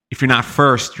If you're not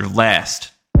first, you're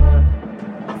last.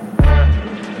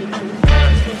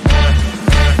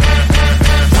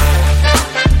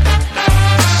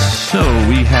 So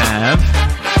we have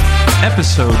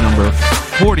episode number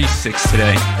 46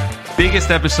 today.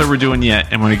 Biggest episode we're doing yet,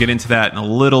 and we're going to get into that in a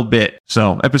little bit.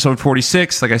 So episode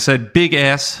 46, like I said, big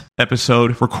ass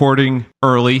episode, recording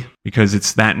early because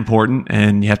it's that important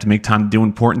and you have to make time to do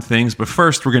important things. But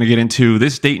first, we're going to get into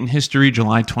this date in history,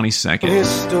 July 22nd.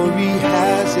 History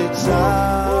has its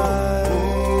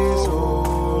eyes only.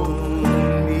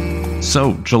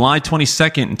 So, July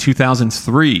 22nd in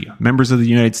 2003, members of the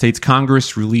United States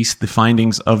Congress released the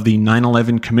findings of the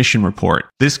 9/11 Commission Report.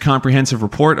 This comprehensive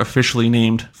report, officially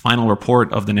named Final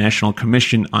Report of the National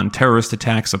Commission on Terrorist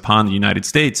Attacks upon the United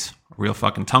States, a real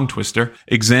fucking tongue twister,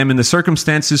 examined the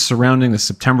circumstances surrounding the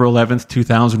September 11th,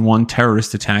 2001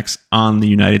 terrorist attacks on the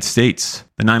United States.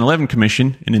 The 9/11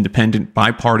 Commission, an independent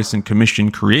bipartisan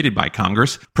commission created by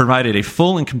Congress, provided a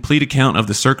full and complete account of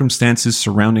the circumstances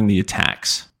surrounding the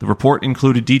attacks. The report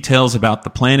included details about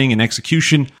the planning and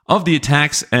execution of the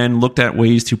attacks and looked at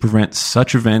ways to prevent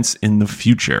such events in the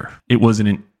future. It was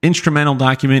an instrumental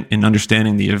document in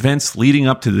understanding the events leading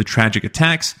up to the tragic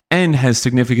attacks and has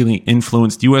significantly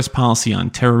influenced U.S. policy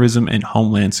on terrorism and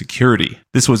homeland security.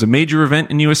 This was a major event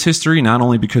in U.S. history, not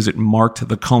only because it marked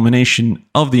the culmination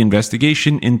of the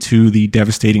investigation into the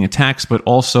devastating attacks, but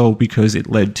also because it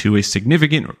led to a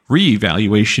significant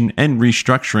reevaluation and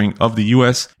restructuring of the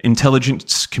U.S.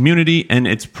 intelligence community and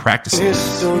its practices.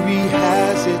 History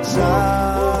has its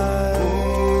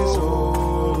eyes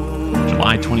only.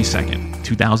 July 22nd.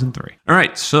 2003. All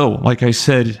right, so like I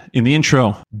said in the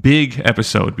intro, big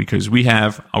episode because we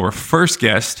have our first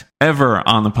guest ever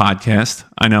on the podcast.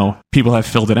 I know people have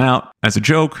filled it out as a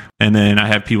joke, and then I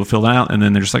have people fill it out, and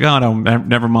then they're just like, oh, no,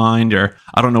 never mind, or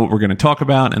I don't know what we're going to talk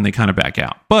about, and they kind of back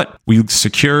out. But we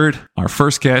secured our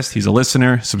first guest. He's a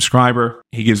listener, subscriber.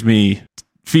 He gives me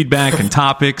feedback and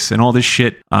topics and all this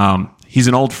shit. He's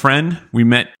an old friend. We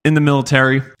met in the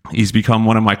military. He's become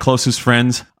one of my closest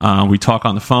friends. We talk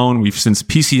on the phone. We've since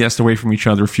PCS'd away from each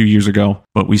other a few years ago,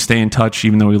 but we stay in touch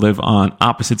even though we live on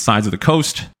opposite sides of the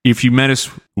coast. If you met us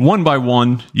one by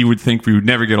one, you would think we would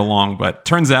never get along, but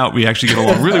turns out we actually get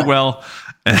along really well.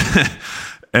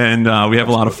 And we have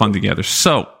a lot of fun together.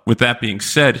 So with that being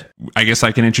said, I guess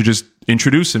I can introduce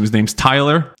him. His name's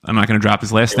Tyler. I'm not going to drop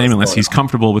his last name unless he's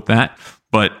comfortable with that,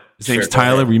 but his name's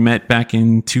Tyler. We met back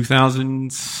in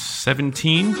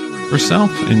 2017 or so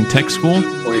in tech school.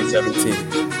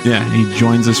 2017. Yeah, he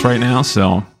joins us right now.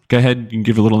 So go ahead, you can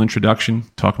give a little introduction,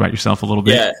 talk about yourself a little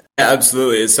bit. Yeah,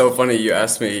 absolutely. It's so funny you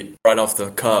asked me right off the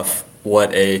cuff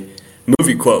what a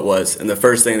movie quote was, and the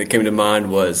first thing that came to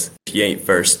mind was, if you ain't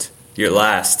first, you're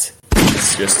last.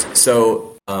 It's just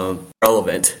so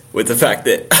relevant with the fact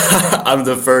that I'm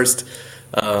the first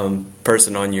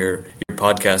person on your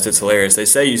podcast. It's hilarious. They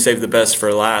say you save the best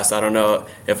for last. I don't know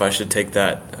if I should take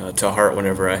that to heart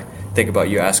whenever I think about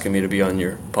you asking me to be on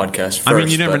your podcast first. I mean,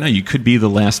 you never know. You could be the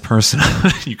last person.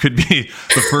 You could be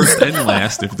the first and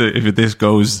last if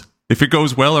it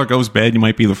goes well or goes bad. You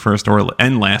might be the first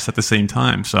and last at the same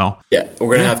time. So yeah,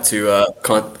 we're gonna have to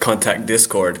contact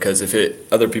Discord because if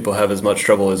other people have as much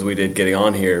trouble as we did getting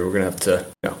on here, we're gonna have to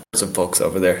put some folks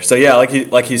over there. So yeah,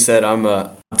 like he said,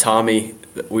 I'm Tommy.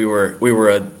 We were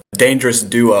a dangerous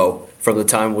duo from the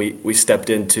time we stepped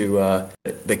into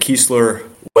the Keesler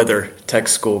Weather Tech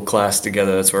School class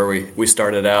together. That's where we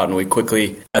started out, and we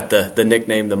quickly got the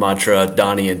nickname, the mantra,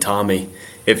 Donnie and Tommy,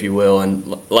 if you will.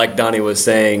 And like Donnie was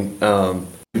saying,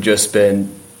 we've just been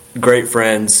great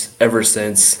friends ever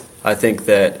since. I think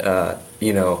that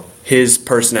his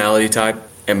personality type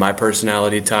and my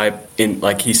personality type, in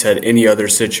like he said, any other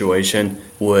situation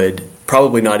would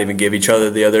probably not even give each other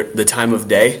the time of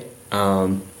day.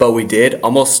 But we did,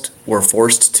 almost were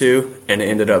forced to, and it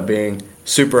ended up being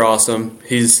super awesome.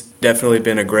 He's definitely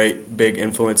been a great big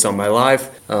influence on my life.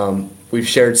 We've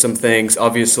shared some things.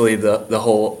 Obviously the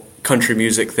whole country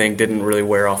music thing didn't really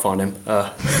wear off on him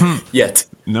yet.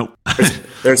 Nope.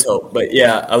 there's hope. But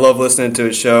yeah, I love listening to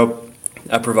his show.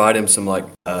 I provide him some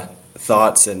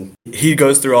thoughts, and he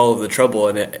goes through all of the trouble,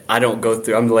 and I don't go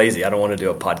through. I'm lazy. I don't want to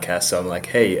do a podcast, so I'm like,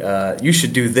 hey, you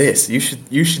should do this. You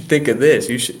should think of this.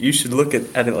 You should look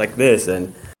at it like this,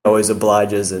 and always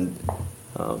obliges. And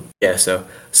so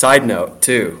side note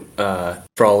too,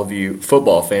 for all of you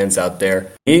football fans out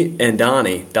there, me and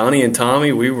Donnie and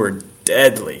Tommy, we were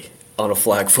deadly on a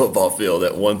flag football field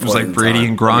at one point. It was like Brady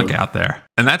and Gronk out there.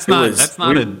 And that's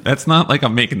not like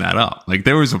I'm making that up. Like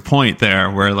there was a point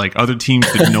there where like other teams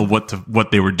didn't know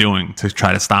what they were doing to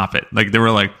try to stop it. Like they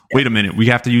were like, wait a minute, we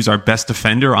have to use our best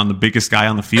defender on the biggest guy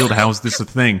on the field. How is this a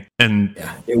thing? And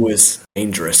yeah, it was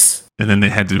dangerous. And then they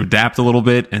had to adapt a little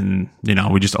bit, and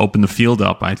we just opened the field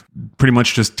up by pretty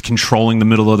much just controlling the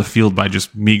middle of the field by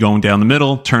just me going down the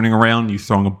middle, turning around, you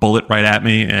throwing a bullet right at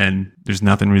me, and there's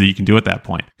nothing really you can do at that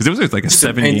point. Because it was like a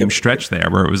 7-game stretch there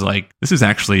where it was like, this is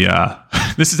actually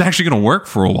going to work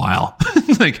for a while.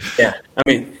 Yeah, I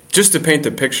mean, just to paint the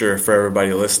picture for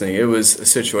everybody listening, it was a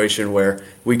situation where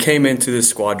we came into the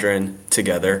squadron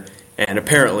together. And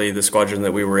apparently the squadron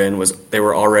that we were in they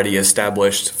were already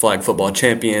established flag football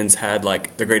champions, had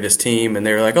like the greatest team, and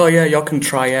they were like, oh yeah, y'all can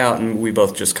try out. And we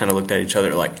both just kind of looked at each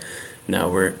other like,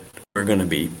 no,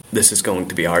 this is going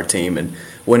to be our team. And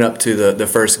went up to the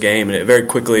first game, and it very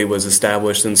quickly was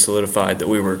established and solidified that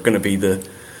we were going to be the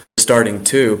starting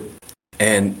two.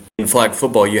 And in flag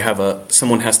football, you have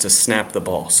someone has to snap the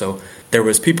ball. So there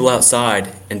was people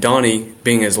outside, and Donnie,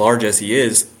 being as large as he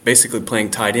is, basically playing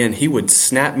tight end, he would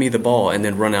snap me the ball and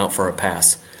then run out for a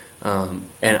pass. And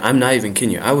I'm not even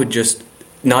kidding you. I would just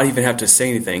not even have to say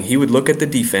anything. He would look at the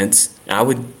defense, and I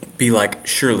would be like,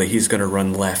 surely he's going to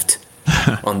run left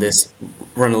on this,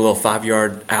 run a little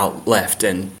 5-yard out left,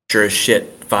 and sure as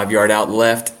shit, 5-yard out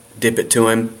left, dip it to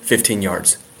him, 15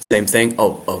 yards. Same thing.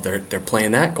 Oh, they're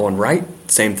playing that, going right.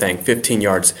 Same thing, 15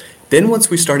 yards. Then once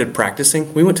we started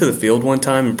practicing, we went to the field one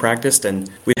time and practiced, and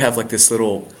we'd have like this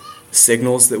little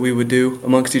signals that we would do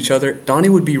amongst each other. Donnie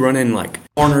would be running like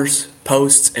corners,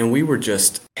 posts, and we were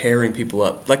just tearing people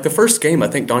up. Like the first game, I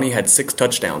think Donnie had 6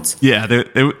 touchdowns. Yeah,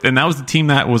 and that was the team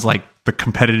that was like the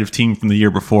competitive team from the year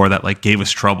before that like gave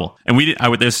us trouble. And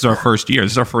this is our first year.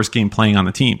 This is our first game playing on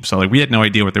the team. So like we had no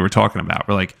idea what they were talking about.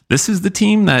 We're like, this is the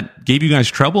team that gave you guys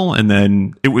trouble. And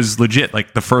then it was legit.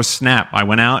 Like the first snap, I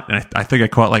went out and I think I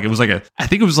caught like, it was like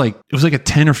a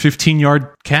 10 or 15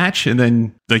 yard catch. And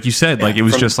then like you said, like it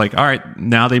was just like, all right,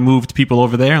 now they moved people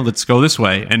over there. Let's go this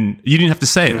way. And you didn't have to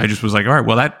say it. I just was like, all right,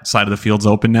 well, that side of the field's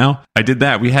open now. I did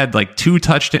that. We had like 2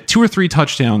 or 3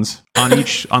 touchdowns on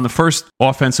the first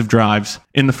offensive drives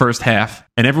in the first half,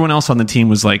 and everyone else on the team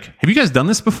was like, have you guys done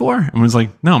this before? And was like,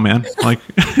 no, man. Like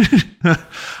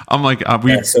I'm like,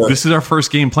 this is our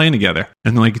first game playing together,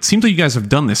 and like it seems like you guys have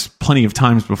done this plenty of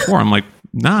times before. I'm like,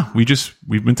 nah, we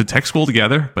went to tech school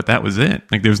together, but that was it.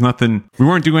 Like there's nothing, we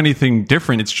weren't doing anything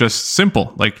different. It's just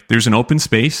simple. Like there's an open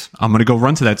space. I'm going to go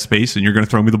run to that space and you're going to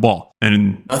throw me the ball.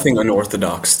 And nothing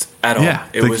unorthodox at all. Yeah,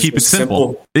 it was keep it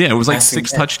simple. Yeah, it was like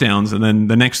 6 touchdowns. And then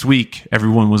the next week,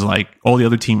 everyone was like, all the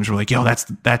other teams were like, yo,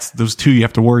 that's those 2 you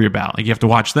have to worry about. Like you have to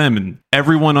watch them. And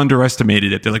everyone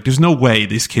underestimated it. They're like, there's no way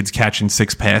this kid's catching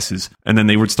 6 passes. And then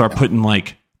they would start putting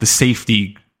like the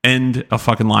safety and a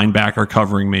fucking linebacker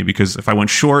covering me, because if I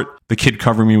went short, the kid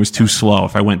covering me was too slow.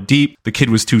 If I went deep, the kid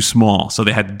was too small. So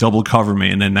they had to double cover me,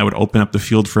 and then that would open up the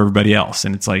field for everybody else.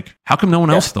 And it's like, how come no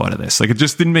one else thought of this? Like, it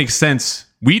just didn't make sense.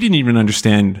 We didn't even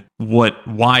understand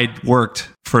why it worked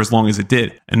for as long as it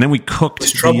did. And then we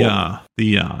cooked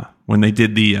when they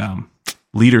did the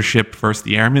leadership versus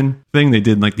the airmen thing. They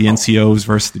did like the NCOs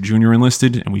versus the junior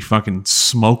enlisted, and we fucking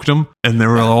smoked them. And they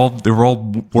were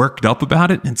all worked up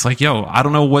about it. And it's like, yo, I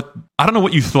don't know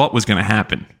what you thought was going to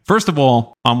happen. First of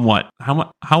all, I'm what?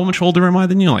 How much older am I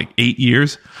than you? Like 8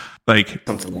 years. Like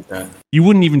something like that. You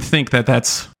wouldn't even think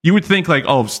you would think like,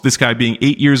 oh, this guy being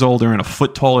 8 years older and a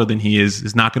foot taller than he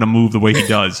is not going to move the way he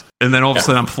does. And then all of a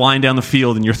sudden I'm flying down the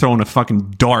field and you're throwing a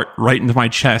fucking dart right into my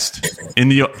chest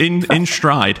in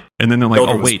stride. And then they're like,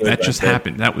 oh wait, that just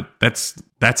happened.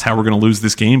 That's how we're going to lose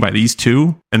this game, by these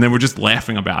 2. And then we're just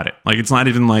laughing about it. Like, it's not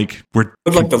even like we're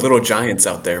like the little giants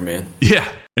out there, man. Yeah.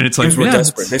 And it's like, we're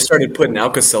desperate. They started putting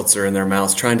Alka-Seltzer in their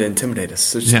mouths, trying to intimidate us.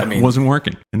 So it wasn't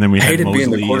working. And then we hated being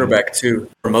the quarterback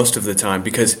too for most of the time,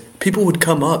 because people would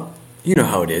come up. You know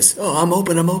how it is. Oh, I'm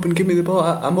open. Give me the ball.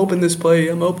 I'm open this play.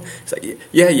 I'm open. It's like,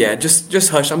 yeah. Just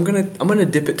hush. I'm gonna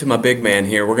dip it to my big man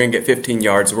here. We're gonna get 15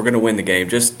 yards. We're gonna win the game.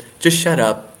 Just shut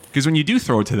up. Because when you do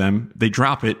throw it to them, they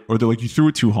drop it, or they're like, you threw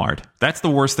it too hard. That's the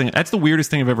worst thing. That's the weirdest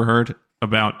thing I've ever heard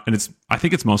about. And I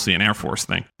think it's mostly an Air Force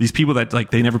thing. These people that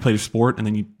like, they never played a sport, and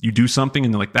then you do something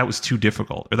and they're like, that was too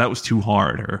difficult, or that was too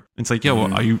hard. Or it's like, yo,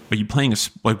 well, are you playing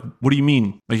like, what do you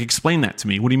mean? Like, explain that to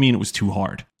me. What do you mean it was too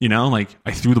hard? You know, like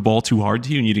I threw the ball too hard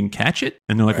to you and you didn't catch it.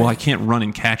 And they're like, well, I can't run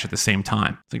and catch at the same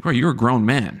time. It's like, bro, you're a grown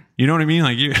man. You know what I mean?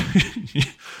 Like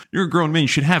you're a grown man. You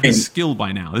should have this skill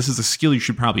by now. This is a skill you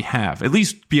should probably have. At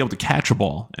least be able to catch a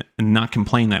ball and not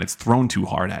complain that it's thrown too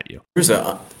hard at you. There's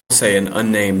an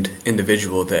unnamed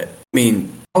individual that,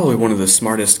 probably one of the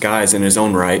smartest guys in his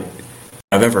own right.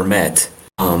 I've ever met.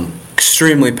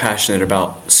 Extremely passionate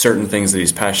about certain things that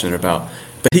he's passionate about.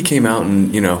 But he came out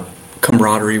and,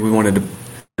 camaraderie, we wanted to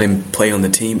let him play on the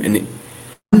team. And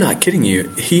I'm not kidding you.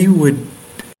 He would,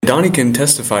 Donnie can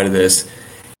testify to this,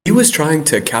 he was trying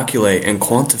to calculate and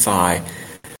quantify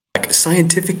like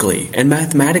scientifically and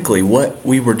mathematically what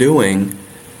we were doing.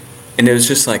 And it was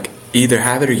just like, either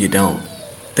have it or you don't.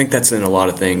 I think that's in a lot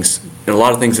of things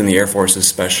in the Air Force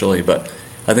especially, but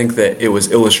I think that it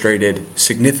was illustrated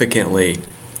significantly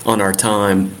on our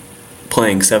time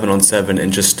playing 7-on-7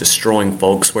 and just destroying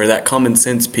folks, where that common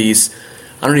sense piece,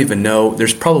 I don't even know,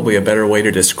 there's probably a better way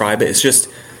to describe it. It's just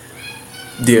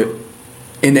the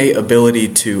innate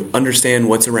ability to understand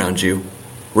what's around you,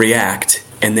 react,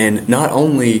 and then not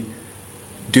only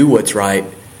do what's right,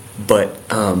 but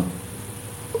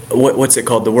what's it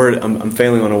called? The word, I'm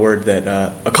failing on a word that,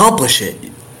 accomplish it,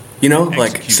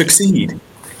 like succeed,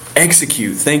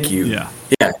 execute, thank you. Yeah,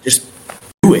 just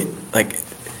do it. Like,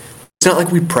 it's not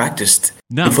like we practiced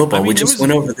in football. I mean, we just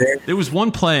went over there. There was one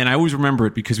play, and I always remember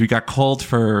it because we got called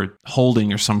for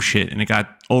holding or some shit, and it got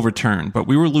overturned. But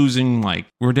we were losing, we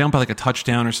were down by a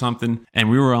touchdown or something, and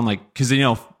we were on because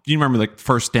you remember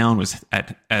first down was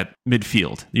at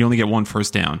midfield. You only get one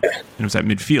first down, and it was at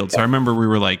midfield. So I remember we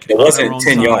were it wasn't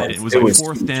 10 yards. It was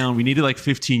fourth down. We needed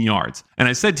 15 yards, and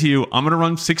I said to you, I'm going to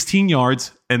run 16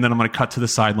 yards, and then I'm going to cut to the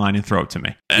sideline and throw it to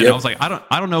me. And I was like,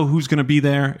 I don't know who's going to be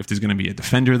there, if there's going to be a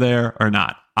defender there or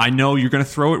not. I know you're going to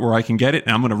throw it where I can get it,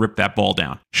 and I'm going to rip that ball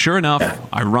down. Sure enough,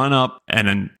 I run up and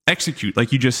then execute,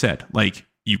 like you just said.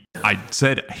 I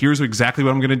said, here's exactly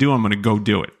what I'm going to do. I'm going to go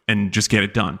do it and just get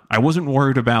it done. I wasn't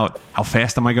worried about how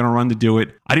fast am I going to run to do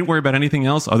it. I didn't worry about anything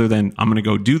else other than I'm going to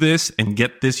go do this and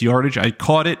get this yardage. I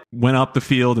caught it, went up the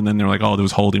field, and then they're like, oh, there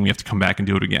was holding. We have to come back and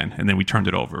do it again. And then we turned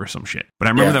it over or some shit. But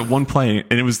I remember that one play,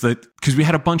 and it was because we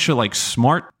had a bunch of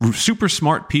super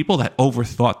smart people that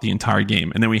overthought the entire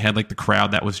game. And then we had the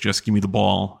crowd that was just, give me the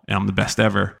ball and I'm the best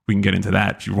ever. We can get into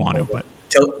that if you want to. But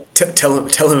tell him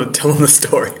the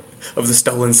story of the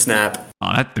stolen snap.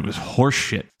 Oh, that was horse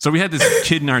shit. So we had this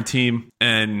kid in our team,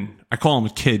 and I call him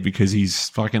a kid because he's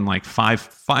fucking 5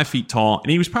 feet tall,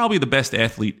 and he was probably the best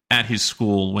athlete at his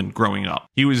school when growing up.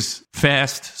 He was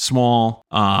fast, small,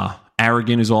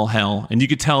 arrogant as all hell, and you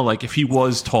could tell if he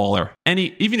was taller, and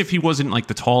even if he wasn't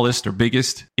the tallest or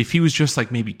biggest, if he was just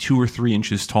maybe 2 or 3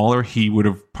 inches taller, he would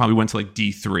have probably went to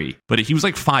D3. But he was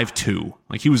 5'2",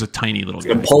 he was a tiny little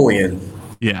guy. Napoleon.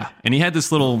 Yeah, and he had this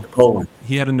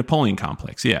he had a Napoleon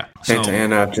complex, yeah.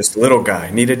 Santana, just a little guy,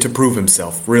 needed to prove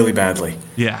himself really badly.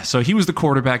 Yeah, so he was the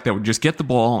quarterback that would just get the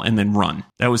ball and then run.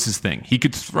 That was his thing. He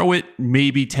could throw it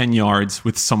maybe 10 yards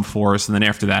with some force, and then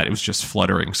after that, it was just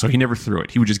fluttering. So he never threw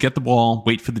it. He would just get the ball,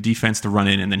 wait for the defense to run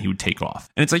in, and then he would take off.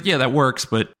 And it's yeah, that works,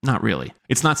 but not really.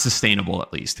 It's not sustainable,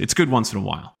 at least. It's good once in a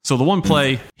while. So the one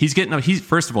play,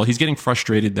 first of all, he's getting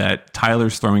frustrated that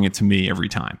Tyler's throwing it to me every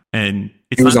time. And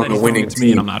it's not that he's throwing it to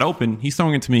me and I'm not open. He's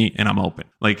throwing it to me and I'm open.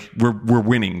 We're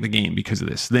winning the game because of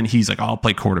this. Then he's like, I'll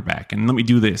play quarterback and let me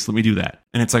do this, let me do that.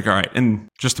 And it's all right. And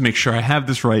just to make sure I have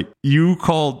this right, you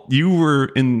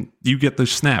get the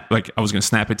snap. I was going to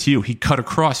snap it to you. He cut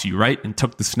across you, right? And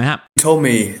took the snap. He told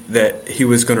me that he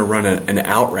was going to run an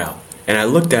out route. And I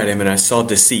looked at him and I saw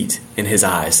deceit in his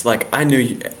eyes. I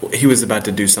knew he was about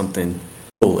to do something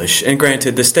foolish. And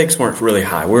granted, the stakes weren't really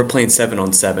high. We were playing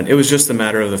 7-on-7. It was just a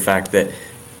matter of the fact that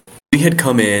we had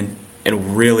come in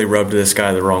and really rubbed this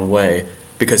guy the wrong way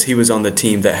because he was on the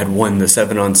team that had won the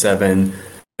 7-on-7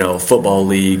 football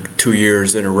league 2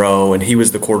 years in a row, and he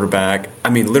was the quarterback. I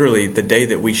mean, literally, the day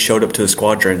that we showed up to the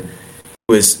squadron,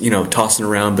 he was, tossing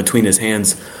around between his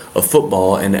hands a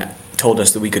football and told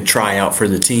us that we could try out for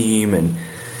the team. And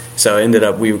so it ended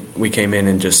up we came in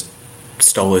and just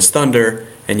stole his thunder.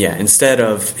 And yeah, instead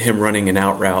of him running an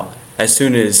out route, as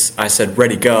soon as I said,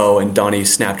 ready, go, and Donnie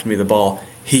snapped me the ball,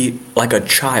 he, like a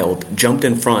child, jumped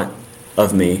in front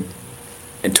of me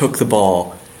and took the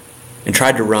ball and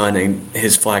tried to run, and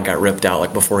his flag got ripped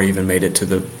out before he even made it to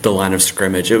the line of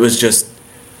scrimmage. It was just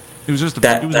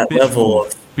that level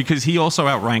of, because he also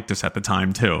outranked us at the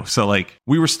time too. So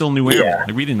we were still new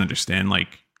airmen. We didn't understand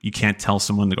you can't tell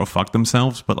someone to go fuck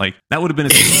themselves, but that would have been a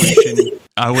situation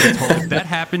I would have told if that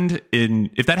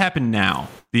happened now,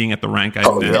 being at the rank I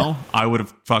am now, I would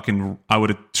have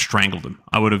strangled him.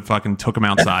 I would have fucking took him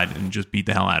outside and just beat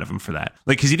the hell out of him for that.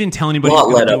 Because he didn't tell anybody he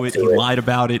was going to do it. He lied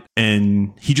about it,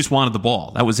 and he just wanted the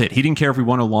ball. That was it. He didn't care if we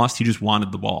won or lost. He just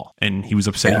wanted the ball, and he was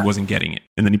upset he wasn't getting it.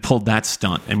 And then he pulled that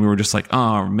stunt, and we were just like,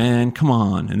 oh man, come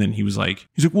on. And then he's like,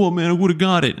 well, man, I would have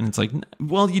got it. And it's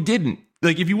well, you didn't.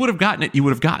 If you would have gotten it, you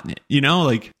would have gotten it.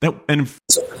 That. And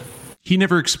he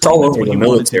never It's explained all that's over what the he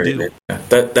wanted to military, do. man.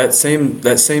 Yeah.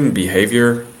 That same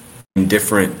behavior in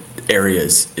different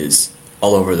areas is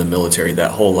all over the military.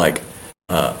 That whole I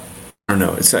don't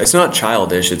know. It's not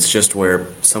childish. It's just where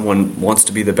someone wants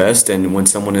to be the best, and when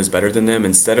someone is better than them,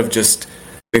 instead of just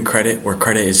giving credit where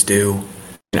credit is due.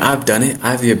 And I've done it.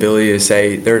 I have the ability to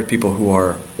say there are people who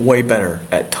are way better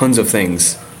at tons of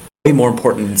things, way more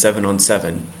important than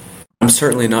 7-on-7. I'm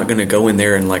certainly not going to go in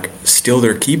there and steal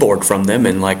their keyboard from them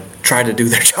and try to do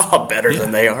their job better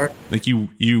than they are. Like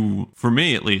you, for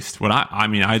me at least, what I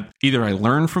mean, I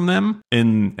learn from them,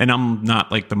 and I'm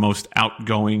not like the most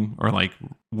outgoing or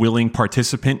willing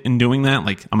participant in doing that.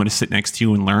 Like, I'm going to sit next to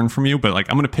you and learn from you, but I'm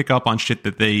going to pick up on shit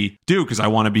that they do because I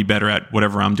want to be better at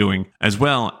whatever I'm doing as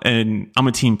well. And I'm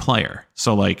a team player.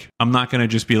 So I'm not going to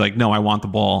just be no, I want the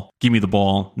ball. Give me the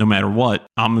ball no matter what.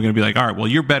 I'm going to be all right, well,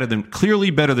 you're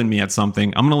clearly better than me at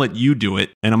something. I'm going to let you do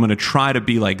it. And I'm going to try to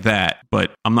be like that,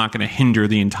 but I'm not going to hinder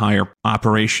the entire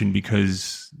operation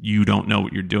because you don't know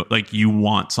what you're doing. You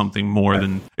want something more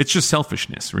than, it's just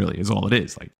selfishness, really, is all it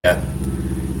is. Yeah.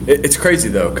 It's crazy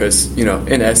though, because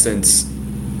in essence,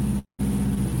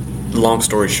 long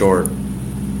story short,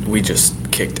 we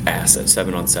just kicked ass at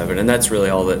 7-on-7, and that's really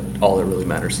all that really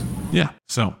matters. Yeah,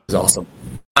 so it's awesome.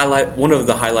 One of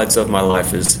the highlights of my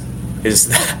life is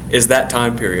that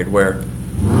time period where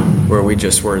we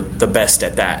just were the best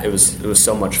at that. It was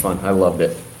so much fun. I loved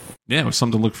it. Yeah, it was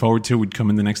something to look forward to. We'd come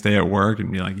in the next day at work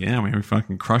and be yeah, man, we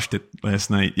fucking crushed it last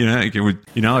night. It would,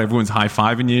 everyone's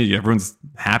high-fiving you. Everyone's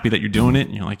happy that you're doing it.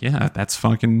 And you're yeah, that's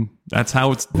how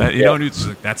it's,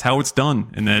 that's how it's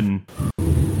done. And then,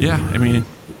 yeah, I mean,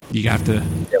 you have to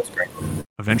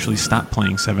eventually stop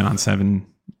playing 7-on-7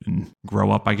 and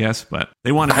grow up, I guess. But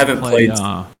they wanted to play.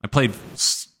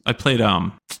 I played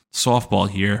softball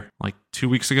here 2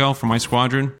 weeks ago for my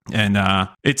squadron, and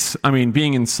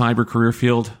being in cyber career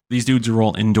field, these dudes are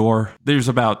all indoor. There's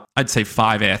about, I'd say,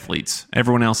 5 athletes.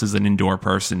 Everyone else is an indoor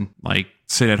person,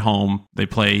 sit at home, they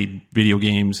play video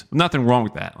games. Nothing wrong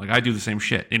with that. I do the same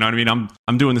shit. You know what I mean?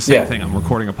 I'm doing the same thing. I'm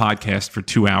recording a podcast for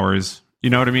 2 hours. You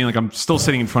know what I mean? I'm still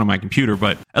sitting in front of my computer,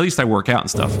 but at least I work out and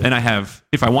stuff. And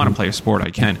if I want to play a sport, I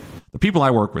can. The people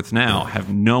I work with now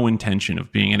have no intention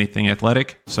of being anything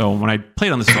athletic. So when I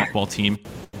played on the softball team,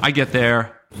 I get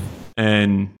there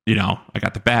and, I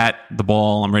got the bat, the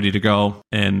ball, I'm ready to go.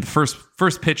 And the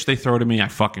first pitch they throw to me, I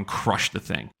fucking crushed the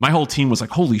thing. My whole team was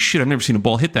holy shit, I've never seen a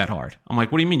ball hit that hard. I'm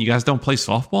what do you mean? You guys don't play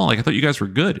softball? I thought you guys were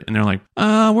good. And they're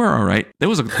we're all right.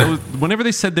 Whenever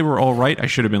they said they were all right, I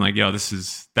should have been yo,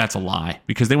 that's a lie.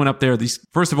 Because they went up there,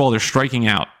 first of all, they're striking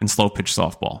out in slow pitch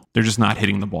softball. They're just not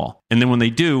hitting the ball. And then when they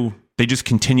do, they just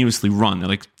continuously run. They're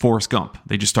like Forrest Gump.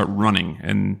 They just start running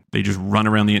and they just run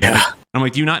around the internet. Yeah. I'm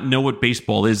do you not know what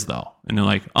baseball is though? And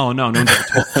they're oh no one's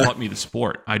ever taught me the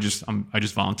sport. I just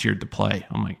volunteered to play.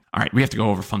 I'm all right, we have to go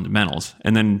over fundamentals.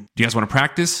 And then, do you guys want to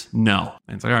practice? No.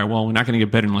 And it's all right, well, we're not going to get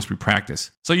better unless we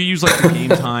practice. So you use the game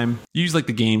time. You use the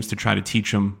games to try to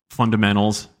teach them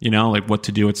fundamentals, what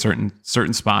to do at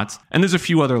certain spots. And there's a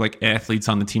few other athletes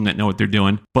on the team that know what they're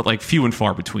doing, but few and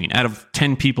far between. Out of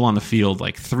 10 people on the field,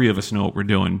 3 of us know what we're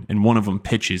doing, and one of them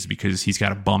pitches because he's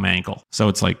got a bum ankle. So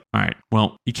it's all right,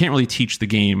 well, you can't really teach the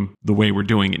game the way we're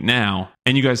doing it now,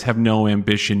 and you guys have no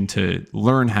ambition to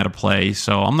learn how to play,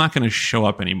 so I'm not going to show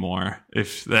up anymore.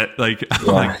 If that,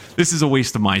 this is a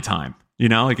waste of my time.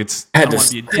 It's, I had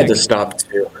to stop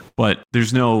too. But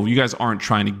you guys aren't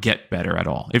trying to get better at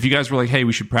all. If you guys were hey,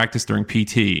 we should practice during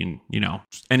PT and,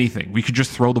 anything, we could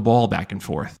just throw the ball back and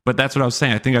forth. But that's what I was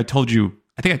saying. I think I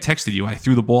texted you. I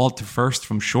threw the ball to first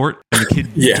from short and the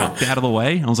kid ducked out of the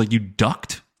way. I was you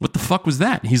ducked? What the fuck was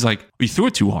that? And he's you threw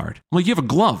it too hard. I'm you have a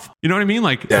glove. You know what I mean?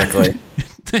 Exactly.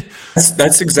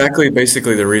 That's exactly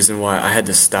basically the reason why I had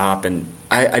to stop. And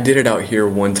I did it out here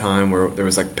one time where there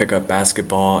was pickup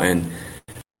basketball. And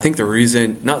I think the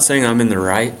reason, not saying I'm in the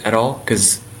right at all,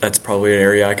 because that's probably an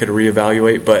area I could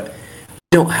reevaluate, but I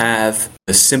don't have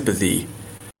the sympathy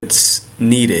that's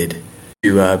needed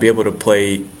to be able to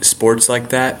play sports like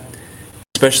that.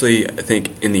 Especially, I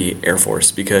think, in the Air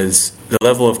Force, because the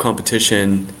level of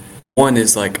competition, one,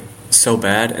 is so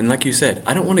bad. And like you said,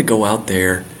 I don't want to go out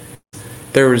there.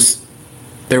 There was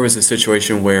a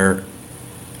situation where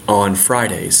on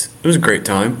Fridays, it was a great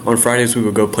time. On Fridays, we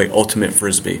would go play Ultimate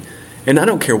Frisbee. And I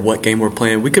don't care what game we're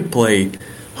playing. We could play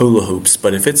hula hoops,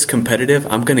 but if it's competitive,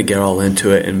 I'm going to get all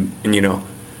into it. And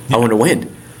I want to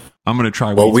win. I'm going to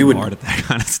try way too hard at that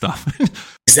kind of stuff.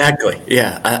 Exactly.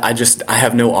 Yeah. I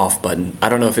have no off button. I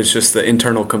don't know if it's just the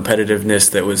internal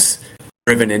competitiveness that was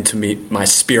driven into my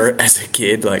spirit as a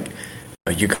kid.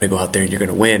 You're going to go out there and you're going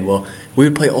to win. Well, we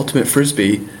would play Ultimate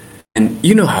Frisbee And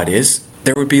you know how it is.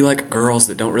 There would be like girls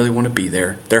that don't really want to be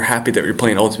there. They're happy that you're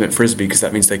playing ultimate frisbee because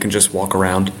that means they can just walk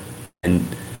around and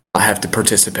not have to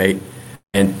participate.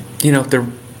 And they're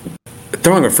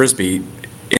throwing a frisbee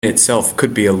in itself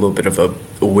could be a little bit of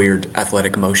a weird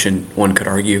athletic motion. One could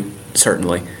argue,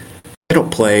 certainly. They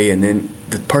don't play, and then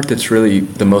the part that's really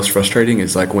the most frustrating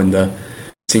is like when the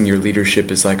senior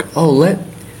leadership is like, "Oh, let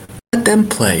them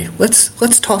play. Let's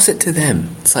toss it to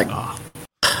them." It's like,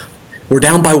 we're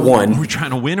down by 1. Are we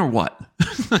trying to win or what?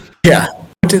 Yeah,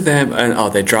 to them,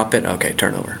 and they drop it. Okay,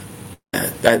 turnover.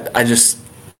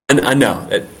 I know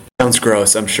it sounds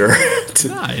gross. I'm sure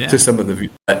to some of the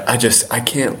people. I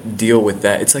can't deal with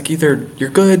that. It's like either you're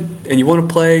good and you want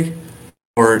to play,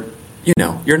 or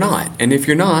you're not. And if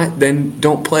you're not, then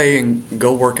don't play and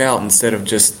go work out instead of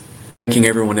just making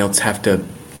everyone else have to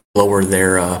lower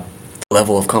their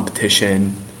level of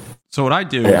competition. So what I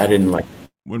do, I didn't like.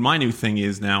 What my new thing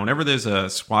is now, whenever there's a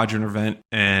squadron event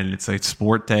and it's like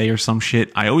sport day or some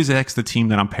shit, I always ask the team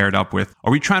that I'm paired up with,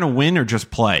 are we trying to win or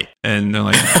just play? And they're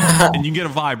like, and you get a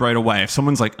vibe right away. If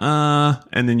someone's like,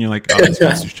 and then you're like, oh, this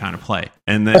guy's just trying to play.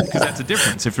 And then, because that's a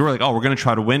difference. If you're like, oh, we're going to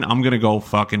try to win, I'm going to go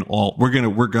fucking we're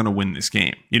going to win this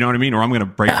game. You know what I mean? Or I'm going to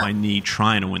break my knee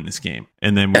trying to win this game.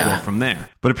 And then we go from there.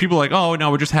 But if people are like, oh,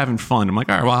 no, we're just having fun. I'm like,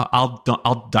 all right, well,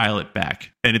 I'll dial it back.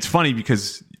 And it's funny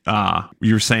because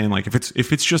you were saying like if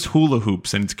it's just hula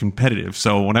hoops and it's competitive.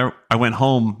 So whenever I went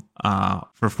home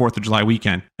for 4th of July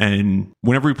weekend, and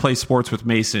whenever we play sports with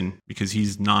Mason, because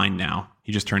he's 9 now,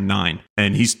 he just turned 9,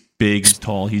 and he's big, he's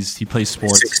tall, he plays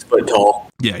sports. 6 foot tall.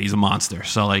 Yeah, he's a monster.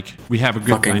 So like we have a good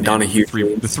fucking Donahue.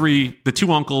 The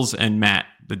 2 uncles and Matt,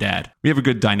 the dad. We have a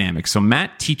good dynamic. So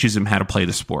Matt teaches him how to play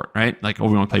the sport, right? Like, oh,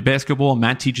 we want to play basketball.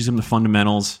 Matt teaches him the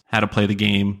fundamentals, how to play the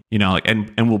game, like,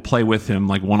 and we'll play with him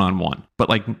like one-on-one. But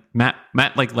like Matt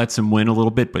like lets him win a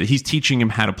little bit, but he's teaching him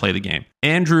how to play the game.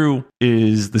 Andrew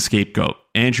is the scapegoat.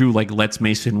 Andrew like lets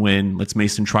Mason win, lets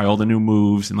Mason try all the new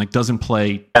moves, and like doesn't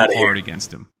play hard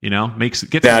against him.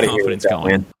 Gets his confidence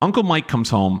going. Man. Uncle Mike comes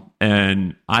home,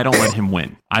 and I don't let him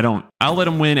win. I'll let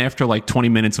him win after like 20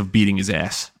 minutes of beating his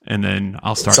ass, and then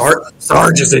I'll start.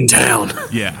 Sarge is in town.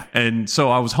 Yeah, and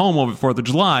so I was home over 4th of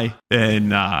July,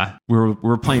 and we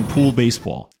were playing pool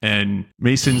baseball, and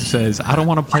Mason says, I don't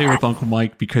want to play with Uncle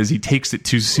Mike because he takes it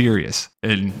too serious.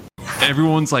 And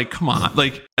everyone's like, come on.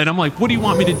 Like, and I'm like, what do you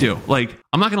want me to do? Like,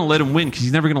 I'm not going to let him win because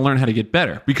he's never going to learn how to get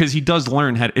better, because he does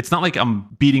learn how to, it's not like I'm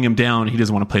beating him down. He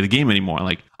doesn't want to play the game anymore.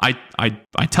 Like I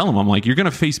tell him, I'm like, you're going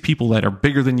to face people that are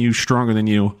bigger than you, stronger than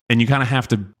you, and you kind of have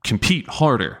to compete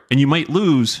harder, and you might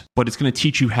lose, but it's going to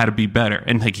teach you how to be better.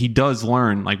 And like, he does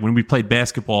learn. Like when we played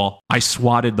basketball, I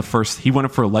swatted he went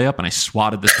up for a layup, and I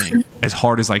swatted the thing as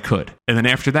hard as I could. And then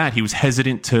after that, he was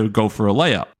hesitant to go for a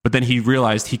layup, but then he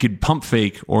realized he could pump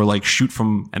fake or like shoot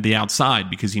from the outside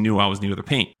because he knew I was near the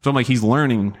paint. So I'm like, he's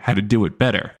learning how to do it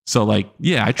better. So like,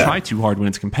 yeah, I try too hard when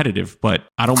it's competitive, but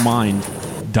I don't mind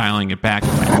dialing it back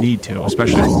if I need to,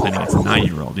 especially if I'm playing against a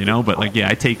 9-year-old, But like, yeah,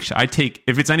 I take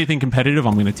if it's anything competitive,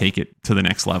 I'm going to take it to the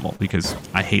next level because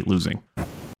I hate losing.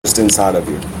 Just inside of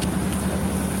you.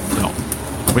 No,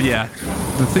 but yeah,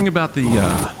 the thing about the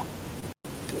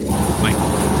like,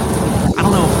 I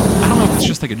don't know if it's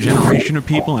just like a generation of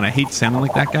people, and I hate sounding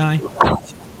like that guy,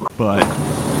 but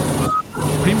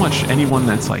pretty much anyone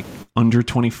that's like under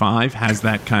 25 has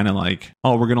that kind of like,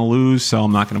 oh, we're going to lose, so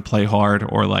I'm not going to play hard,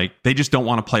 or like they just don't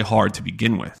want to play hard to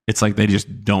begin with. It's like they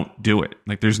just don't do it.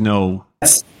 Like there's no...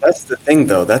 That's the thing,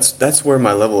 though. That's where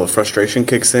my level of frustration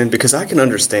kicks in, because I can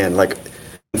understand, like,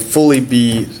 fully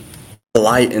be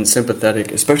polite and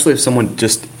sympathetic, especially if someone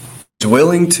just is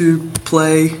willing to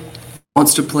play,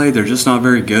 wants to play, they're just not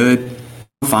very good.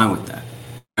 I'm fine with that.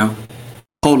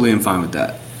 Totally am fine with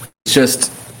that. It's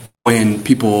just when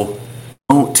people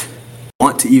don't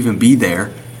want to even be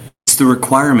there, it's the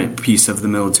requirement piece of the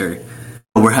military.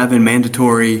 We're having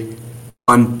mandatory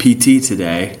on PT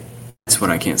today. That's what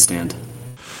I can't stand.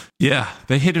 Yeah,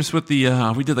 they hit us with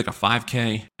the, we did like a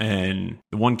 5K, and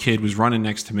the one kid was running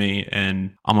next to me,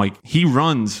 and I'm like, he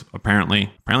runs,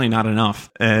 apparently not enough.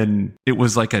 And it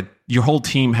was like your whole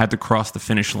team had to cross the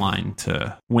finish line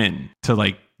to win, to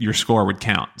like, your score would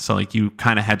count. So like, you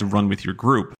kind of had to run with your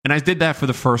group. And I did that for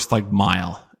the first like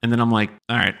mile. And then I'm like,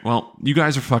 all right, well, you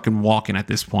guys are fucking walking at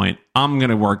this point. I'm going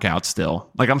to work out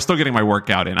still. Like, I'm still getting my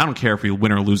workout in. I don't care if we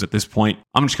win or lose at this point.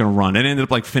 I'm just going to run. And it ended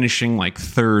up like finishing like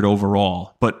 3rd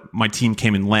overall. But my team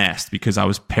came in last because I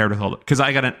was paired with because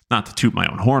I got not to toot my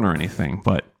own horn or anything,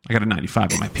 but I got a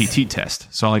 95 on my PT test.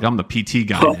 So like I'm the PT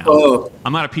guy now. Oh,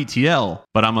 I'm not a PTL,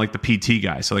 but I'm like the PT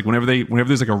guy. So like whenever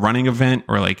there's like a running event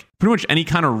or like pretty much any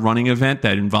kind of running event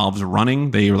that involves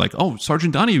running, they were like, "Oh,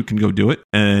 Sergeant Donahue can go do it."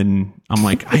 And I'm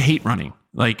like, I hate running.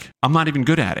 Like, I'm not even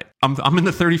good at it. I'm in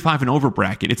the 35 and over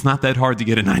bracket. It's not that hard to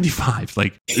get a 95.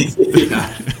 Like,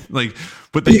 like,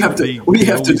 but What do you have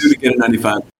to do to get a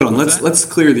 95? Hold on, let's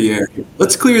clear the air.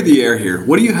 Let's clear the air here.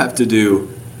 What do you have to do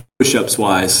push-ups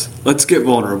wise? Let's get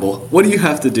vulnerable. What do you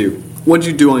have to do? What'd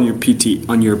you do on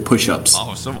your push-ups?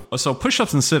 Oh, so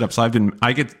push-ups and sit-ups. I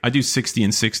do 60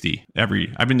 and 60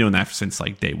 I've been doing that since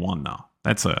like day one though.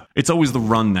 It's always the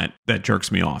run that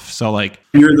jerks me off. So like,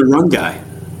 You're the run guy.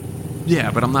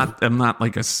 yeah, but I'm not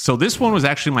like so this one was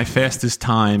actually my fastest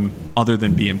time other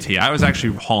than BMT. I was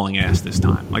actually hauling ass this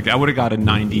time. Like I would have got a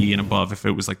 90 and above if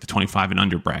it was like the 25 and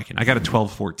under bracket. I got a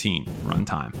 12:14 run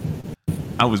time.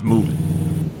 I was moving.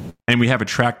 And we have a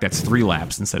track that's 3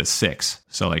 laps instead of 6.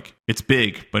 So like it's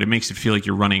big, but it makes it feel like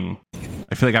you're running.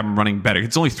 I feel like I'm running better.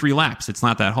 It's only 3 laps. It's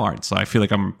not that hard. So I feel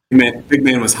like Big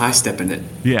man was high stepping it.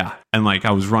 yeah. And like I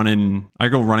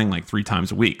go running like 3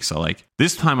 times a week. So like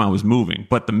this time I was moving,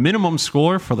 but the minimum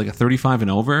score for like a 35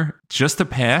 and over just to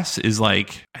pass is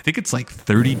like, I think it's like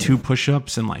 32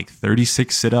 push-ups and like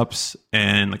 36 sit-ups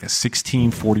and like a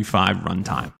 16:45 run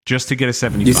time just to get a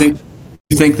 75.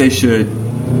 You think they should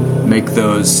make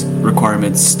those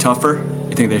requirements tougher?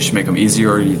 You think they should make them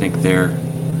easier, or do you think they're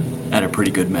at a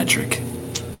pretty good metric?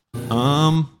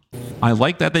 I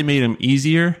like that they made them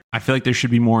easier. I feel like there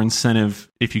should be more incentive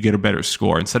if you get a better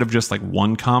score. Instead of just like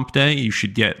one comp day, you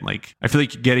should get like, I feel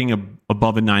like getting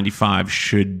above a 95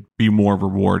 should be more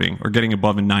rewarding, or getting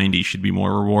above a 90 should be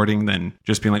more rewarding than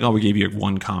just being like, oh, we gave you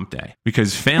one comp day.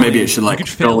 Because failing, maybe it should like you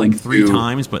could fail like 3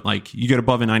 times, but like you get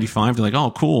above a 95, they're like,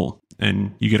 oh, cool.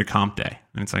 And you get a comp day.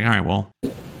 And it's like, all right, well,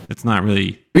 it's not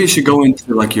really. Maybe you should go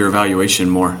into like your evaluation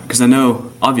more, because I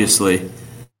know obviously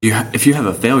if you have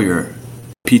a failure,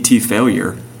 PT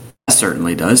failure, that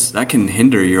certainly does. That can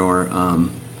hinder your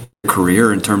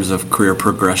career in terms of career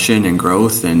progression and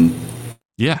growth and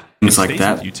things like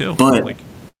that. You too.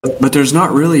 But there's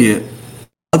not really,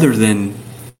 other than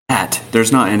that,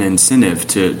 there's not an incentive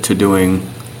to doing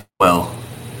well.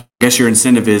 I guess your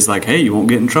incentive is like, hey, you won't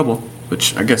get in trouble,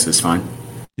 which I guess is fine.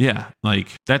 Yeah, like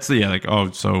that's like,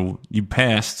 oh, so you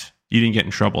passed. You didn't get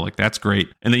in trouble. Like, that's great.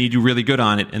 And then you do really good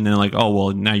on it. And then like, oh,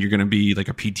 well, now you're going to be like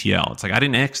a PTL. It's like, I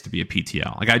didn't ask to be a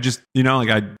PTL. Like, I just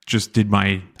did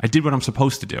what I'm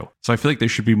supposed to do. So I feel like there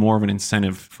should be more of an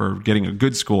incentive for getting a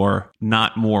good score,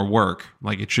 not more work.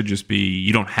 Like, it should just be,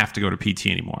 you don't have to go to PT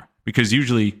anymore. Because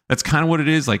usually that's kind of what it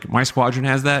is. Like my squadron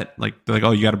has that. Like they're like,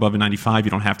 oh, you got above a 95, you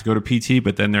don't have to go to PT.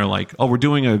 But then they're like, oh, we're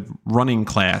doing a running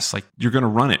class. Like you're going to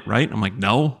run it, right? I'm like,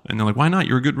 no. And they're like, why not?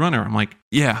 You're a good runner. I'm like,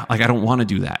 yeah. Like I don't want to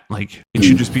do that. Like it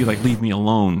should just be like, leave me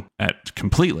alone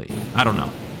completely. I don't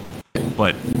know.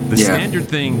 But the standard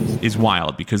thing is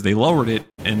wild because they lowered it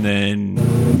and then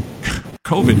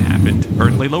COVID happened,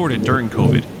 or they lowered it during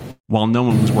COVID while no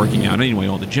one was working out anyway.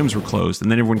 All the gyms were closed,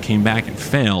 and then everyone came back and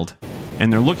failed.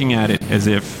 And they're looking at it as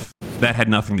if that had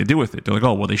nothing to do with it. They're like,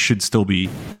 oh, well, they should still be.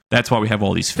 That's why we have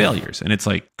all these failures. And it's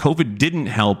like COVID didn't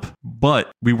help,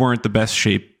 but we weren't in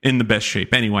the best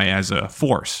shape anyway as a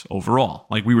force overall.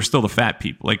 Like we were still the fat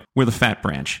people. Like we're the fat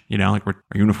branch, you know, like our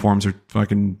uniforms are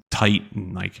fucking tight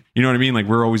and like, you know what I mean? Like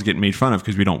we're always getting made fun of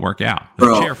because we don't work out.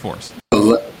 We're the chair force.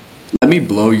 Let me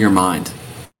blow your mind.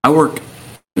 I work in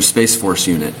a Space Force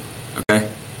unit,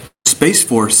 okay? Space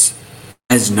Force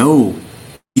has no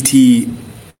PT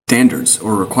standards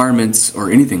or requirements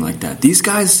or anything like that. These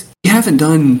guys, you haven't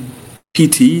done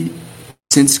PT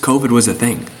since COVID was a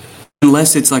thing.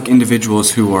 Unless it's like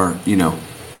individuals who are, you know,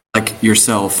 like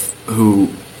yourself,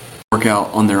 who work out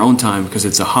on their own time because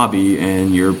it's a hobby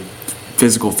and your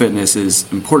physical fitness is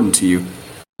important to you.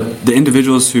 But the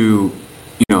individuals who,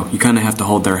 you know, you kind of have to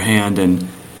hold their hand and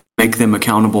make them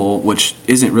accountable, which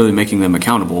isn't really making them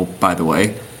accountable, by the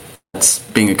way. That's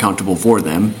being accountable for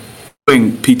them.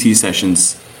 Doing PT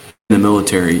sessions in the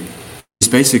military is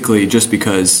basically just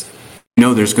because you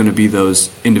know there's going to be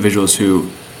those individuals who,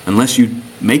 unless you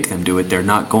make them do it, they're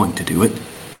not going to do it.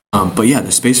 But yeah,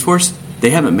 the Space Force,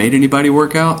 they haven't made anybody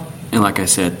work out. And like I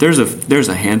said, there's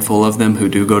a handful of them who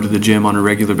do go to the gym on a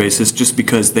regular basis just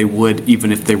because they would,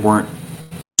 even if they weren't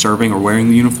serving or wearing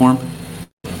the uniform.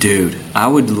 Dude, I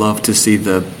would love to see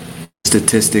the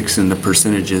statistics and the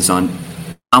percentages on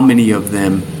how many of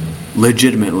them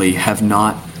legitimately have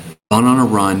not gone on a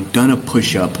run, done a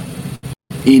push-up,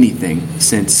 anything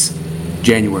since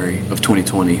January of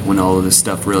 2020 when all of this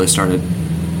stuff really started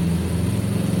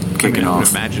kicking off. I would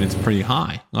imagine it's pretty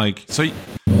high. Like, so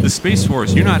the Space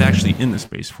Force, you're not actually in the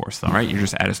Space Force though, right? You're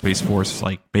just at a Space Force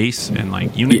like base and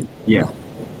like unit. Yeah.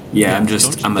 I'm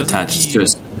Doesn't attached.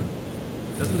 Just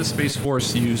doesn't the Space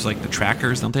Force use like the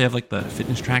trackers? Don't they have like the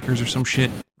fitness trackers or some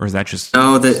shit? Or is that just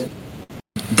no that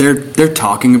they're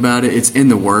talking about it. It's in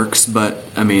the works, but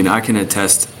I mean, I can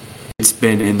attest it's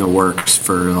been in the works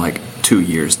for like 2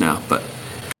 years now. But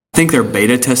I think they're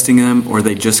beta testing them, or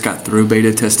they just got through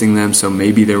beta testing them. So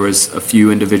maybe there was a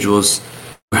few individuals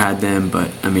who had them,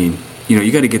 but I mean,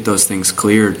 you got to get those things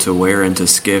cleared to wear into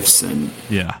skiffs and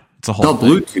it's a whole thing.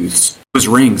 Bluetooth. It was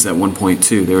rings at one point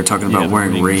too. They were talking about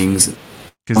wearing rings.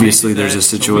 Obviously, there's a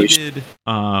situation.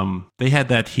 They had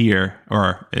that here,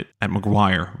 or at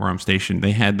McGuire, where I'm stationed.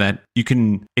 They had that. You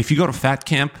can, if you go to Fat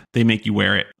Camp, they make you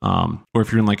wear it. Or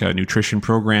if you're in like a nutrition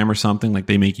program or something, like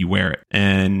they make you wear it.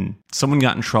 And someone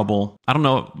got in trouble. I don't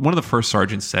know. One of the first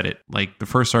sergeants said it. Like the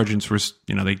first sergeants were,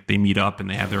 they meet up and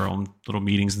they have their own little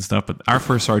meetings and stuff. But our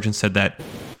first sergeant said that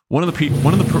one of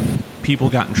the people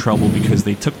got in trouble because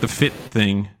they took the fit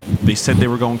thing. They said they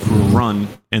were going for a run,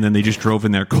 and then they just drove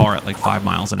in their car at like 5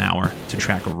 miles an hour to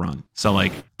track a run. So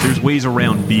like, there's ways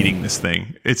around beating this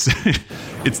thing. It's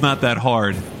it's not that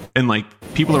hard, and like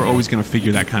people are always going to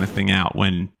figure that kind of thing out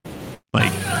when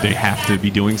like they have to be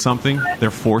doing something.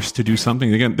 They're forced to do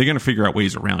something. They're gonna figure out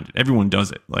ways around it. Everyone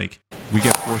does it. Like we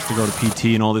get forced to go to PT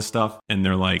and all this stuff, and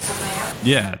they're like,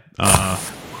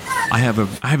 I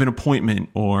have an appointment,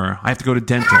 or I have to go to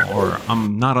dental, or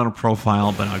I'm not on a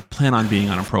profile, but I plan on being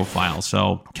on a profile.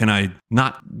 So can I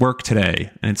not work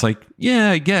today? And it's like,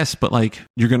 yeah, I guess, but like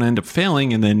you're going to end up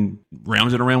failing, and then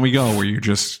round and around we go, where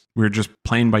we're just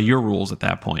playing by your rules at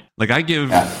that point. Like I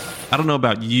don't know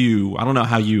about you. I don't know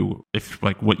how if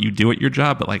like what you do at your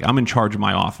job, but like I'm in charge of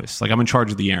my office. Like I'm in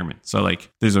charge of the airmen. So like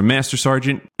there's a master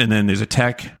sergeant, and then there's a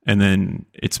tech, and then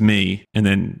it's me, and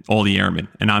then all the airmen.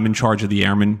 And I'm in charge of the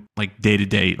airmen like day to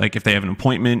day. Like if they have an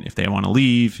appointment, if they want to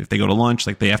leave, if they go to lunch,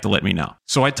 like they have to let me know.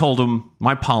 So I told them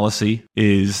my policy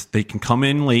is they can come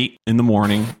in late in the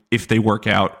morning if they work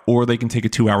out, or they can take a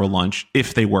 2-hour lunch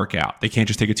if they work out. They can't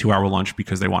just take a 2-hour lunch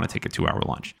because they want to take a 2-hour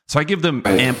lunch. So I give them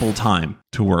ample time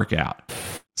to work out.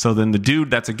 So then the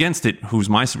dude that's against it, who's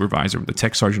my supervisor, the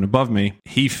tech sergeant above me,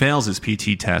 he fails his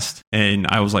PT test. And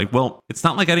I was like, well, it's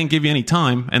not like I didn't give you any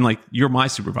time. And like, you're my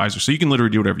supervisor, so you can literally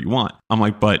do whatever you want. I'm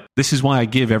like, but this is why I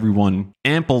give everyone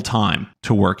ample time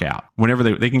to work out. Whenever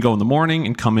they can go in the morning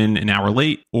and come in an hour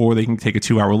late, or they can take a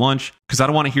 2-hour lunch. Because I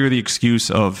don't want to hear the excuse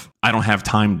of, I don't have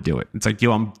time to do it. It's like,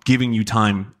 I'm giving you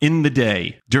time in the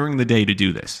day, during the day to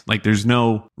do this. Like, there's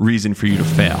no reason for you to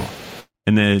fail.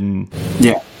 And then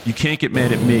you can't get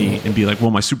mad at me and be like,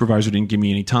 well, my supervisor didn't give me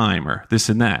any time, or this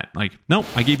and that. Like, nope,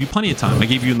 I gave you plenty of time. I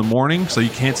gave you in the morning, so you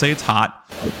can't say it's hot.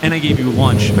 And I gave you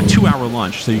lunch, a 2-hour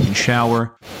lunch, so you can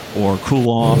shower or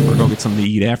cool off or go get something to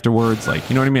eat afterwards. Like,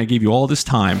 you know what I mean? I gave you all this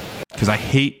time because I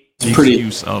hate the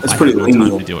excuse of I have no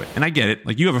time to do it. And I get it.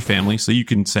 Like, you have a family, so you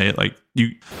can say it like,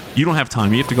 you don't have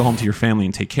time. You have to go home to your family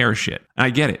and take care of shit. And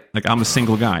I get it. Like, I'm a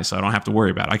single guy, so I don't have to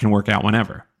worry about it. I can work out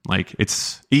whenever. Like,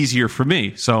 it's easier for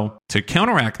me. So to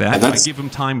counteract that, I give them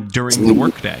time during the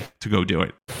workday to go do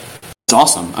it. It's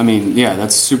awesome. I mean,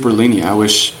 that's super lenient. I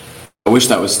wish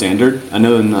that was standard. I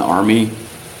know in the Army,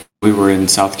 we were in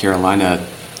South Carolina,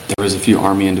 there was a few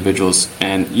Army individuals,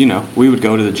 and we would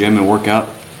go to the gym and work out,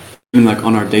 even like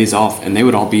on our days off, and they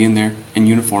would all be in there in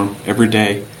uniform every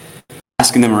day,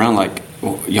 asking them around like,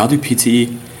 well, y'all do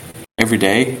PT every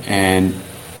day? And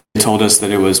they told us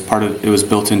that it was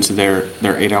built into their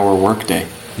 8-hour workday.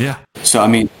 Yeah. So I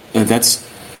mean, that's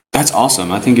awesome.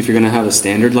 I think if you're going to have a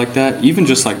standard like that, even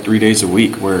just like 3 days a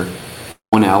week where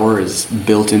 1 hour is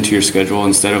built into your schedule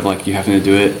instead of like you having to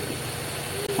do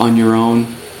it on your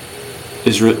own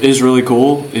is really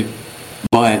cool.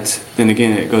 But then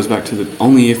again, it goes back to the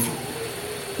only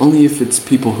if it's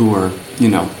people who are,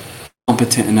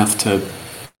 competent enough to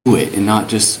do it and not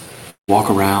just walk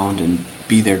around and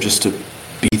be there just to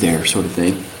be there sort of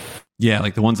thing. Yeah,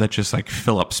 like the ones that just like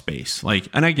fill up space. Like,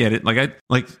 and I get it. Like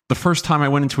the first time I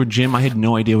went into a gym, I had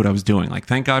no idea what I was doing. Like,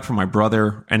 thank God for my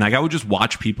brother. And like I would just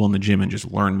watch people in the gym and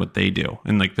just learn what they do.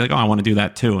 And like be like, oh, I want to do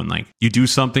that too. And like you do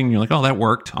something, and you're like, oh, that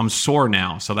worked. I'm sore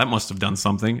now, so that must have done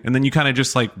something. And then you kind of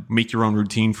just like make your own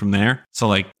routine from there. So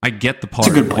like I get the part.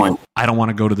 That's a good point. Like, I don't want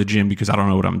to go to the gym because I don't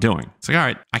know what I'm doing. It's like, all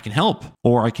right, I can help,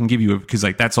 or I can give you because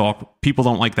like that's all. People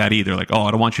don't like that either. Like, oh,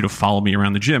 I don't want you to follow me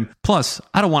around the gym. Plus,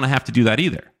 I don't want to have to do that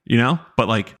either. But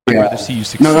like, I'd rather see you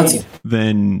succeed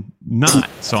than not.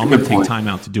 So I'm going to take time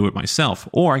out to do it myself.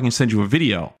 Or I can send you a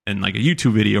video and like a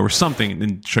YouTube video or something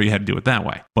and show you how to do it that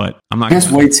way. But I'm not. I guess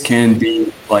weights can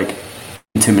be like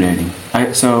intimidating.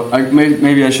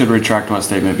 Maybe I should retract my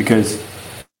statement because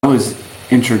I was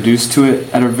introduced to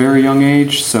it at a very young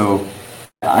age, so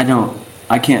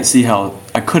I couldn't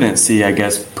see, I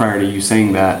guess, prior to you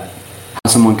saying that,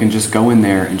 how someone can just go in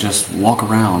there and just walk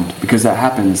around, because that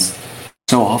happens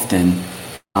so often.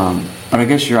 But I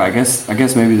guess you're right. I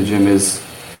guess maybe the gym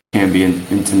can be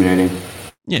intimidating.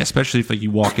 Yeah, especially if like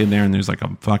you walk in there and there's like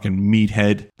a fucking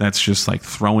meathead that's just like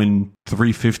throwing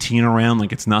 315 around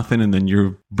like it's nothing, and then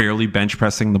you're barely bench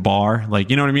pressing the bar. Like,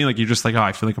 you know what I mean? Like, you're just like, oh,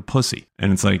 I feel like a pussy.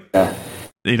 And it's like,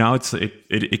 you know,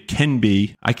 it can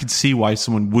be. I could see why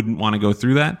someone wouldn't want to go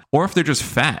through that. Or if they're just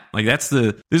fat. Like,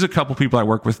 there's a couple people I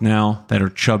work with now that are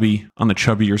chubby, on the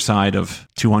chubbier side of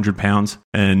 200 pounds,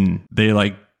 and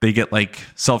they get like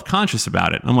self-conscious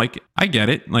about it. I'm like, I get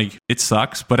it. Like, it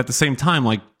sucks. But at the same time,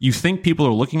 like, you think people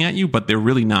are looking at you, but they're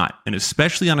really not. And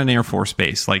especially on an Air Force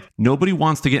base, like, nobody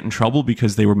wants to get in trouble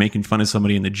because they were making fun of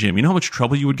somebody in the gym. You know how much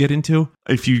trouble you would get into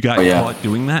if you got caught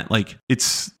doing that? Like,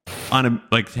 it's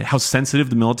like how sensitive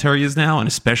the military is now, and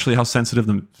especially how sensitive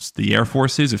the Air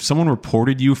Force is. If someone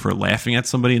reported you for laughing at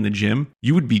somebody in the gym,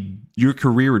 your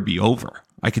career would be over.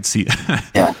 I could see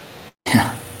that.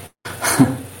 Yeah.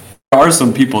 There are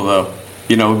some people, though,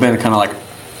 you know, we've been kind of like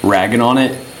ragging on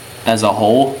it as a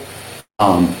whole,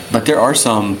 but there are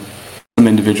some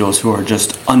individuals who are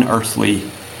just unearthly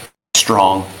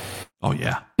strong. Oh,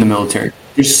 yeah. In the military.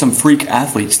 There's some freak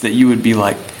athletes that you would be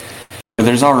like,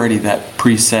 there's already that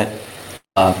preset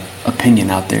opinion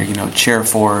out there, you know, Chair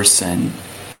Force and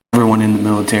everyone in the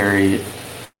military,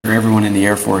 or everyone in the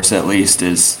Air Force at least,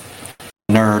 is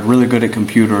nerd, really good at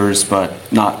computers, but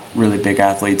not really big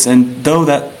athletes. And though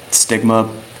that stigma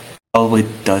probably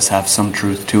does have some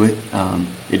truth to it,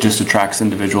 it just attracts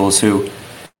individuals who, you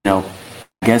know,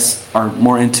 I guess are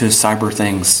more into cyber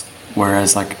things,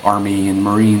 whereas like Army and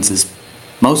Marines is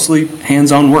mostly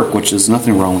hands-on work, which is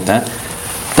nothing wrong with that.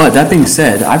 But that being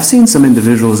said, I've seen some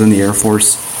individuals in the Air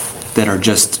Force that are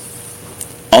just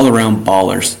all-around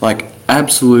ballers, like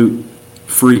absolute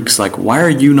freaks. Like, why are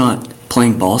you not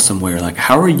playing ball somewhere? Like,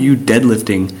 how are you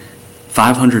deadlifting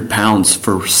 500 pounds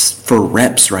for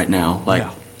reps right now? Like,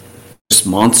 just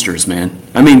monsters, man.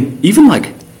 I mean, even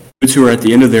like dudes who are at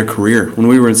the end of their career. When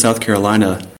we were in South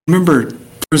Carolina, remember there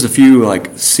was a few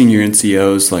like senior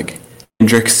NCOs like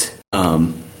Hendricks,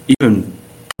 even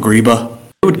Greba.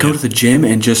 They would go to the gym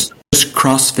and just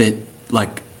CrossFit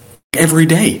like every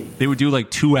day. They would do like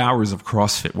 2 hours of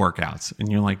CrossFit workouts,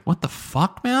 and you're like, what the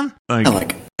fuck, man?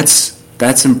 Like that's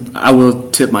I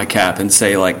will tip my cap and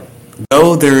say, like,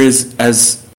 though there is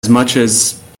as much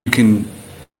as you can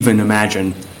even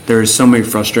imagine, there is so many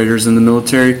frustrators in the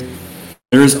military.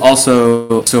 There is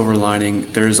also silver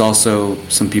lining. There is also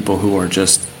some people who are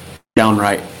just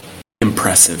downright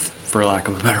impressive, for lack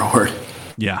of a better word.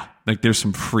 Yeah, like there's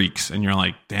some freaks, and you're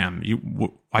like, damn,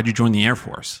 why'd you join the Air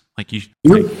Force? Like you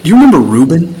remember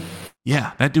Ruben?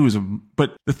 Yeah, that dude was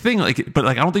but the thing, I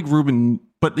don't think Ruben,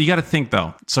 but you got to think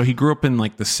though. So he grew up in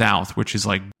like the South, which is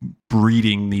like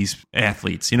breeding these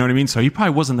athletes. You know what I mean? So he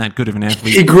probably wasn't that good of an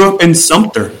athlete. He grew up in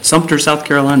Sumter, South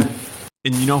Carolina.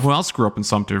 And you know who else grew up in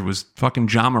Sumter was fucking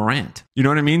John Morant. You know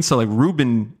what I mean? So like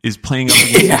Ruben is playing up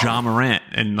against John Morant,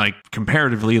 and like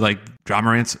comparatively, like John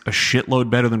Morant's a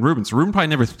shitload better than Ruben. So Ruben probably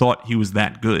never thought he was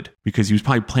that good because he was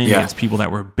probably playing against people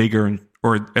that were bigger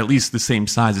or at least the same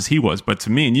size as he was. But to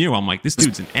me and you, I'm like, this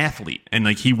dude's an athlete, and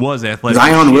like he was athletic.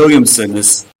 Zion Williamson.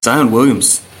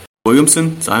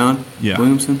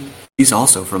 He's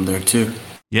also from there too.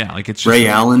 Yeah, like it's just Ray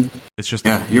Allen. It's just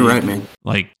you're right, man.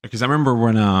 Like, because I remember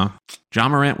when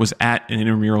John Morant was at an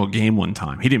intramural game one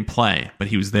time. He didn't play, but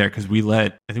he was there because we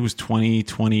let, I think it was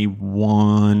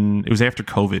 2021. It was after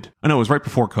COVID. Oh no, it was right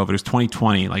before COVID. It was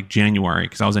 2020, like January,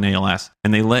 because I was in ALS,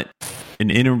 and they let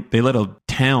a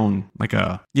town like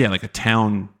a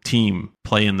town team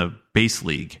play in the base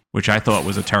league, which I thought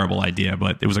was a terrible idea,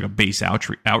 but it was like a base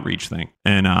outreach thing,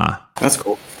 and that's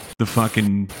cool.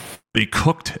 They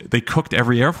cooked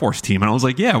every Air Force team, and I was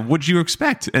like, yeah, what'd you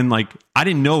expect? And like, I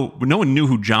didn't know, no one knew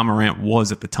who John Morant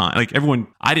was at the time. Like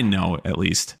I didn't know, at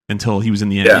least until he was in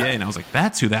the NBA, and I was like,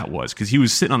 that's who that was, because he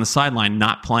was sitting on the sideline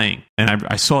not playing, and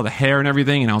I saw the hair and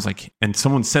everything, and I was like, and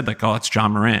someone said like, oh, that's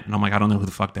John Morant, and I'm like, I don't know who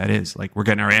the fuck that is. Like, we're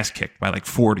getting our ass kicked by like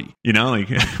 40, you know, like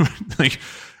like.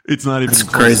 It's not even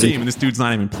crazy. Team, and this dude's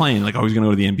not even playing. Like, oh, he's going to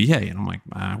go to the NBA. And I'm like,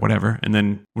 whatever. And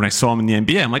then when I saw him in the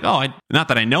NBA, I'm like, oh, not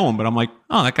that I know him, but I'm like,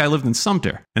 oh, that guy lived in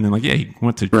Sumter. And then like, yeah, he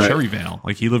went to Cherryvale.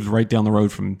 Like, he lived right down the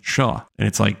road from Shaw. And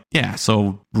it's like, yeah,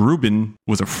 so Ruben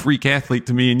was a freak athlete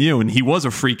to me and you, and he was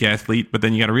a freak athlete. But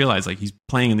then you got to realize, like, he's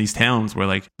playing in these towns where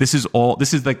like this is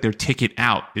like their ticket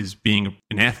out is being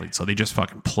an athlete. So they just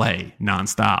fucking play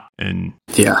nonstop. And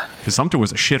yeah, because Sumter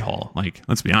was a shithole. Like,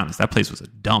 let's be honest, that place was a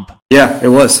dump. Yeah, it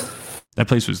was. That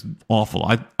place was awful.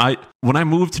 I when I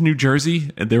moved to New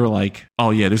Jersey, they were like,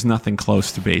 "Oh yeah, there's nothing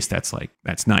close to base that's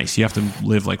nice. You have to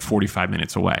live like 45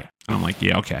 minutes away." And I'm like,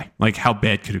 "Yeah, okay. Like, how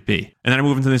bad could it be?" And then I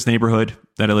moved into this neighborhood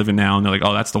that I live in now, and they're like,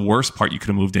 "Oh, that's the worst part you could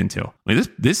have moved into." Like,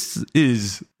 this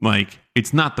is like,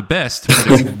 it's not the best, but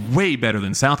it's way better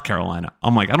than South Carolina.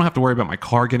 I'm like, I don't have to worry about my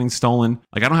car getting stolen.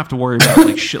 Like, I don't have to worry about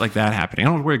like shit like that happening. I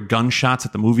don't have to worry about gunshots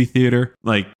at the movie theater.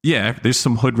 Like, yeah, there's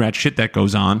some hood rat shit that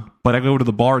goes on, but I go to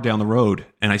the bar down the road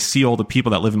and I see all the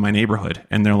people that live in my neighborhood,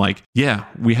 and they're like, "Yeah,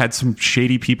 we had some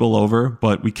shady people over,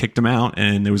 but we kicked them out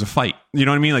and there was a fight." You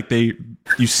know what I mean? Like,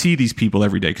 you see these people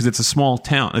every day because it's a small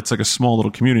town. It's like a small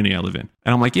little community I live in.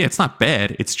 And I'm like, yeah, it's not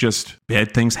bad. It's just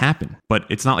bad things happen. But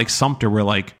it's not like Sumter where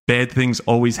like bad things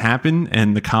always happen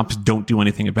and the cops don't do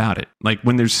anything about it. Like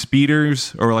when there's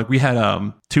speeders, or like we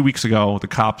had 2 weeks ago, the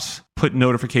cops put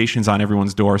notifications on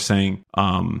everyone's door saying,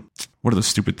 what are the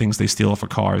stupid things they steal off of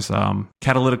cars?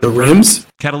 Catalytic rims?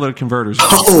 Catalytic converters.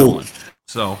 Oh!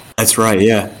 So that's right,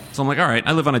 yeah. So I'm like, all right,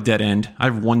 I live on a dead end. I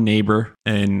have one neighbor,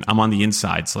 and I'm on the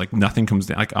inside, so like nothing comes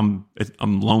down. Like I'm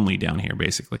lonely down here,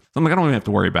 basically. So I'm like, I don't even have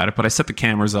to worry about it. But I set the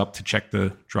cameras up to check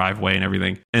the driveway and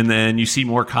everything, and then you see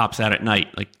more cops out at night.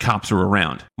 Like cops are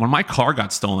around. When my car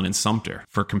got stolen in Sumter,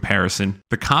 for comparison,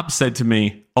 the cop said to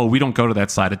me, "Oh, we don't go to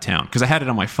that side of town," because I had it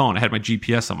on my phone. I had my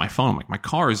GPS on my phone. I'm like, my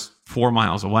car is 4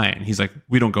 miles away, and he's like,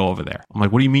 "We don't go over there." I'm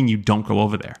like, "What do you mean you don't go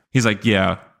over there?" He's like,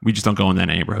 "Yeah, we just don't go in that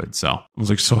neighborhood." So I was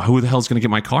like, "So who the hell's going to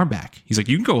get my car back?" He's like,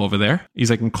 "You can go over there." He's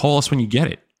like, "And call us when you get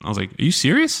it." I was like, "Are you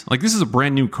serious? Like, this is a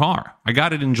brand new car. I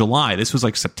got it in July. This was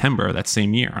like September that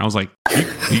same year." I was like,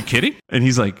 are you kidding?" And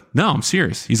he's like, "No, I'm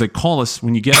serious." He's like, "Call us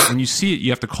when you get it. When you see it,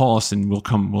 you have to call us and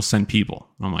we'll send people."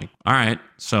 And I'm like, all right.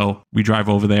 So we drive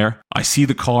over there. I see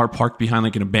the car parked behind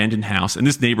like an abandoned house. And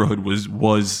this neighborhood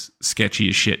was sketchy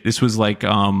as shit. This was like,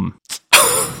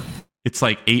 it's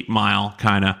like 8 Mile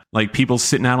kind of like people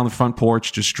sitting out on the front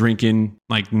porch just drinking,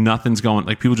 like nothing's going,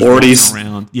 like people just walking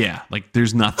around. Yeah, like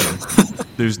there's nothing.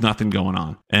 There's nothing going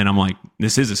on. And I'm like,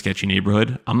 this is a sketchy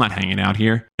neighborhood. I'm not hanging out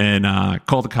here. And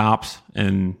called the cops,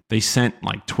 and they sent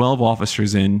like 12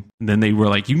 officers in. And then they were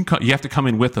like, you have to come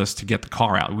in with us to get the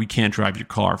car out. We can't drive your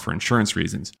car for insurance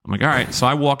reasons. I'm like, all right. So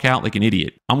I walk out like an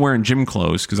idiot. I'm wearing gym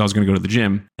clothes because I was going to go to the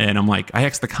gym. And I'm like, I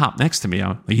asked the cop next to me.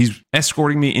 He's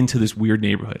escorting me into this weird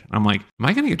neighborhood. I'm like, am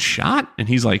I going to get shot? And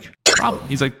he's like,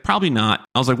 probably not.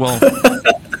 I was like, well,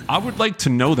 I would like to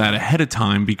know that ahead of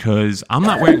time because I'm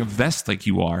not wearing a vest like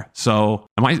you are. So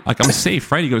I'm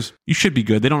safe, right? He goes, you should be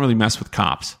good. They don't really mess with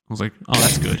cops. I was like, oh,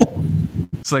 that's good.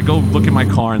 So I go look at my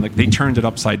car, and like they turned it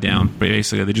upside down.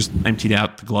 Basically, they just emptied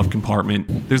out the glove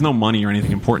compartment. There's no money or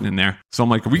anything important in there. So I'm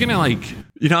like, are we gonna like,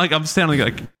 I'm standing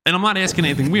like, and I'm not asking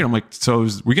anything weird. I'm like, so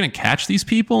we're gonna catch these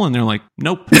people? And they're like,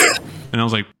 nope. And I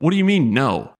was like, what do you mean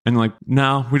no? And they're like,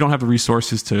 no, we don't have the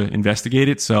resources to investigate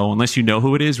it. So unless you know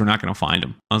who it is, we're not going to find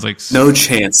him. I was like, no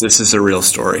chance this is a real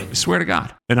story. I swear to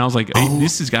God. And I was like, hey,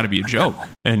 this has got to be a joke.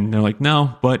 And they're like,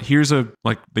 no, but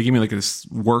they gave me like this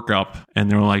workup,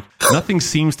 and they were like, nothing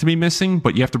seems to be missing,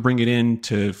 but you have to bring it in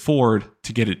to Ford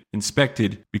to get it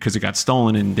inspected because it got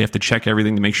stolen, and they have to check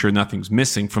everything to make sure nothing's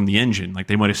missing from the engine. Like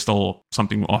they might have stole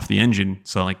something off the engine.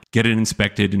 So like get it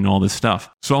inspected and all this stuff.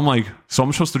 So I'm like, so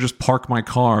I'm supposed to just park my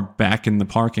car back in the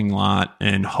parking lot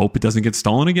and hope it doesn't get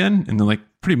stolen again? And they're like,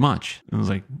 pretty much. And I was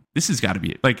like, this has got to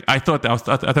be it. Like I thought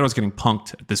I was getting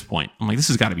punked at this point. I'm like, this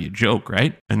has got to be a joke,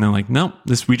 right? And they're like, no,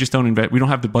 we just don't we don't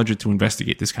have the budget to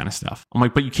investigate this kind of stuff. I'm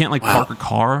like, but you can't like park a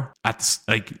car at this,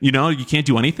 like, you can't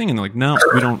do anything. And they're like, no,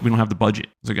 we don't have the budget.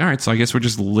 I was like, all right, so I guess we're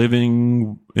just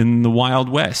living in the Wild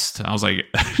West. I was like,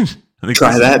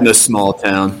 try that in a small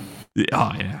town.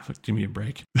 Oh yeah, give me a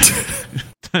break.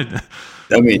 I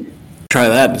mean, try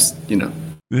that,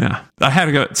 Yeah, I had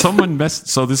to go. Someone messed.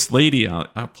 So this lady, I'll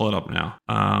pull it up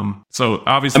now. So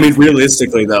obviously, I mean,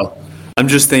 realistically though, I'm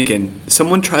just thinking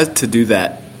someone tried to do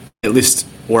that. At least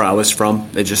where I was from,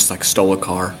 they just like stole a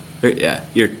car. Yeah,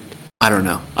 I don't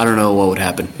know. I don't know what would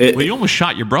happen. Well, you almost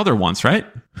shot your brother once, right?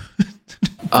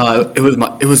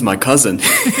 It was my cousin.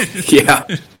 Yeah.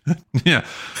 Yeah.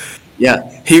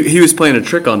 Yeah. He was playing a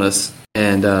trick on us,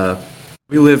 and I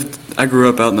grew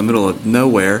up out in the middle of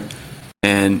nowhere,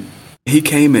 and he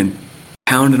came and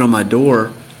pounded on my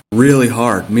door really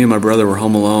hard. Me and my brother were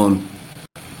home alone,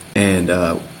 and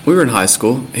we were in high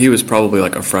school. He was probably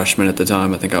like a freshman at the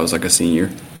time. I think I was like a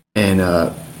senior. And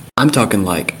I'm talking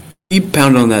like he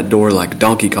pounded on that door like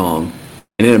Donkey Kong,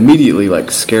 and it immediately like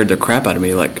scared the crap out of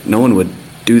me. Like no one would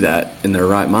do that in their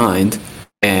right mind.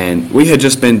 And we had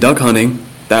just been duck hunting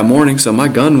that morning, so my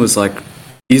gun was like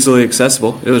easily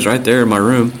accessible. It was right there in my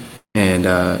room. And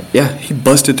he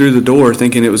busted through the door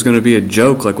thinking it was going to be a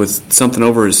joke, like with something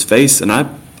over his face. And I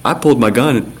I pulled my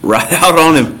gun right out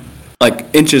on him, like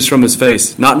inches from his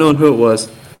face, not knowing who it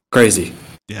was. Crazy.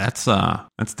 Yeah,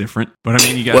 that's different. But I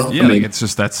mean, you got like it's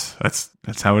just that's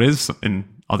how it is in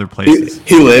other places.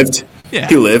 He lived. Yeah,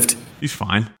 he lived. He's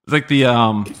fine. It's like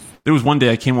there was one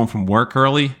day I came home from work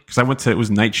early because it was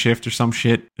night shift or some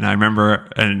shit, and I remember,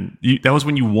 that was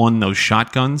when you won those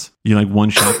shotguns. You like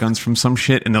won shotguns from some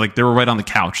shit, and they were right on the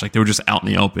couch, like they were just out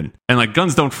in the open. And like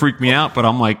guns don't freak me out, but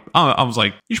I'm like, I was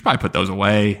like, you should probably put those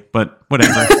away, but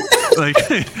whatever. Like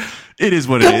it is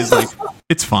what it is. Like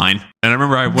it's fine. And I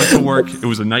remember I went to work. It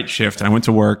was a night shift. And I went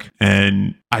to work,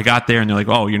 and I got there, and they're like,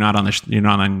 "Oh, you're not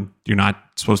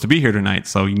supposed to be here tonight,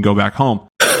 so you can go back home."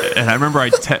 And I remember I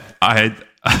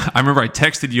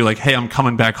texted you like, "Hey, I'm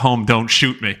coming back home. Don't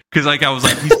shoot me." Because like I was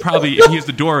like, he's probably, if he hears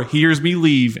the door, he hears me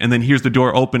leave, and then hears the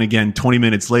door open again 20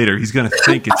 minutes later. He's gonna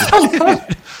think it's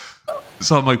a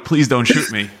So I'm like, please don't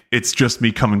shoot me. It's just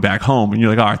me coming back home. And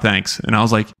you're like, all right, thanks. And I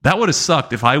was like, that would have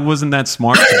sucked if I wasn't that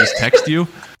smart to just text you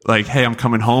like, hey, I'm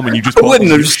coming home, and you just bought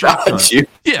these new shotguns.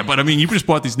 Yeah, but I mean, you just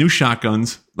bought these new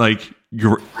shotguns. Like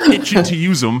you're itching to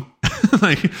use them.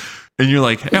 Like. And you're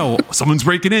like, "Hell, someone's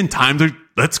breaking in. Time to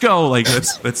let's go. Like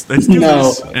let's do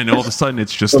this." And all of a sudden,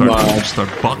 it's just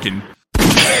start bucking.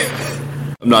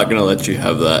 I'm not gonna let you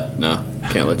have that. No,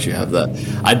 can't let you have that.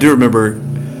 I do remember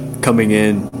coming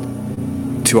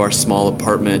in to our small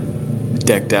apartment,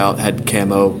 decked out, had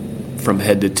camo from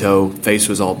head to toe. Face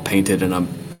was all painted, and I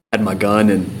had my gun,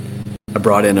 and I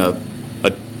brought in a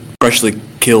freshly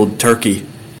killed turkey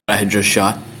I had just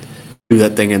shot. Threw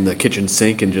that thing in the kitchen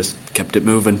sink and just kept it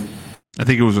moving. I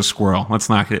think it was a squirrel. It's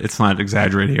not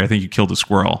exaggerated here. I think you killed a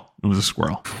squirrel. It was a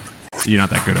squirrel. You're not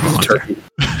that good of a hunter.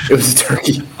 It was a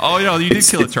turkey. Oh, no, you did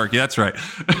kill a turkey. That's right.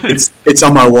 It's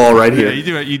on my wall right here.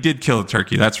 Yeah, you did kill a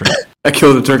turkey. That's right. I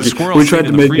killed a turkey. The squirrel we tried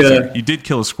to make you did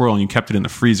kill a squirrel, and you kept it in the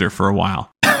freezer for a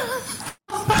while.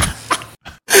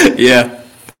 Yeah,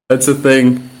 that's a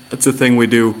thing. That's a thing we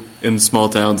do in small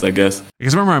towns, I guess.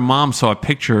 Because I remember my mom saw a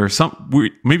picture,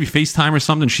 maybe FaceTime or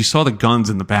something. She saw the guns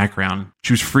in the background.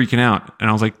 She was freaking out. And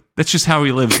I was like, that's just how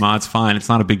he lives, Ma. It's fine. It's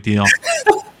not a big deal.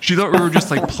 She thought we were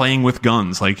just like playing with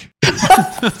guns. Like,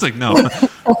 it's like, no.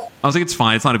 I was like, it's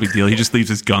fine. It's not a big deal. He just leaves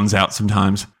his guns out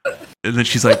sometimes. And then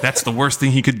she's like, that's the worst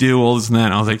thing he could do, all this and that.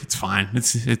 And I was like, it's fine.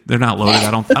 They're not loaded. I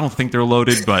don't think they're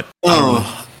loaded, but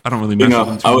I don't really mess with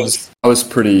them too much. I was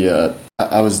pretty,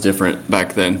 I was different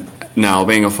back then. Now,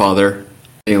 being a father,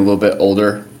 being a little bit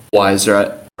older, wiser,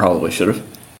 I probably should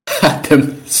have had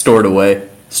them stowed away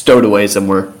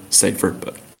somewhere safer.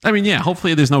 But I mean, yeah,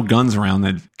 hopefully there's no guns around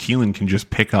that Keelan can just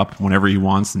pick up whenever he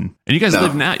wants. And you guys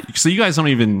live now, so you guys don't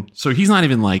even, so he's not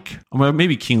even like, well,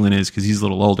 maybe Keelan is because he's a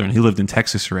little older and he lived in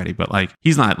Texas already, but like,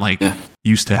 he's not like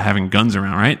used to having guns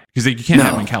around, right? Because you can't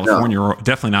have them in California or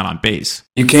definitely not on base.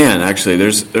 You can, actually.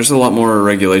 There's a lot more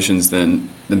regulations than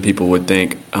people would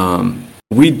think.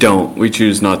 We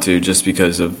choose not to just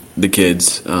because of the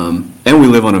kids. And we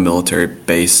live on a military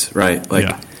base, right?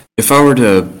 Like, if I were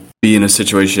to be in a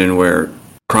situation where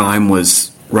crime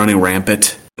was running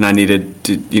rampant and I needed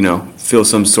to, feel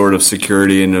some sort of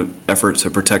security in an effort to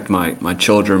protect my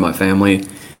children, my family,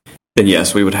 then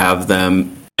yes, we would have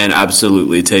them and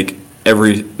absolutely take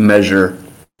every measure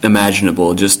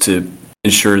imaginable just to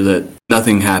ensure that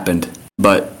nothing happened.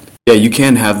 But yeah, you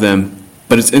can have them.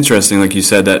 But it's interesting, like you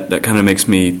said, that kind of makes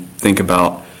me think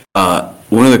about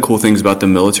one of the cool things about the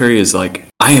military is like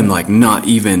I am like not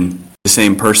even the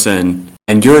same person,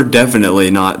 and you're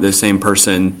definitely not the same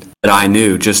person that I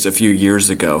knew just a few years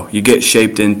ago. You get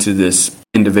shaped into this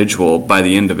individual by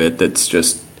the end of it. That's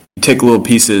just you take little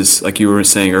pieces, like you were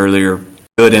saying earlier,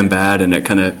 good and bad, and it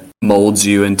kind of molds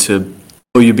you into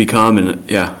who you become.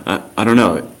 And I don't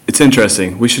know. It's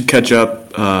interesting. We should catch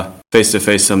up face to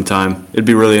face sometime. It'd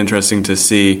be really interesting to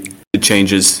see the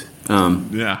changes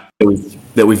that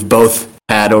we've both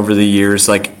had over the years.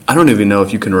 Like, I don't even know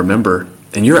if you can remember.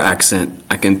 And your accent,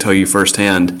 I can tell you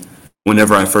firsthand,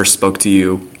 whenever I first spoke to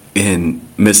you in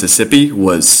Mississippi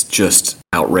was just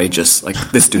outrageous. Like,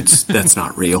 this dude's, that's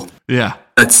not real. Yeah.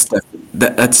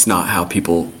 That's not how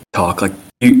people talk. Like,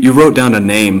 you wrote down a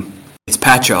name. It's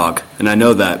Patchogue, and I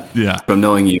know that from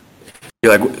knowing you.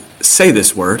 You're like, say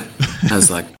this word. I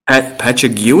was like,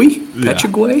 Patchogue?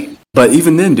 Patchogue? But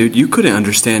even then, dude, you couldn't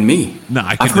understand me. No,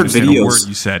 I couldn't understand a word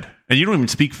you said. And you don't even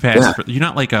speak fast. Yeah. You're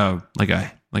not like a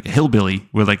hillbilly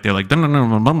where like they're like,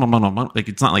 like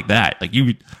it's not like that. Like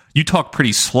you talk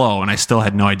pretty slow, and I still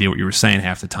had no idea what you were saying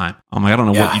half the time. I'm like, I don't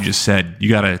know what you just said. You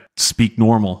got to speak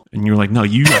normal. And you're like, no,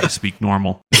 you got to speak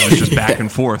normal. It was just back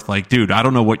and forth. Like, dude, I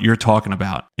don't know what you're talking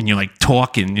about. And you're like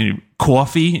talking,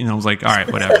 coffee. And I was like, all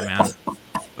right, whatever, man.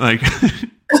 Like,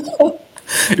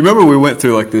 you remember we went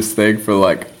through like this thing for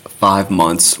like 5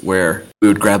 months where we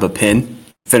would grab a pen,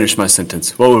 finish my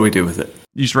sentence. What would we do with it?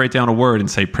 You just write down a word and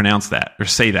say pronounce that or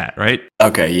say that, right?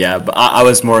 Okay, yeah, but I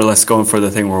was more or less going for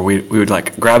the thing where we would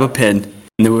like grab a pen and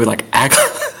then we would like act.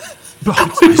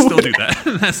 I still do that.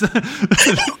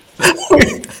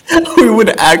 We would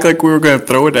act like we were going to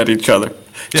throw it at each other,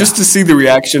 just to see the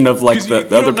reaction of like the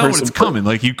you other don't know when person. it's coming.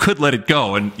 Like you could let it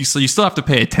go, and you still have to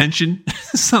pay attention.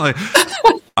 So like,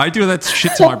 I do that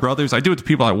shit to my brothers. I do it to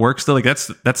people at work still. Like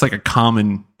that's like a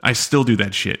common. I still do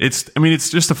that shit. It's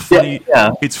just a funny.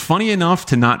 Yeah. It's funny enough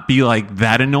to not be like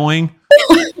that annoying.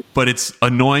 But it's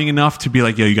annoying enough to be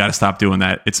like, yo, you got to stop doing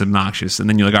that. It's obnoxious. And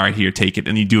then you're like, all right, here, take it.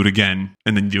 And you do it again.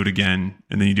 And then you do it again.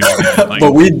 And then you do it again. Like,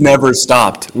 But we'd never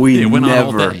stopped. We it went on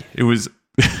all never. day. It was,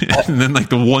 and then like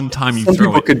the one time you Some throw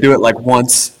people it. could do it like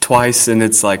once, twice, and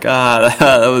it's like,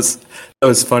 that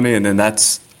was funny, and then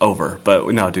that's over. But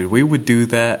no, dude, we would do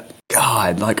that,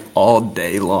 God, like all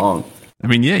day long. I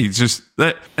mean, yeah, it's just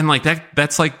that. And like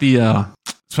that's like the,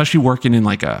 especially working in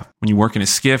like when you work in a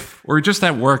skiff or just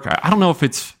at work. I don't know if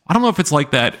it's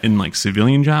like that in like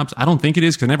civilian jobs. I don't think it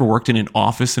is because I never worked in an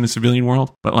office in a civilian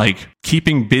world. But like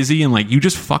keeping busy and like you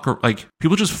just like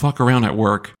people just fuck around at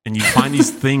work and you find these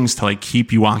things to like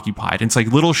keep you occupied. And it's like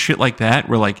little shit like that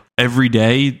where like every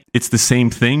day it's the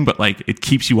same thing, but like it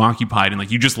keeps you occupied and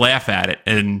like you just laugh at it.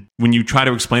 And when you try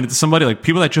to explain it to somebody, like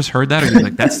people that just heard that are gonna be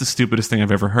like, that's the stupidest thing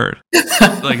I've ever heard.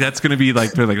 Like that's gonna be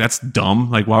like, they're like, that's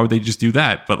dumb. Like why would they just do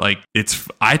that? But like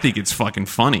I think it's fucking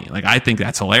funny. Like I think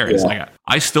that's hilarious. Yeah. Like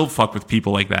I still fuck with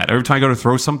people like that. Every time I go to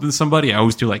throw something to somebody, I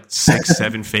always do like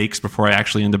 6-7 fakes before I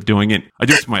actually end up doing it. I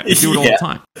do it all the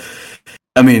time.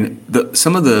 I mean,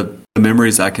 some of the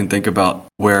memories I can think about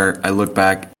where I look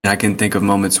back and I can think of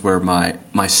moments where my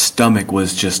stomach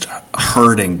was just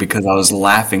hurting because I was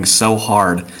laughing so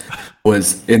hard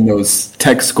was in those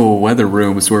tech school weather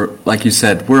rooms where, like you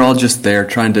said, we're all just there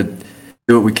trying to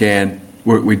do what we can.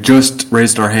 We just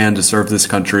raised our hand to serve this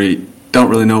country, don't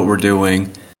really know what we're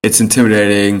doing. It's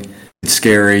intimidating, it's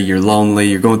scary, you're lonely,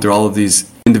 you're going through all of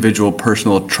these individual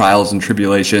personal trials and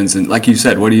tribulations. And like you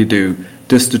said, what do you do?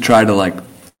 Just to try to like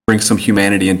bring some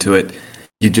humanity into it,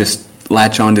 you just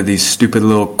latch onto these stupid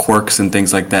little quirks and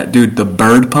things like that. Dude, the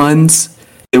bird puns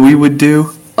that we would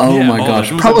do. Oh Yeah, my gosh.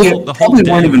 it was Probably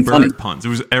day weren't of even bird funny. puns. It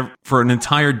was for an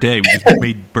entire day. We just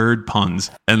made bird puns,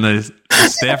 and the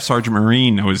staff sergeant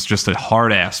Marine was just a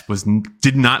hard ass.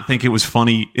 Did not think it was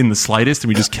funny in the slightest, and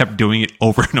we just kept doing it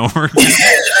over and over again.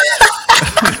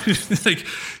 Like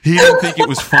he didn't think it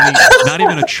was funny. Not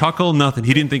even a chuckle, nothing.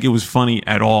 He didn't think it was funny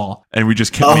at all, and we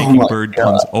just kept making bird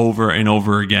puns over and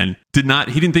over again. He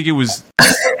didn't think it was.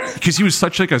 Because he was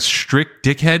such like a strict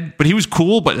dickhead, but he was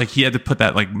cool. But like he had to put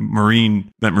that like marine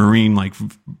like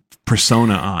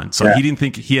persona on, so he didn't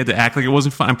think he had to act like it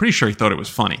wasn't fun. I'm pretty sure he thought it was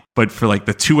funny, but for like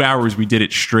the 2 hours we did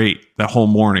it straight that whole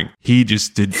morning, he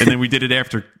just did, and then we did it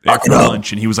after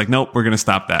lunch, and he was like, "Nope, we're gonna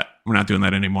stop that. We're not doing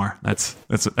that anymore. That's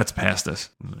past us."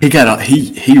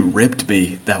 He ripped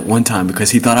me that one time because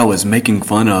he thought I was making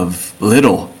fun of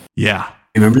Little. Yeah,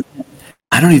 You remember that?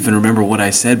 I don't even remember what I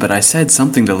said, but I said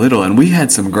something to Little, and we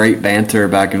had some great banter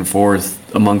back and forth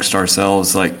amongst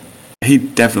ourselves. Like, he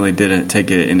definitely didn't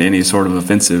take it in any sort of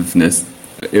offensiveness.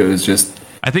 It was just...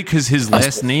 I think because his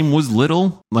last name was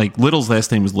Little, like Little's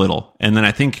last name was Little. And then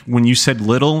I think when you said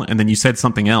Little and then you said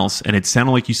something else and it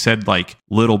sounded like you said like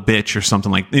little bitch or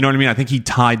something like, you know what I mean? I think he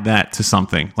tied that to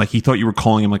something. Like he thought you were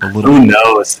calling him like a little. Who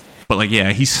knows? But like,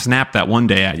 yeah, he snapped that one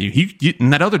day at you.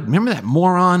 And that other, remember that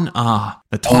moron?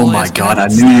 The tall Oh my God, I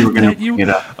knew you were going to bring it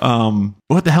up.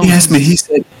 What the hell? He asked me, he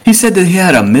said that he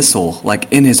had a missile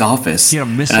like in his office. He had a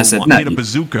missile. And I said, he had a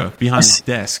bazooka behind his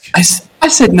desk. I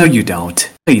said, no, you don't.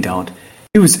 No, you don't.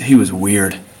 He was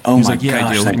weird. Oh He's my like, yeah,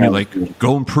 gosh. I do. that And guy you're was like, weird.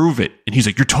 go and prove it. And he's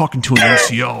like, you're talking to an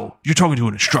NCO. You're talking to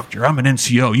an instructor. I'm an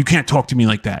NCO. You can't talk to me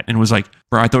like that. And it was like,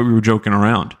 bro, I thought we were joking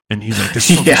around. And he's like, this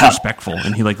is so Yeah. disrespectful.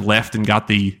 And he like left and got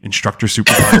the instructor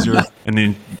supervisor. And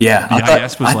then Yeah, the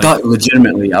IS was I like, thought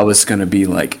legitimately I was going to be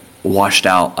like washed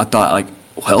out. I thought like,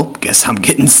 well, guess I'm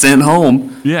getting sent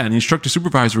home. yeah. And the instructor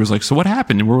supervisor was like, so what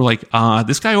happened? And we were like,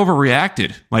 this guy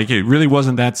overreacted. Like it really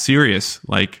wasn't that serious.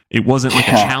 Like it wasn't like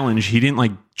a Yeah. challenge. He didn't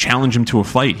like challenge him to a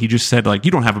fight. He just said like,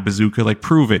 you don't have a bazooka, like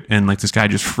prove it. And like this guy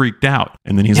just freaked out.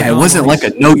 And then he's Yeah, like, it "Oh, wasn't well, like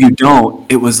a no, you don't.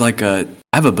 It was like I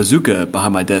have a bazooka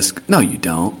behind my desk. No, you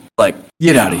don't. Like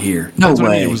Get out of here. No That's what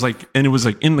I way. mean. It was like, and it was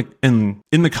like in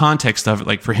the context of it,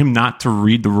 like for him not to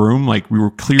read the room, like we were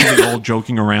clearly all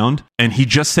joking around, and he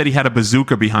just said he had a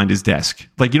bazooka behind his desk.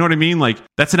 Like, you know what I mean? Like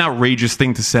that's an outrageous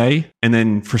thing to say, and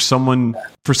then for someone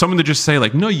to just say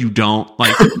like, no, you don't.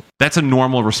 Like that's a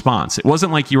normal response. It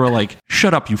wasn't like you were like,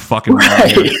 shut up, you fucking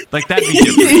Right. like that'd be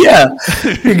different.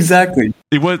 Yeah, exactly.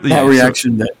 It was That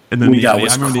reaction that and then we got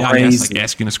was I remember the crazy. IS like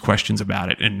asking us questions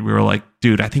about it, and we were like,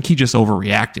 dude, I think he just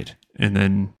overreacted. And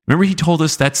then remember he told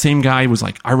us that same guy was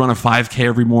like, I run a 5K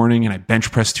every morning and I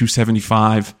bench press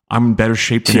 275. I'm in better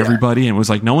shape than everybody. And it was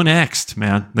like, no one asked,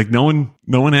 man. Like no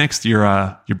one asked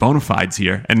your bona fides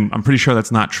here. And I'm pretty sure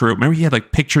that's not true. Remember he had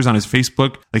like pictures on his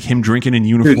Facebook, like him drinking in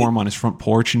uniform on his front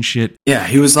porch and shit. Yeah,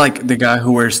 he was like the guy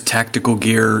who wears tactical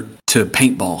gear to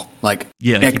paintball, like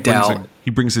decked out,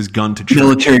 he brings his gun to church.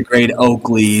 military grade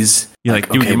Oakleys. You're like,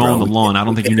 dude, okay, you're mowing bro, the lawn. I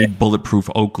don't think you need bulletproof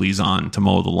Oakleys on to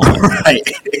mow the lawn. Right,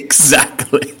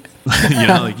 exactly. You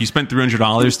know, like you spent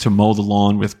 $300 to mow the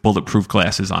lawn with bulletproof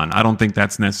glasses on. I don't think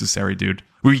that's necessary, dude.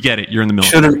 We get it. You're in the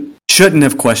military. Shouldn't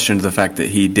have questioned the fact that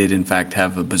he did in fact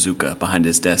have a bazooka behind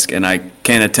his desk. And I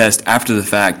can attest, after the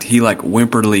fact, he like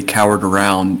whimperingly cowered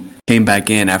around, came back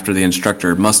in after the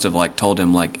instructor must have like told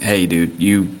him like, hey dude,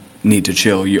 you need to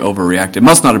chill, you overreacted.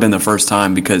 Must not have been the first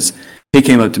time, because he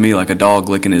came up to me like a dog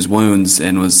licking his wounds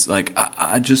and was like,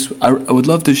 I would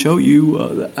love to show you,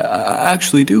 I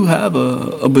actually do have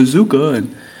a bazooka.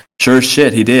 And sure as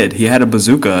shit, he did. He had a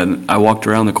bazooka, and I walked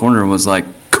around the corner and was like,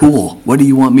 cool, what do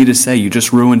you want me to say? You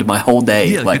just ruined my whole day.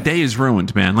 Yeah, like the day is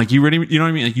ruined, man. Like you know what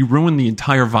I mean? Like you ruined the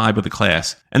entire vibe of the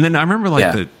class. And then I remember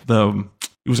like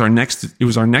it was our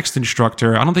next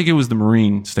instructor. I don't think it was the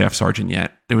Marine Staff Sergeant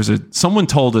yet. Someone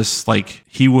told us like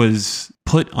he was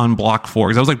put on block 4,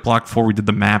 because I was like block 4. We did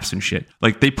the maps and shit.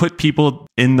 Like they put people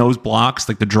in those blocks,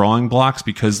 like the drawing blocks,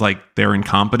 because like they're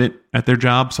incompetent at their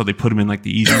job, so they put them in like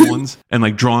the easy ones. And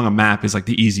like drawing a map is like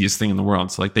the easiest thing in the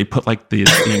world. So like they put like the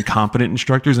incompetent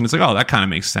instructors, and it's like, oh, that kind of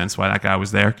makes sense why that guy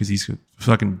was there, because he's a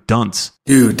fucking dunce.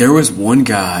 Dude, there was one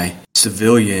guy,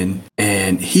 civilian,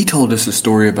 and he told us a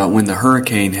story about when the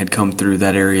hurricane had come through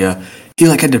that area. He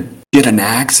like had to get an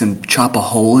axe and chop a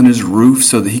hole in his roof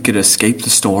so that he could escape the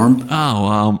storm.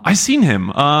 Oh, I seen him.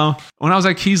 When I was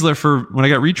at Keesler when I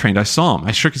got retrained, I saw him.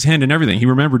 I shook his hand and everything. He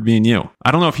remembered me and you.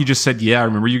 I don't know if he just said, yeah, I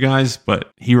remember you guys,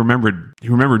 but he remembered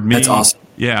me. That's awesome.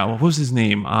 Yeah, what was his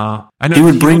name? I know he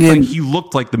would bring in. He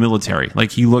looked like the military.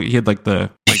 Like he had like the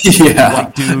Yeah.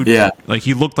 white dude. Yeah. Like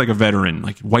he looked like a veteran.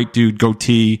 Like white dude,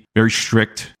 goatee, very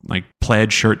strict, like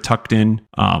plaid shirt tucked in.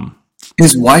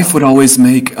 His wife would always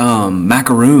make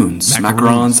macaroons.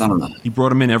 Macarons. I don't know. He brought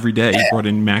them in every day. He brought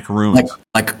in macaroons.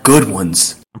 Like good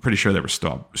ones. I'm pretty sure they were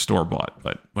store bought,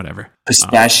 but whatever.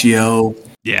 Pistachio.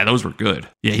 Yeah, those were good.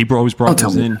 Yeah, he always brought Don't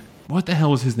those tell in. me. What the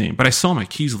hell was his name? But I saw him at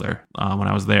Keesler when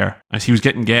I was there. He was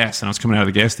getting gas, and I was coming out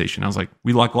of the gas station. I was like,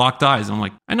 we locked eyes. And I'm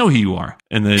like, I know who you are.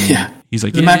 And then he's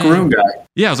like, The macaroon guy.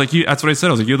 Yeah, I was like, that's what I said.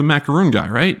 I was like, you're the macaroon guy,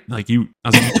 right? Like I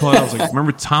was like, you taught. I was like,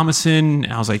 remember Thomason?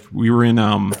 And I was like, we were in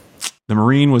the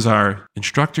Marine was our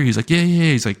instructor. He's like, yeah.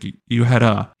 He's like, you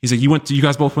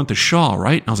guys both went to Shaw,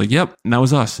 right? And I was like, yep. And that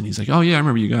was us. And he's like, oh yeah, I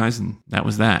remember you guys. And that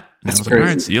was that. And I was like, all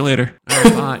right, see you later. All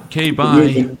right, bye. Okay,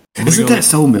 bye. Isn't that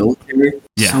so military?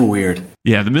 Yeah. So weird.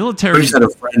 Yeah, the I military. just had a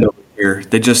friend over here.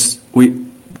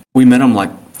 We met him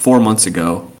like 4 months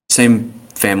ago. Same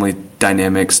family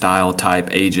dynamic, style, type,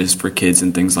 ages for kids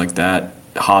and things like that.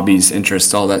 Hobbies,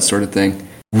 interests, all that sort of thing.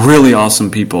 Really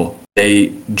awesome people.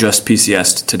 They just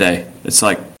PCS'd today. It's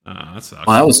like, That sucks.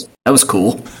 well, that was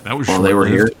cool. That was while they were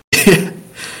here. short-lived.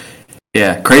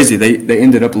 Yeah, crazy. They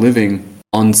ended up living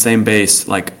on the same base,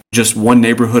 like just one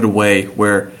neighborhood away,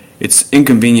 where it's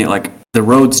inconvenient. Like the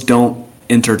roads don't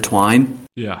intertwine.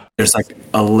 Yeah. There's like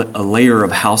a layer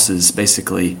of houses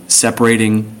basically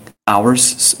separating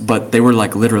ours, but they were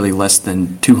like literally less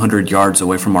than 200 yards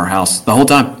away from our house the whole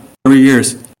time, 3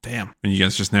 years. Damn. And you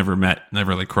guys just never met,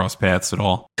 never like crossed paths at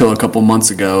all. Till a couple months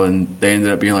ago, and they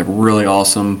ended up being like really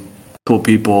awesome, cool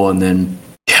people, and then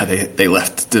they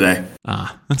left today.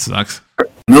 That sucks.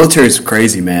 Military's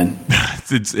crazy, man.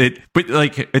 It's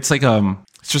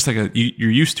just like you're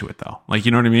used to it though. Like,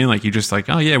 you know what I mean? Like you just like,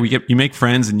 oh yeah, you make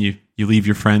friends and you leave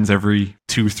your friends every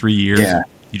 2-3 years. Yeah.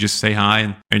 You just say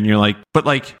hi and you're like, but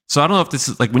like, so I don't know if this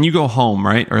is like when you go home,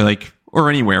 right? Or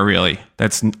anywhere really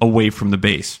that's away from the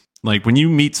base. Like when you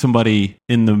meet somebody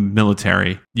in the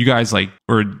military, you guys like,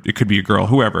 or it could be a girl,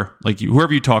 whoever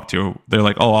you talk to, they're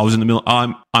like, oh, I was in the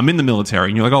I'm in the military.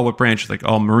 And you're like, oh, what branch? Like,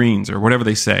 oh, Marines or whatever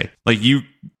they say. Like you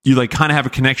like kind of have a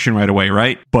connection right away,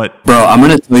 right? But Bro, I'm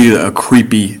going to tell you a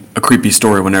creepy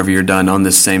story whenever you're done on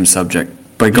this same subject.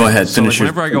 But go ahead, so finish like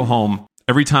whenever I go home,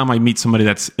 every time I meet somebody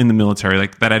that's in the military,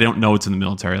 like that I don't know it's in the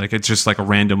military, like it's just like a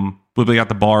random, we'll be at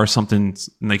the bar or something,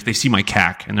 and like they see my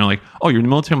CAC and they're like, oh, you're in the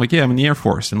military? I'm like, yeah, I'm in the Air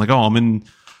Force. And like, oh, I'm in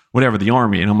whatever, the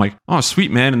Army. And I'm like, oh,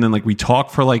 sweet, man. And then like we talk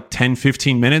for like 10,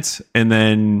 15 minutes and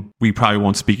then we probably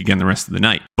won't speak again the rest of the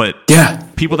night. But Yeah.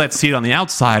 people that see it on the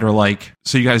outside are like,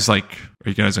 so you guys like, are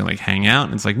you guys gonna like hang out?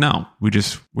 And it's like, no, we're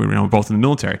both in the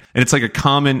military. And it's like a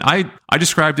common, I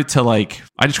described it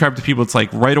to people, it's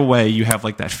like right away you have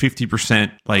like that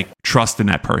 50% like trust in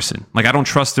that person. Like I don't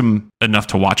trust him enough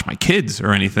to watch my kids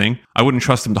or anything. I wouldn't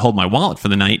trust him to hold my wallet for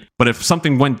the night. But if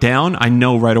something went down, I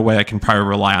know right away I can probably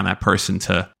rely on that person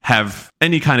to have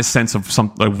any kind of sense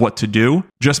of what to do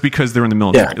just because they're in the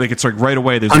military. Yeah. Like it's like right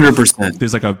away there's 100%.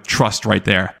 there's like a trust right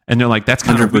there. And they're like, that's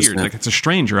kind of 100%. weird. Like it's a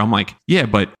stranger. I'm like, yeah,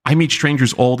 but I meet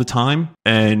strangers all the time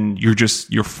and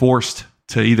you're forced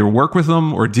to either work with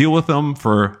them or deal with them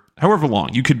for however long.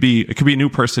 It could be a new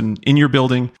person in your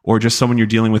building or just someone you're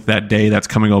dealing with that day that's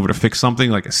coming over to fix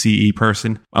something, like a CE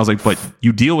person. I was like, but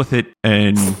you deal with it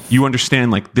and you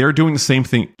understand like they're doing the same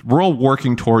thing. We're all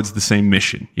working towards the same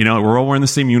mission. You know, we're all wearing the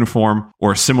same uniform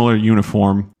or a similar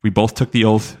uniform. We both took the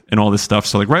oath and all this stuff.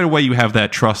 So like right away you have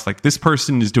that trust, like this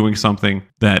person is doing something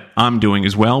that I'm doing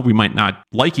as well. We might not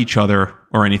like each other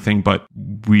or anything, but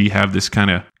we have this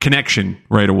kind of connection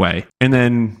right away. And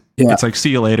then it's like, see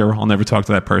you later. I'll never talk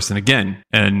to that person again.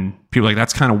 And people are like,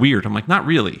 that's kind of weird. I'm like, not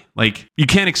really. Like, you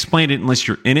can't explain it unless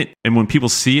you're in it. And when people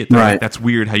see it, they're like, that's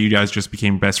weird how you guys just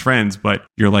became best friends, but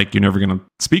you're like, you're never going to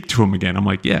speak to him again. I'm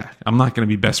like, yeah, I'm not going to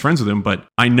be best friends with him, but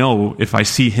I know if I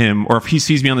see him or if he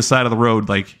sees me on the side of the road,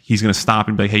 like he's going to stop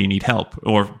and be like, hey, you need help,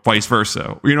 or vice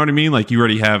versa. You know what I mean? Like you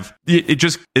already have,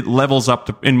 it levels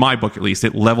up in my book, at least,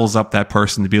 it levels up that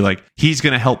person to be like, he's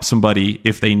going to help somebody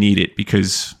if they need it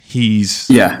because he's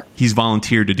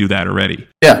volunteered to do that already.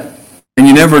 Yeah. And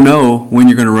you never know when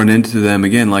you're going to run into them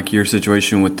again, like your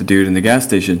situation with the dude in the gas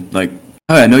station. Like,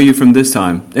 oh, I know you from this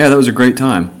time. Yeah, that was a great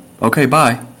time. Okay,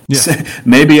 bye. Yeah.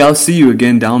 Maybe I'll see you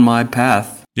again down my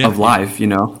path of life, you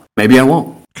know. Maybe I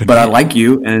won't. But I like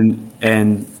you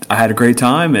and I had a great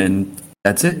time and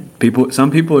that's it.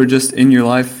 Some people are just in your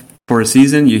life for a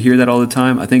season. You hear that all the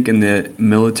time. I think in the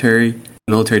military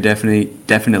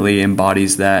definitely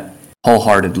embodies that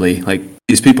wholeheartedly. Like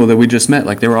these people that we just met,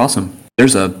 like they were awesome.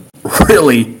 There's a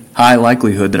really high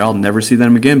likelihood that I'll never see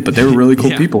them again, but they were really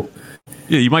cool people.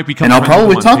 Yeah, you might become, and I'll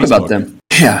probably talk about them.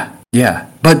 Yeah.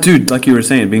 But dude, like you were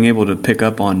saying, being able to pick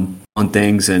up on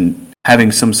things and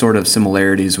having some sort of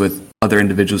similarities with other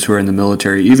individuals who are in the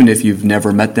military, even if you've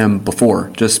never met them before,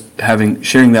 just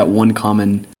sharing that one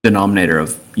common denominator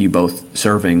of you both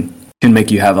serving can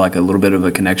make you have like a little bit of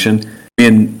a connection. Me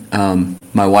and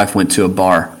my wife went to a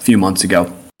bar a few months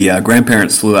ago. Yeah,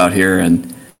 grandparents flew out here,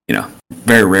 and you know,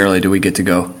 very rarely do we get to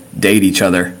go date each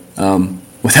other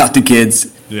without the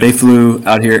kids. Yeah. They flew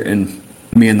out here, and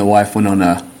me and the wife went on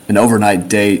an overnight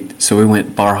date. So we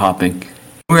went bar hopping.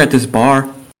 We were at this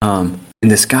bar, and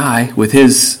this guy with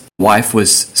his wife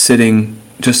was sitting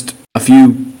just a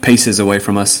few paces away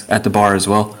from us at the bar as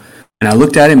well. And I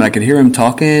looked at him, and I could hear him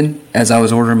talking as I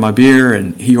was ordering my beer,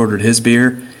 and he ordered his beer.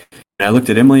 And I looked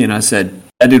at Emily, and I said,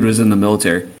 that dude was in the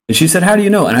military. And she said, how do you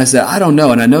know? And I said, I don't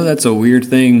know. And I know that's a weird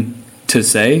thing to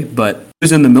say, but he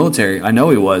was in the military. I know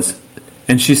he was.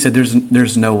 And she said,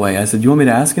 there's no way. I said, you want me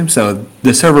to ask him? So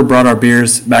the server brought our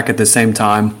beers back at the same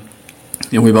time,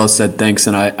 and we both said thanks.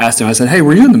 And I asked him, I said, hey,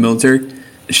 were you in the military?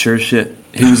 Sure as shit.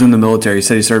 He was in the military. He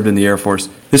said he served in the Air Force.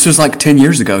 This was like 10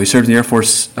 years ago. He served in the Air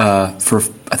Force for,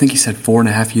 I think he said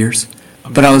 4.5 years.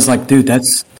 But I was like, dude,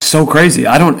 that's so crazy.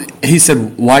 He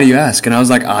said, why do you ask? And I was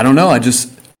like, I don't know.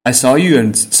 I saw you,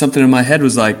 and something in my head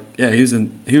was like, yeah, he was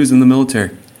in the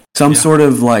military. Some sort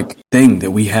of like thing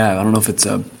that we have. I don't know if it's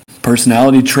a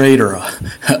personality trait or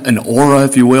an aura,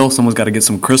 if you will. Someone's got to get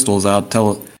some crystals out.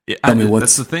 Tell me what.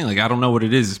 That's the thing. Like, I don't know what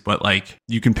it is, but like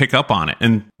you can pick up on it.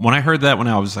 And when I heard that when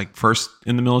I was like first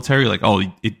in the military, like, oh,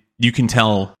 you can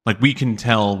tell, like we can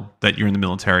tell that you're in the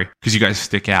military because you guys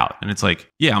stick out. And it's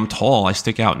like, yeah, I'm tall, I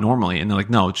stick out normally. And they're like,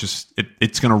 no, it's just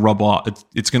it's gonna rub off.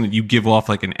 You give off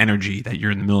like an energy that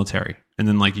you're in the military. And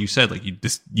then, like you said, like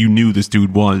you knew this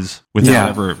dude was without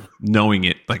ever knowing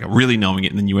it, like really knowing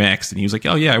it. And then you asked, and he was like,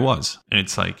 oh yeah, I was. And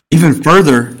it's like even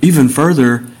further,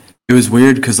 it was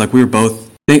weird because like we were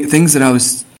both things that I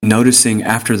was noticing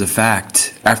after the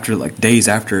fact, after like days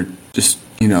after, just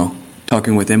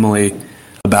talking with Emily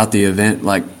about the event.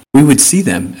 Like we would see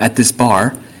them at this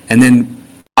bar, and then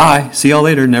see y'all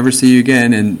later, never see you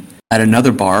again. And at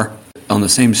another bar on the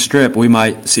same strip, we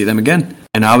might see them again.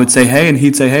 And I would say, hey, and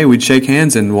he'd say, hey, we'd shake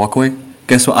hands and walk away.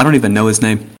 Guess what? I don't even know his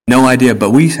name. No idea.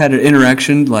 But we had an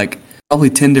interaction like probably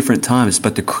 10 different times.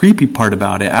 But the creepy part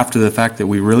about it, after the fact that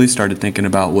we really started thinking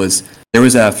about, was there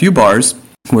was a few bars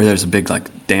where there's a big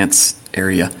like dance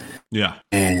area. Yeah.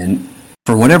 And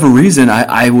for whatever reason,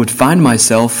 I would find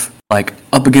myself like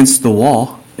up against the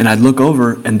wall, and I'd look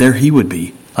over, and there he would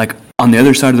be, like on the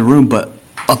other side of the room, but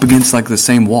up against like the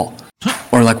same wall.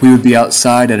 Or like we would be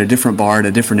outside at a different bar at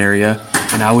a different area,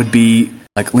 and I would be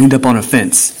like leaned up on a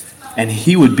fence, and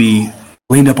he would be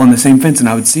leaned up on the same fence, and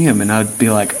I would see him, and I'd be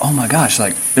like, oh my gosh,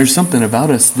 like there's something about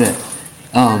us that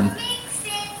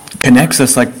connects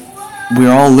us, like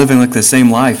we're all living like the same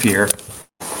life here.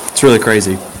 It's really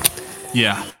crazy.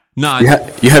 Yeah. No,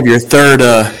 You have your third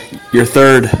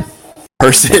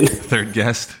person. third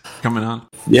guest coming on.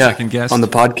 Yeah, Second guest. on the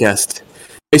podcast.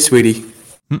 Hey, sweetie.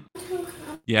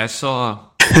 Yeah, I saw.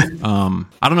 I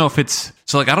don't know if it's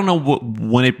so. Like, I don't know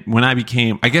when I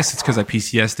became. I guess it's because I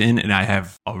PCS'd in, and I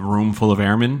have a room full of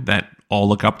airmen that all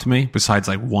look up to me. Besides,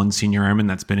 like one senior airman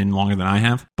that's been in longer than I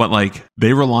have. But like,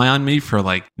 they rely on me for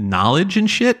like knowledge and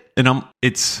shit. And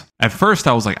it's at first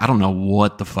I was like, I don't know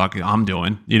what the fuck I'm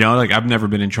doing. You know, like I've never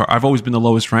been in charge. I've always been the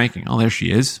lowest ranking. Oh, there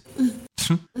she is.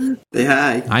 Say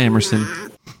hi. Hi, Emerson.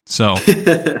 So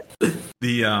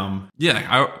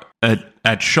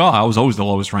at Shaw, I was always the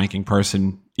lowest ranking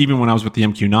person. Even when I was with the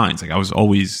MQ9s, like I was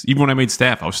always, even when I made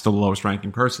staff, I was still the lowest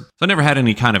ranking person. So I never had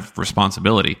any kind of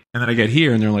responsibility. And then I get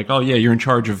here and they're like, oh yeah, you're in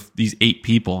charge of these 8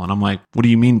 people. And I'm like, what do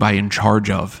you mean by in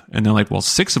charge of? And they're like, well,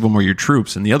 6 of them are your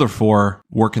troops and the other 4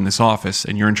 work in this office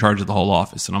and you're in charge of the whole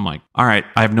office. And I'm like, all right,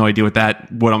 I have no idea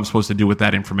what I'm supposed to do with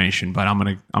that information, but I'm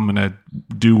going to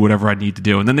do whatever I need to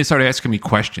do. And then they started asking me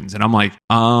questions and I'm like,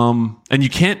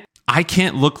 and I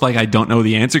can't look like I don't know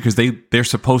the answer because they're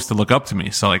supposed to look up to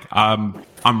me. So like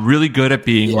I'm really good at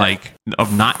being like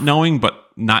of not knowing, but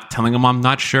not telling them I'm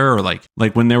not sure. Or like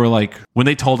when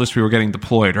they told us we were getting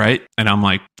deployed, right? And I'm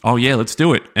like, oh yeah, let's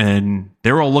do it. And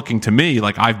they're all looking to me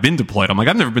like I've been deployed. I'm like,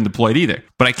 I've never been deployed either,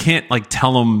 but I can't like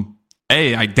tell them.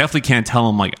 A, I definitely can't tell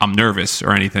them like I'm nervous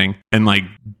or anything. And like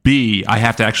B, I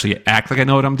have to actually act like I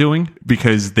know what I'm doing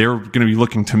because they're going to be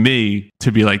looking to me to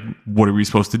be like, what are we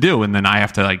supposed to do? And then I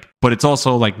have to like, but it's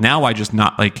also like now I just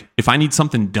not like, if I need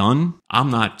something done, I'm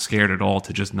not scared at all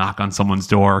to just knock on someone's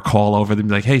door or call over them and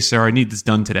be like, hey, sir, I need this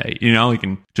done today. You know, like,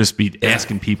 and just be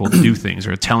asking people to do things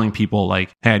or telling people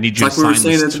like, hey, I need you to sign this.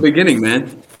 Like we were saying at the beginning,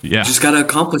 man. Yeah. You just got to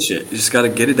accomplish it. You just got to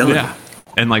get it done. Yeah.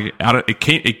 And like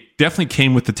it definitely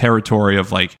came with the territory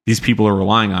of like these people are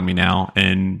relying on me now,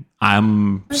 and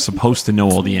I'm supposed to know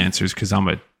all the answers because I'm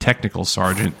a technical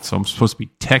sergeant, so I'm supposed to be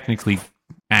technically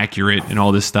accurate and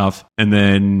all this stuff. And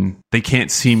then they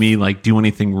can't see me like do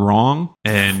anything wrong,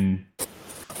 and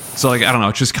so like I don't know,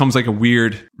 it just becomes like a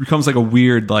weird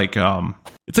like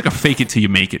it's like a fake it till you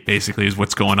make it basically is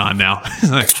what's going on now.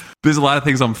 Like, there's a lot of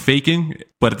things I'm faking,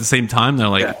 but at the same time they're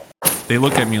like. Yeah. They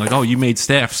look at me like, oh, you made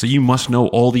staff, so you must know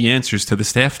all the answers to the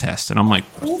staff test. And I'm like,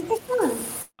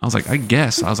 I was like, I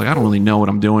guess. I was like, I don't really know what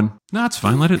I'm doing. No, it's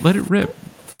fine. Let it rip.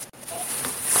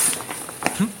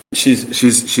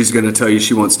 She's gonna tell you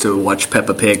she wants to watch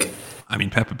Peppa Pig. I mean,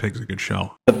 Peppa Pig's a good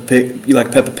show. Peppa Pig. You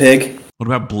like Peppa Pig? What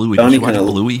about Bluey? Did you watch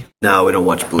Bluey? No, we don't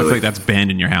watch Bluey. I feel like that's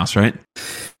banned in your house, right?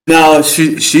 No,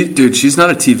 dude, she's not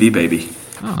a TV baby.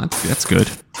 Oh, that's good.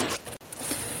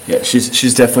 Yeah,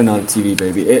 she's definitely not a TV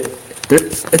baby.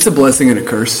 It's a blessing and a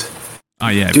curse. Oh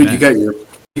yeah, dude, you got your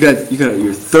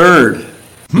third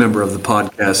member of the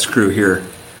podcast crew here.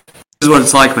 This is what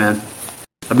it's like, man.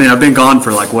 I mean, I've been gone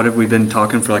for like, what have we been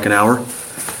talking for like an hour?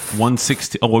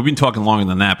 116. Oh, we've been talking longer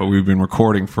than that, but we've been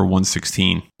recording for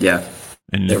 116. Yeah.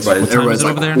 And what time is it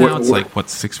over there now? It's like, what,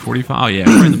 6:45? Oh, yeah,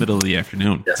 we're in the middle of the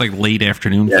afternoon. Yeah. It's like late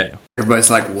afternoon for you. Everybody's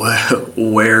like,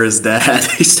 where is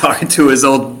that? He's talking to his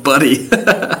old buddy.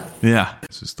 Yeah,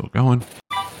 this is still going.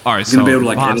 All right, so gonna be able to,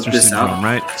 like, edit this syndrome, out.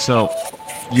 Right? So,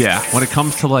 yeah, when it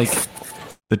comes to, like,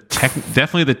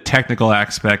 definitely the technical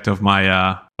aspect of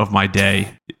my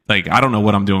day, like, I don't know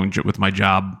what I'm doing with my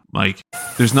job. Like,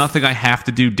 there's nothing I have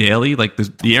to do daily. Like,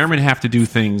 the airmen have to do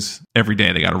things every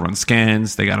day. They got to run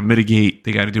scans. They got to mitigate.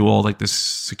 They got to do all, like, this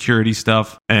security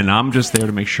stuff. And I'm just there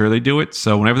to make sure they do it.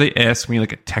 So whenever they ask me,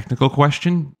 like, a technical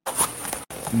question,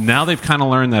 now they've kind of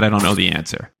learned that I don't know the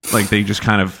answer. Like, they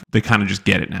kind of just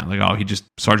get it now. Like, oh,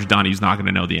 Sergeant Donnie's not going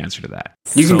to know the answer to that.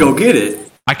 You can go get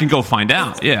it. I can go find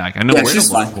out. Yeah, like, I know where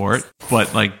to look for it,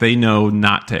 but like they know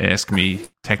not to ask me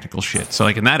technical shit. So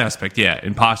like in that aspect, yeah,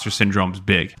 imposter syndrome's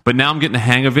big. But now I'm getting the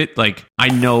hang of it. Like I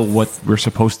know what we're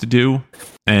supposed to do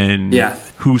and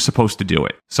who's supposed to do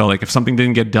it. So like if something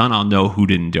didn't get done, I'll know who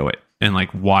didn't do it and like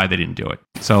why they didn't do it.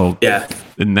 So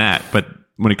in that, but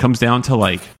when it comes down to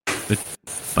like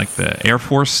the Air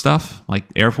Force stuff, like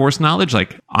Air Force knowledge,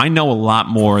 like I know a lot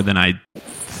more than I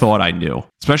thought I knew,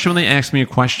 especially when they ask me a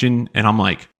question and I'm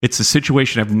like, it's a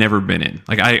situation I've never been in.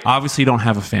 Like, I obviously don't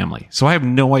have a family, so I have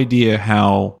no idea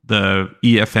how the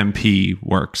EFMP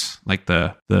works, like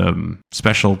the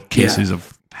special cases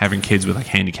of having kids with like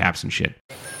handicaps and shit.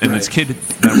 And this kid,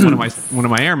 one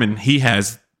of my airmen, he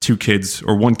has 2 kids,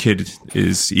 or 1 kid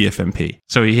is EFMP.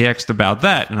 So he asked about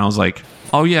that, and I was like,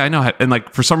 oh yeah, I know. And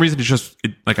like, for some reason,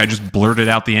 I just blurted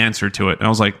out the answer to it. And I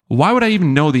was like, why would I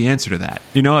even know the answer to that?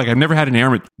 You know, like, I've never had an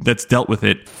airman that's dealt with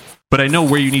it, but I know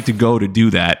where you need to go to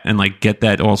do that and like get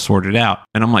that all sorted out.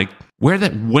 And I'm like,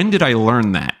 when did I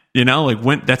learn that? You know, like,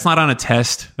 when that's not on a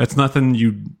test. That's nothing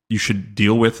you should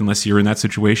deal with unless you're in that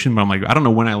situation. But I'm like, I don't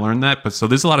know when I learned that. But so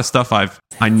there's a lot of stuff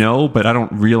I know, but I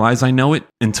don't realize I know it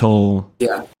until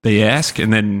they ask.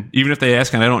 And then even if they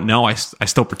ask and I don't know, I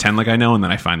still pretend like I know, and then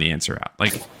I find the answer out.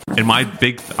 Like, in my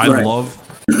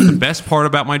love, the best part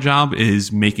about my job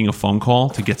is making a phone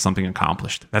call to get something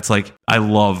accomplished. That's like, I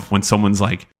love when someone's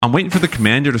like, I'm waiting for the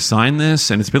commander to sign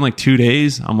this, and it's been like 2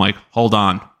 days. I'm like, hold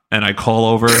on. And I call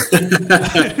over, and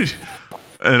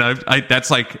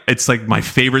that's like, it's like my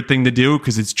favorite thing to do,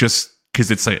 because it's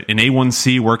like an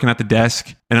A1C working at the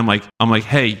desk, and I'm like,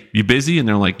 hey, you busy? And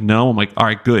they're like, no. I'm like, all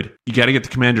right, good. You got to get the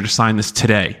commander to sign this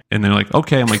today. And they're like,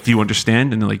 okay. I'm like, do you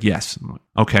understand? And they're like, yes. I'm like,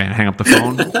 okay. And I hang up the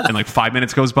phone, and like 5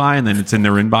 minutes goes by, and then it's in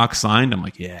their inbox signed. I'm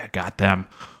like, yeah, got them.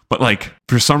 But like,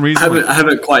 for some reason, I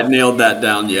haven't quite nailed that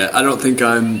down yet. I don't think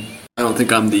I'm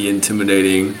the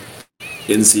intimidating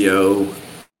NCO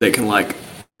that can like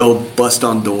go bust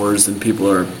on doors and people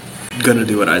are gonna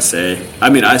do what I say.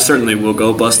 I mean, I certainly will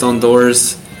go bust on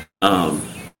doors,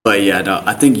 but yeah, no,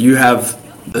 I think you have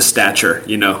the stature.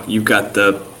 You know, you've got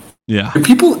the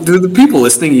people. Do the people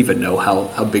listening even know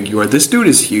how big you are? This dude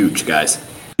is huge, guys.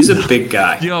 He's a big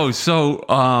guy. Yo, so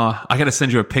I gotta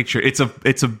send you a picture. It's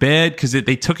a bed, because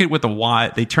they took it with a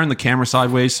wide. They turned the camera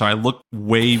sideways, so I look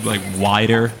way like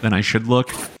wider than I should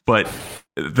look, but.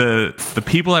 The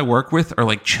people I work with are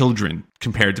like children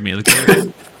compared to me. Like,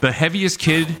 the heaviest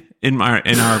kid in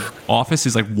our office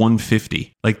is like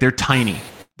 150. Like, they're tiny.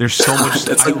 There's so much.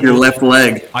 That's like your left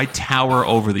leg. I tower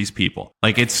over these people.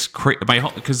 Like, it's crazy,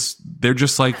 because they're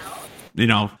just like, you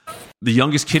know, the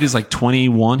youngest kid is like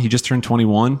 21. He just turned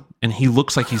 21, and he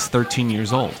looks like he's 13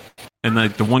 years old. And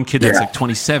like the one kid that's like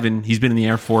 27, he's been in the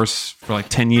Air Force for like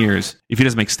 10 years. If he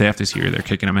doesn't make staff this year, they're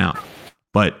kicking him out.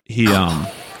 But he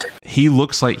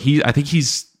looks like I think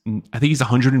he's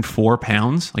 104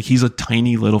 pounds. Like, he's a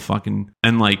tiny little fucking,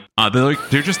 and like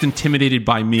they're just intimidated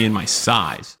by me and my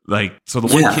size. Like, so the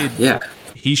one kid,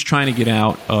 he's trying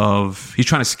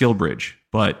to skill bridge,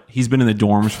 but he's been in the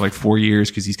dorms for like 4 years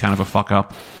because he's kind of a fuck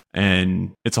up,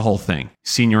 and it's a whole thing.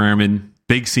 Senior airman,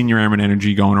 big senior airman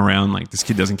energy going around. Like, this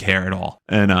kid doesn't care at all,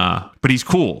 and but he's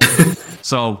cool.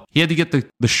 So he had to get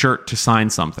the shirt to sign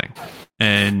something.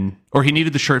 Or he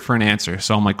needed the shirt for an answer.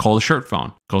 So I'm like, call the shirt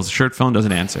phone. Calls the shirt phone,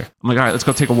 doesn't answer. I'm like, all right, let's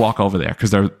go take a walk over there,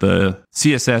 because the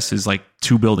CSS is like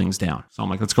 2 buildings down. So I'm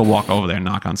like, let's go walk over there and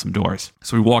knock on some doors.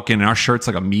 So we walk in, and our shirt's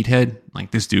like a meathead.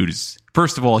 Like, this dude is,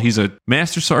 first of all, he's a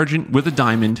master sergeant with a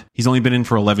diamond. He's only been in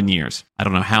for 11 years. I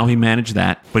don't know how he managed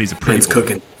that, but he's a pretty boy.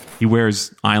 Cooking. He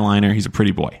wears eyeliner. He's a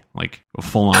pretty boy, like a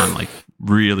full on, like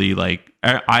really like,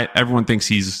 everyone thinks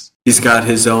he's got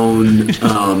his own,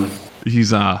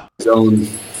 his own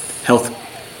health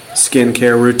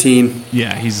skincare routine.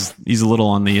 Yeah, he's a little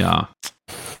on the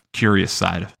curious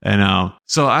side, and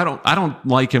so I don't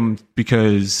like him,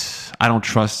 because I don't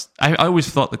trust. I always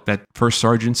thought that first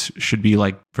sergeants should be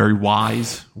like very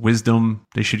wise, wisdom.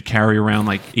 They should carry around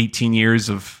like 18 years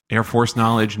of Air Force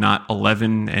knowledge, not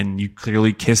 11. And you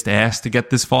clearly kissed ass to get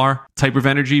this far type of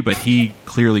energy. But he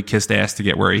clearly kissed ass to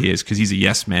get where he is, because he's a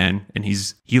yes man, and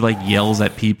he like yells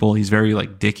at people. He's very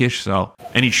like dickish. So,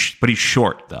 and but he's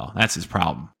short though. That's his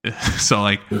problem. So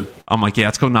like, I'm like, yeah,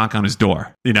 let's go knock on his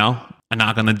door. You know. I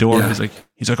knock on the door. Yeah.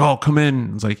 He's like, oh, come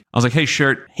in. I was like, hey,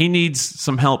 shirt, he needs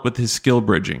some help with his skill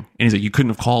bridging. And he's like, you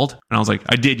couldn't have called? And I was like,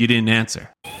 I did. You didn't answer.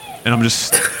 And I'm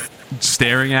just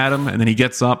staring at him. And then he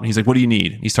gets up and he's like, what do you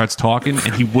need? And he starts talking,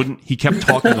 and he kept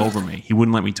talking over me. He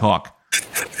wouldn't let me talk.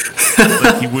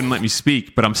 Like, he wouldn't let me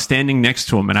speak, but I'm standing next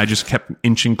to him, and I just kept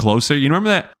inching closer. You remember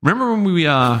that? Remember when we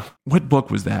what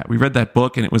book was that? We read that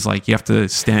book, and it was like you have to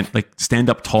stand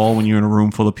up tall when you're in a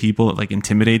room full of people. It like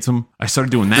intimidates them. I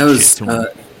started doing that shit to him.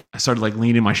 I started like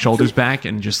leaning my shoulders back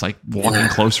and just like walking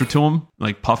closer to him,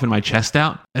 like puffing my chest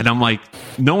out. And I'm like,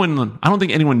 I don't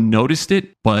think anyone noticed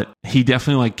it, but he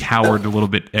definitely like cowered a little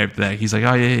bit after that. He's like,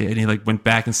 oh yeah. And he like went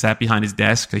back and sat behind his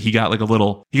desk. He got a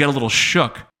little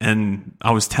shook. And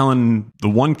I was telling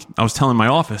my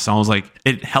office, I was like,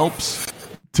 it helps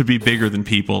to be bigger than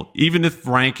people. Even if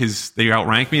they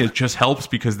outrank me, it just helps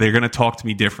because they're going to talk to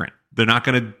me different. They're not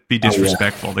going to be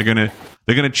disrespectful. They're going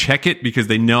to check it because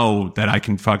they know that I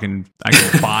can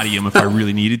body them if I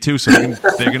really needed to. So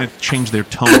they're going to change their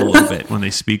tone a little bit when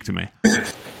they speak to me.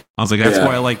 I was like, that's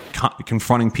why I like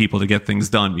confronting people to get things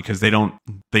done, because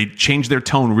they change their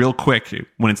tone real quick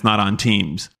when it's not on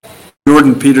Teams.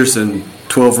 Jordan Peterson,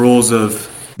 12 rules of...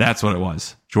 That's what it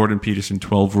was. Jordan Peterson,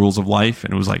 12 rules of life.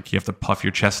 And it was like, you have to puff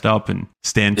your chest up and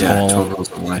stand tall. 12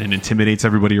 rules of life. And it intimidates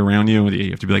everybody around you.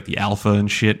 You have to be like the alpha and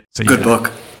shit. So Good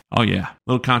book. Oh, yeah. A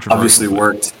little controversial. Obviously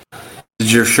worked.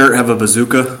 Did your shirt have a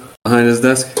bazooka behind his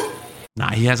desk?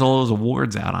 Nah, he has all those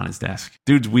awards out on his desk.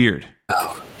 Dude's weird.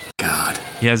 Oh, God.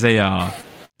 He has a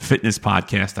fitness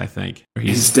podcast, I think.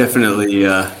 He's definitely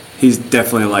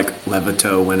like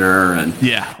Levito winner and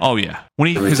oh yeah.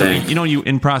 Because you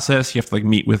in process, you have to like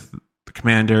meet with the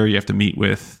commander, you have to meet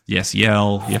with the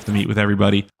SEL, you have to meet with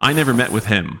everybody. I never met with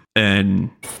him,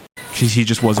 and he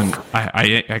just wasn't.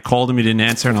 I called him, he didn't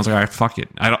answer, and I was like, all right, fuck it.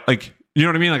 I don't like. You know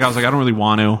what I mean? Like, I was like, I don't really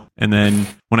want to. And then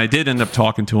when I did end up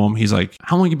talking to him, he's like,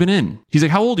 how long you been in? He's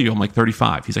like, how old are you? I'm like,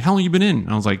 35. He's like, how long you been in? And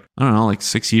I was like, I don't know, like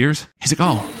 6 years. He's like,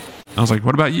 oh. I was like,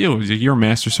 what about you? He's like, you're a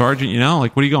master sergeant,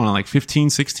 like, what are you going on? Like 15,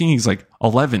 16? He's like,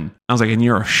 11. I was like, and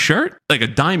you're a shirt? Like a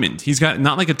diamond. He's got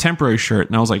not like a temporary shirt.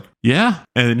 And I was like, yeah.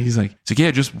 And then he's like,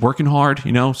 yeah, just working hard,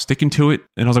 sticking to it.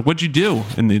 And I was like, what'd you do?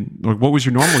 And then like, what was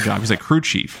your normal job? He's like, crew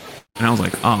chief. And I was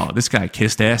like, oh, this guy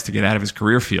kissed ass to get out of his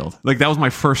career field. Like, that was my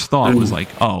first thought, was like,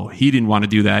 oh, he didn't want to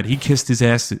do that. He kissed his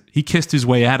ass. He kissed his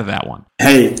way out of that one.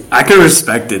 Hey, I can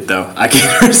respect it, though. I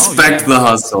can respect the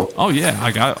hustle. Oh, yeah.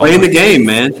 I got playing the game,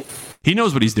 man. He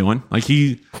knows what he's doing.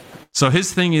 So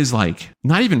his thing is like,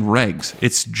 not even regs.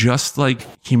 It's just like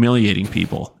humiliating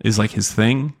people is like his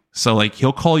thing. So like,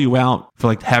 he'll call you out for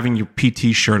like having your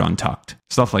PT shirt untucked,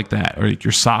 stuff like that. Or like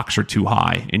your socks are too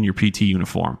high in your PT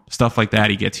uniform, stuff like that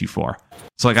he gets you for.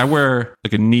 So like, I wear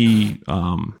like a knee,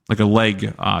 like a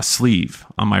leg sleeve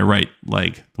on my right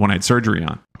leg, the one I had surgery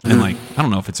on. And like, I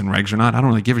don't know if it's in regs or not. I don't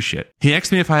really give a shit. He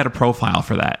asked me if I had a profile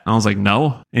for that. And I was like, no.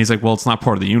 And he's like, well, it's not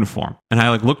part of the uniform. And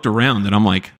I like looked around and I'm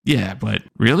like, yeah, but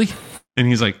really? And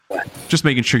he's like, just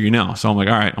making sure you know. So I'm like,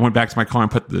 all right. I went back to my car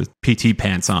and put the PT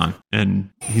pants on.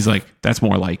 And he's like, that's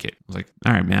more like it. I was like,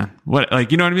 all right, man. What?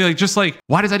 Like, you know what I mean? Like, just like,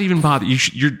 why does that even bother you?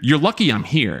 You're lucky I'm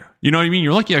here. You know what I mean?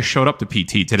 You're lucky I showed up to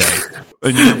PT today.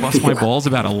 And you're gonna bust my balls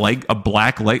about a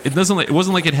black leg. It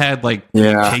wasn't like it had like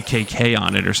KKK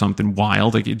on it or something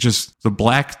wild. Like, it just the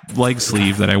black leg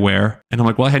sleeve that I wear. And I'm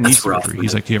like, well, I had knee surgery.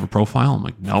 He's like, do you have a profile? I'm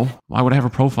like, no. Why would I have a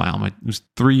profile? I'm like, it was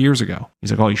 3 years ago. He's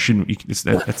like, oh, you shouldn't.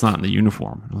 That's not in the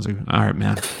uniform. And I was like, all right,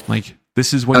 man. Like,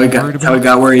 this is what you're worried about. That's how he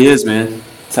got where he is, man.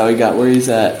 That's how he got where he's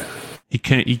at. He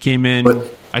came in.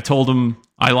 I told him,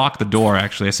 I locked the door,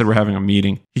 actually. I said we're having a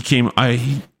meeting. He came,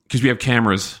 because we have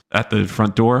cameras at the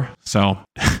front door. So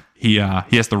he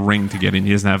has to ring to get in.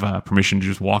 He doesn't have permission to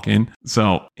just walk in.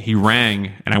 So he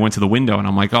rang, and I went to the window, and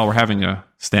I'm like, oh, we're having a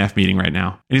staff meeting right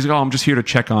now. And he's like, oh, I'm just here to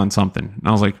check on something. And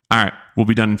I was like, all right, we'll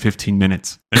be done in 15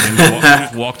 minutes. And then he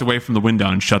just walked away from the window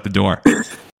and shut the door.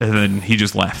 And then he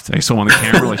just left. I saw on the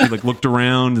camera, like, he like looked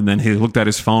around, and then he looked at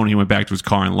his phone. He went back to his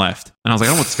car and left. And I was like,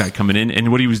 I don't want this guy coming in.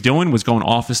 And what he was doing was going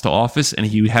office to office, and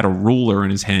he had a ruler in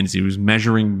his hands. He was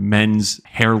measuring men's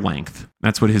hair length.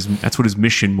 That's what his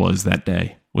mission was that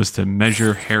day, was to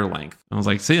measure hair length. I was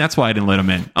like, see, that's why I didn't let him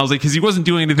in. I was like, because he wasn't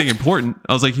doing anything important.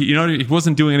 I was like, he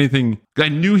wasn't doing anything. I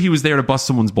knew he was there to bust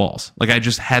someone's balls. Like, I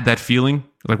just had that feeling.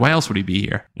 Like, why else would he be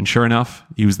here? And sure enough,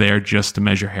 he was there just to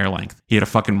measure hair length. He had a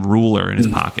fucking ruler in his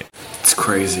pocket. It's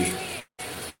crazy.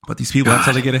 But these people, that's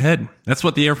how they get ahead. That's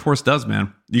what the Air Force does,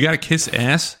 man. You got to kiss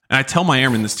ass. And I tell my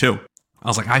airmen this too. I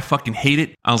was like, I fucking hate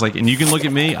it. I was like, and you can look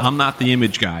at me. I'm not the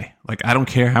image guy. Like, I don't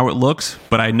care how it looks,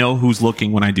 but I know who's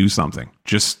looking when I do something.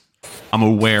 Just, I'm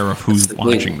aware of who's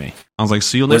watching me. I was like,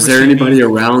 so you'll never see me. Was there anybody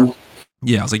around?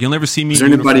 Yeah, I was like, you'll never see me. Was there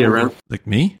anybody around? Like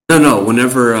me? No.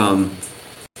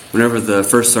 Whenever the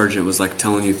first sergeant was like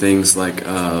telling you things like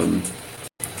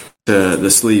the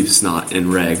sleeve's not in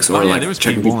regs, or like there was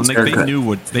checking people, and people's haircut.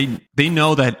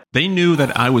 they knew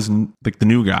that I was like the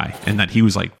new guy, and that he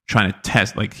was like trying to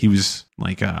test, like he was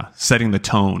like setting the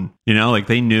tone, like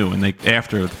they knew, and like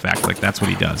after the fact, like that's what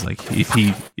he does. Like if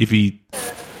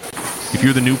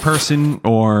you're the new person,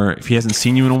 or if he hasn't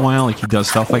seen you in a while, like he does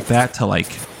stuff like that to like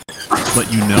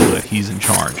let you know that he's in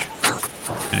charge.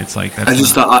 And it's like,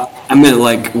 that's I meant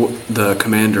like the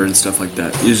commander and stuff like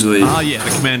that. Usually, yeah,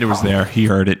 the commander was there. He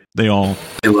heard it. They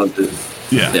loved it.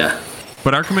 Yeah.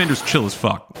 But our commander's chill as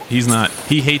fuck. He's not.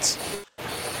 He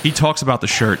talks about the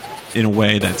shirt in a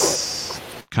way that's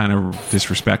kind of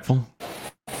disrespectful.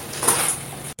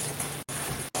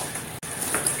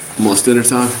 almost dinner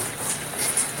time.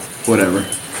 Whatever.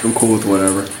 I'm cool with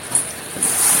whatever.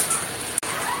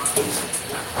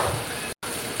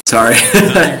 Sorry.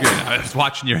 No, you're good. I was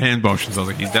watching your hand motions. I was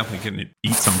like, he's definitely going to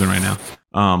eat something right now.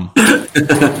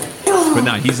 But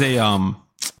no, he's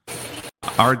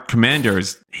our commander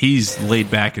he's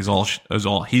laid back as all.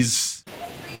 He's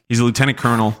a lieutenant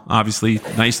colonel, obviously,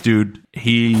 nice dude.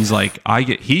 He's like,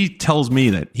 he told me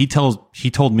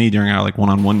during our like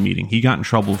one-on-one meeting, he got in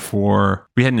trouble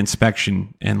we had an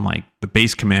inspection and like the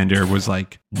base commander was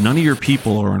like, none of your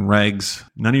people are in regs.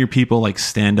 None of your people like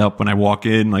stand up when I walk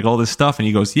in, like all this stuff. And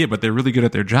he goes, yeah, but they're really good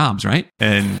at their jobs, right?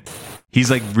 And he's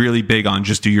like really big on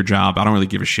just do your job. I don't really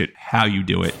give a shit how you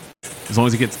do it. As long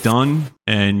as it gets done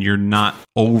and you're not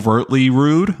overtly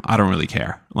rude, I don't really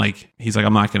care. Like, he's like,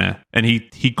 I'm not going to. And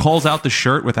he calls out the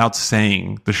shirt without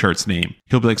saying the shirt's name.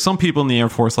 He'll be like, some people in the Air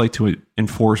Force like to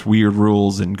enforce weird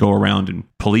rules and go around and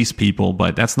police people,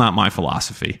 but that's not my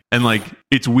philosophy. And like,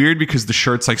 it's weird because the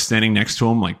shirt's like standing next to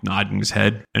him, like nodding his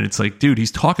head. And it's like, dude,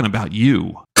 he's talking about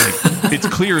you. Like, it's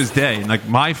clear as day. And like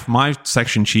my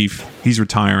section chief, he's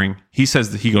retiring. He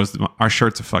says that he goes, our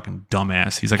shirt's a fucking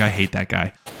dumbass. He's like, I hate that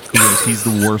guy. He goes, he's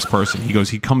the worst person. He goes,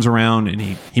 he comes around and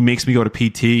he makes me go to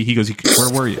PT. He goes,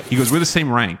 where were you? He goes, we're the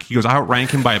same rank. He goes, I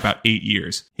outrank him by about 8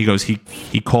 years. He goes, he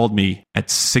called me at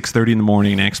 6:30 in the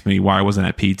morning and asked me why I wasn't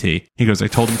at PT. He goes, I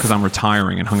told him because I'm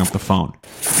retiring, and hung up the phone.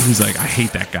 He's like, I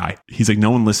hate that guy. He's like,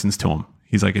 no one listens to him.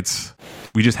 He's like,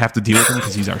 we just have to deal with him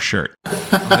because he's our shirt. Like,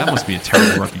 that must be a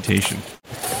terrible reputation.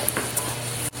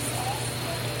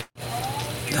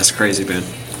 That's crazy, man.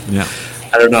 Yeah.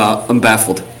 I don't know. I'm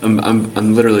baffled.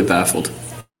 I'm literally baffled.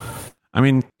 I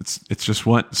mean, it's just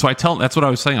what. So that's what I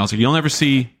was saying. I was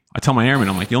like, I tell my airmen,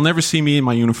 I'm like, you'll never see me in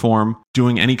my uniform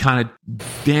doing any kind of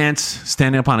dance,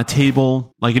 standing up on a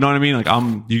table. Like, you know what I mean? Like,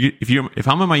 if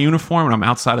I'm in my uniform and I'm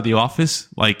outside of the office,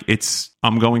 like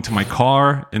I'm going to my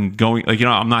car and going, like, you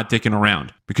know, I'm not dicking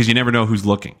around because you never know who's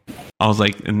looking. I was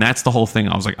like, and that's the whole thing.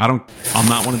 I was like, I'm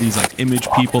not one of these like image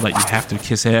people that you have to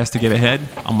kiss ass to get ahead.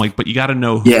 I'm like, but you got to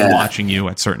know who's watching you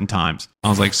at certain times. I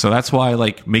was like, so that's why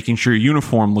like making sure your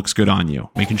uniform looks good on you,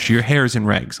 making sure your hair's in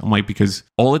regs. I'm like, because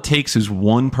all it takes is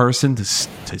one person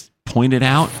to point it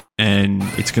out and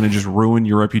it's going to just ruin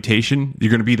your reputation. You're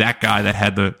going to be that guy that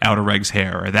had the outer regs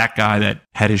hair or that guy that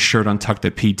had his shirt untucked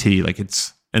at PT. Like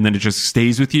and then it just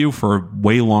stays with you for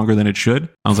way longer than it should.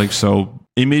 I was like, so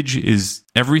image is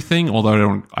everything,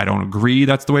 although I don't agree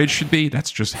that's the way it should be. That's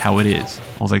just how it is.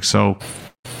 I was like, so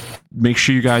make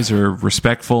sure you guys are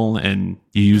respectful and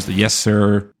you use the yes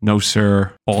sir, no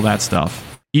sir, all that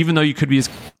stuff. Even though you could be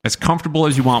as comfortable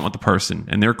as you want with the person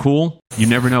and they're cool, you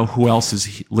never know who else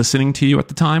is listening to you at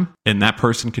the time. And that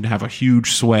person can have a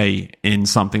huge sway in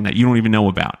something that you don't even know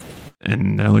about.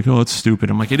 And they're like, oh, it's stupid.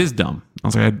 I'm like, it is dumb. I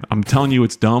was like, I'm telling you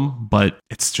it's dumb, but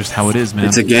it's just how it is, man.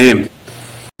 It's a game.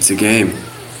 It's a game.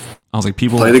 I was like,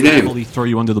 people play the game. Happily throw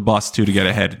you under the bus too to get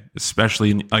ahead,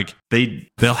 especially like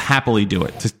they'll happily do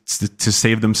it to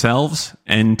save themselves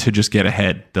and to just get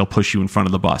ahead. They'll push you in front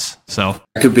of the bus. So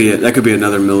that could be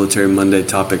another Military Monday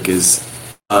topic is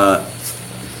the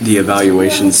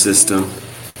evaluation system.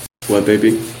 What,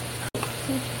 baby?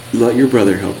 Let your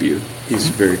brother help you. He's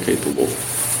very capable.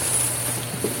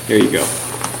 There you go.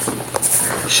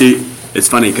 It's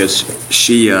funny because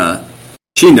she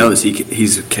knows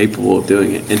he's capable of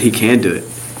doing it and he can do it,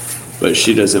 but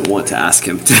she doesn't want to ask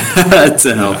him to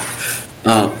help.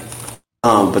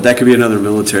 But that could be another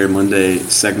Military Monday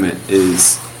segment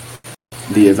is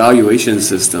the evaluation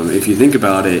system. If you think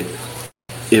about it,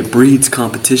 it breeds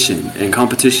competition, and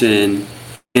competition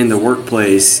in the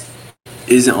workplace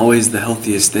isn't always the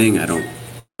healthiest thing. I don't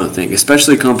think,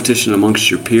 especially competition amongst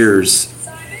your peers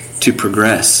to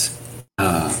progress.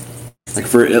 Like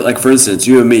for instance,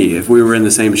 you and me, if we were in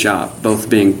the same shop, both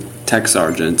being tech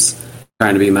sergeants,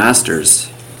 trying to be masters,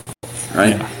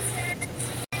 right? Yeah.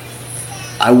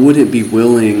 I wouldn't be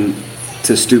willing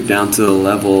to stoop down to the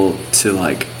level to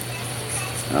like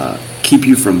keep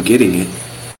you from getting it.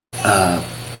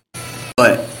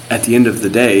 But at the end of the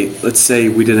day, let's say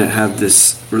we didn't have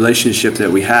this relationship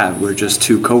that we have. We're just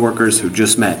two coworkers who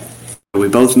just met. We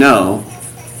both know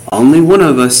only one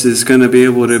of us is going to be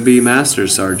able to be master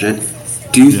sergeant.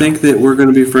 Do you think that we're going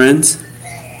to be friends?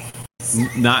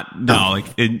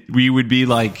 We would be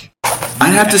like, I'd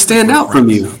have to stand out from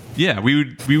you. Yeah, we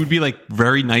would be like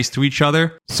very nice to each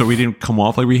other, so we didn't come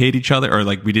off like we hate each other or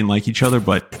like we didn't like each other.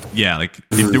 But yeah, like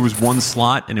if there was one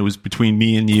slot and it was between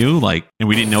me and you, like, and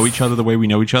we didn't know each other the way we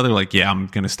know each other, like, yeah, I'm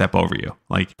gonna step over you.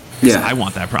 Like, yeah, I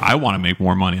want that. I want to make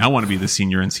more money. I want to be the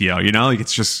senior NCO. You know, like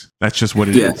that's just what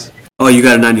it is. Oh, you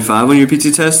got a 95 on your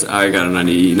PT test? I got a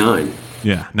 99.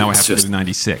 Yeah, now I It's have to just- do the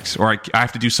 96, or I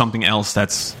have to do something else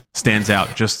that stands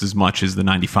out just as much as the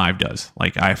 95 does.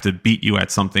 Like I have to beat you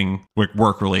at something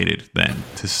work related then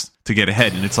to get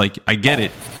ahead. And it's like I get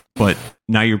it, but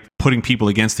now you're putting people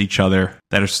against each other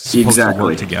that are supposed to Exactly.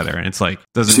 work together, and it's like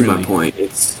doesn't See really. my point.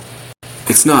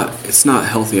 It's not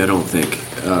healthy. I don't think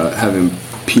having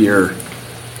peer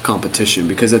competition,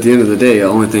 because at the end of the day, the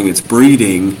only thing it's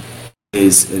breeding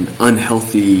is an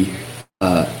unhealthy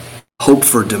hope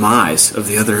for demise of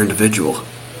the other indivial.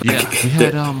 Yeah, Like, we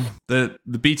had the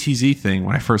BTZ thing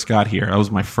when I first got here. That was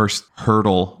my first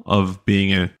hurdle of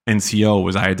being a NCO.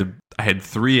 Was I had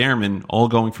 3 airmen all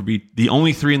going for the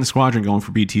only 3 in the squadron going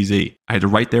for BTZ. I had to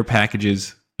write their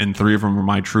packages, and 3 of them were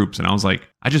my troops. And I was like,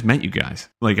 I just met you guys.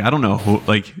 Like I don't know who,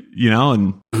 like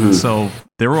and so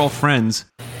they were all friends.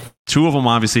 2 of them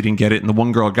obviously didn't get it, and the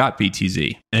one girl got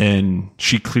BTZ, and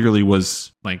she clearly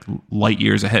was like light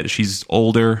years ahead. She's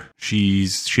older. She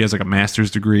has like a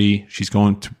master's degree. She's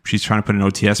trying to put an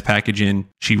OTS package in.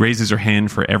 She raises her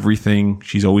hand for everything.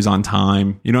 She's always on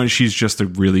time. You know, she's just a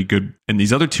really good. And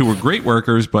these other 2 were great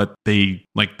workers, but they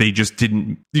just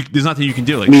didn't. There's nothing you can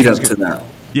do. Like meet she up was to that.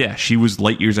 Yeah, she was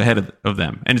light years ahead of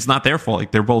them. And it's not their fault.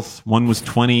 Like they're both, one was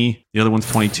 20, the other one's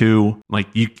 22. Like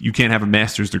you can't have a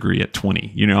master's degree at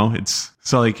 20, you know? It's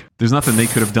so like there's nothing they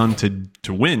could have done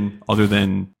to win other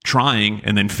than trying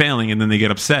and then failing, and then they get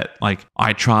upset. Like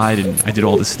I tried and I did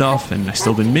all this stuff and I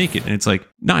still didn't make it. And it's like,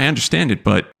 no, I understand it,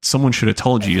 but someone should have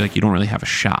told you like you don't really have a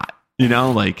shot. You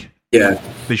know, like Yeah.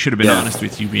 they should have been Yeah. honest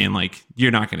with you, being like,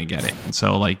 you're not going to get it. And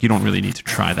so like you don't really need to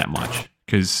try that much,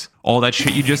 because all that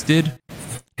shit you just did,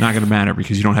 not going to matter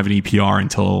because you don't have an EPR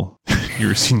until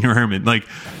you're a senior airman. Like,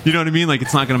 you know what I mean? Like,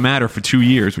 it's not going to matter for 2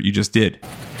 years what you just did.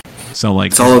 So,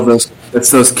 like, It's all of those.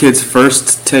 It's those kids'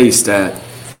 first taste at.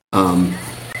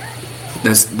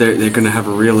 They're going to have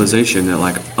a realization that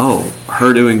like, oh,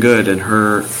 her doing good and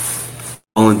her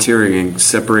volunteering and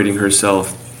separating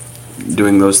herself,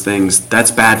 doing those things.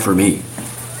 That's bad for me.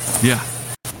 yeah,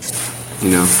 You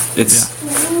know,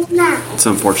 it's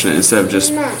unfortunate instead of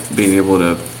just being able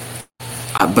to.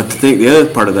 But the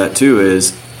other part of that too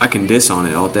is I can diss on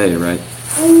it all day, right?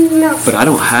 But I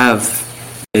don't have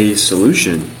a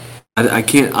solution. I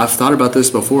can't. I've thought about this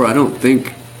before. I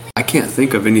can't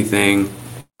think of anything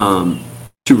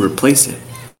to replace it.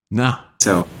 no.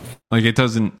 So Like, it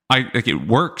doesn't, like, it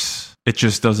works. It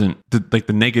just doesn't, like,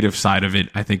 the negative side of it,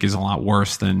 I think, is a lot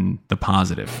worse than the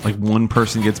positive. Like, one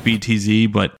person gets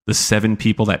BTZ, but the 7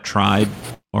 people that tried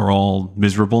are all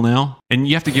miserable now. And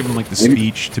you have to give them, like, the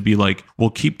speech to be like, well,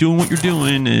 keep doing what you're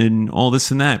doing and all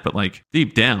this and that. But, like,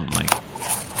 deep down, like,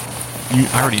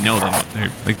 I already know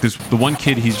them. Like, there's the one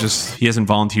kid, he hasn't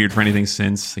volunteered for anything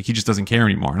since. Like, he just doesn't care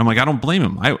anymore. And I'm like, I don't blame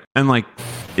him.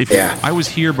 If I was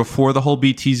here before the whole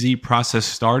BTZ process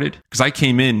started, because I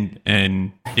came in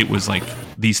and it was like,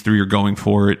 these 3 are going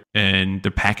for it and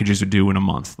the packages are due in a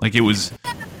month. Like,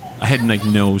 I had like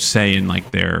no say in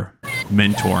like their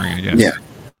mentoring, I guess. Yeah.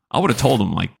 I would have told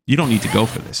them, like, you don't need to go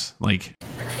for this. Like,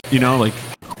 you know, like,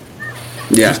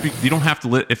 yeah, you don't have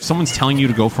to if someone's telling you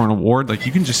to go for an award, like,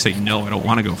 you can just say, no, I don't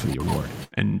want to go for the award,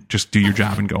 and just do your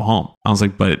job and go home. I was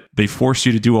like, but they forced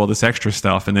you to do all this extra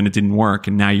stuff and then it didn't work,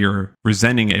 and now you're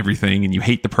resenting everything and you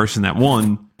hate the person that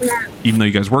won, even though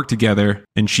you guys worked together,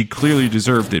 and she clearly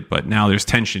deserved it, but now there's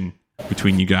tension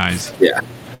between you guys. yeah,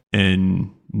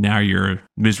 And now you're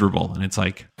miserable, and it's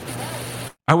like,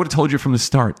 I would have told you from the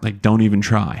start, like, don't even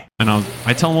try. And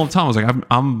I tell them all the time, I was like,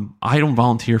 I don't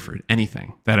volunteer for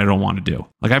anything that I don't want to do.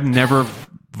 Like, I've never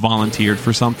volunteered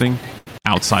for something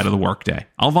outside of the workday.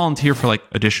 I'll volunteer for like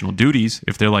additional duties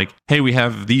if they're like, hey, we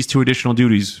have these 2 additional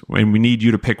duties and we need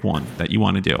you to pick one that you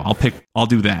want to do. I'll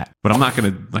do that, but I'm not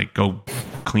going to like go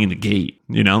clean the gate,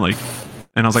 you know, like.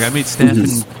 And I was like, I made staff in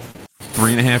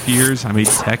 3.5 years. I made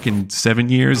tech in 7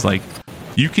 years. Like,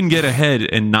 you can get ahead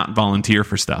and not volunteer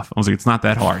for stuff. I was like, it's not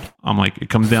that hard. I'm like, it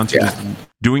comes down to just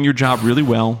doing your job really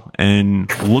well and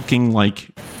looking like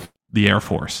the Air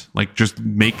Force. Like, just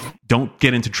don't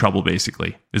get into trouble,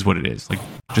 basically, is what it is. Like,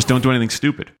 just don't do anything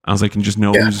stupid. I was like, and just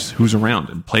know who's around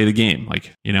and play the game.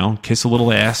 Like, you know, kiss a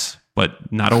little ass,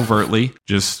 but not overtly.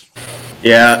 Just.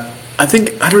 yeah. I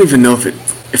don't even know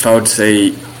if I would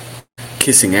say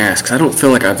kissing ass, because I don't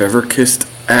feel like I've ever kissed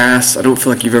ass. I don't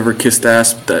feel like you've ever kissed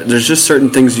ass. There's just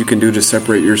certain things you can do to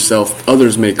separate yourself.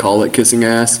 Others may call it kissing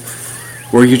ass,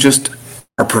 where you just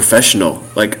are professional.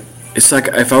 Like, it's like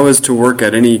if I was to work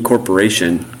at any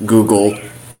corporation, Google,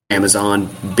 Amazon,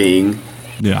 Bing,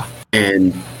 Yeah.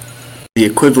 and the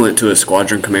equivalent to a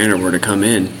squadron commander were to come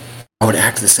in, I would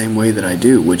act the same way that I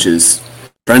do, which is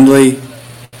friendly,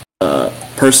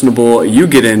 personable. You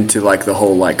get into like the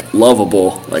whole like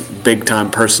lovable, like big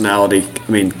time personality.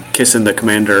 I mean, kissing the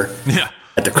commander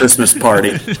at the Christmas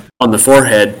party on the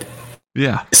forehead.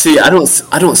 Yeah. See, I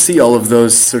don't see all of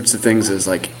those sorts of things as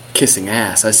like kissing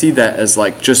ass. I see that as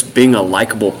like just being a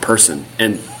likable person,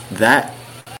 and that,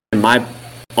 in my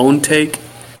own take,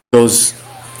 goes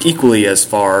equally as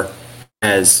far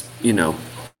as, you know,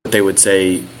 what they would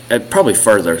say, probably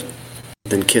further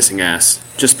than kissing ass.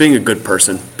 Just being a good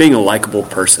person, being a likable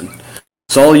person.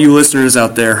 So all you listeners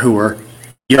out there who are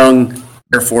young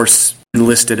Air Force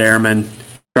enlisted airmen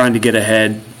trying to get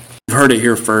ahead, you've heard it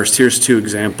here first. Here's 2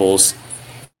 examples.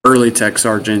 Early tech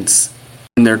sergeants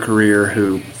in their career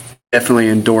who definitely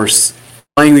endorse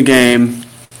playing the game,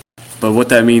 but what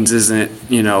that means isn't,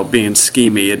 you know, being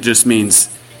schemy. It just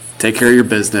means take care of your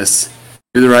business,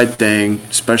 do the right thing,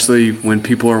 especially when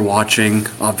people are watching,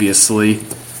 obviously.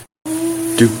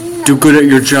 Do good at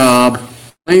your job.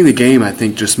 Playing the game, I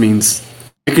think, just means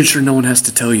making sure no one has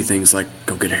to tell you things like,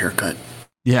 go get a haircut.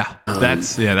 Yeah,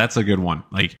 that's a good one.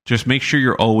 Like, just make sure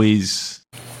you're always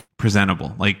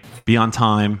presentable. Like, be on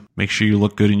time. Make sure you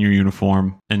look good in your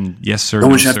uniform. And yes, sir. No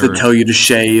one should have to tell you to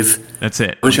shave. That's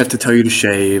it. No one should have to tell you to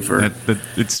shave. Or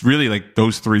it's really like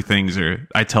those 3 things are.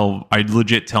 I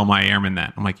legit tell my airmen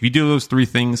that. I'm like, if you do those 3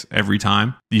 things every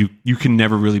time, you can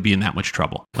never really be in that much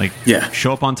trouble. Like,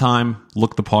 show up on time,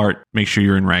 look the part, make sure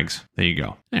you're in regs. There you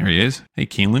go. There he is. Hey,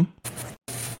 Keelan.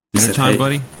 Dinner time,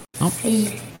 buddy. Oh.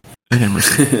 Hey,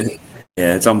 Emerson.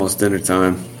 Yeah, it's almost dinner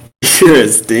time. You're a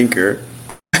stinker.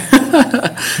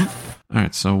 All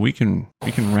right, so we can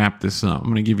wrap this up. I'm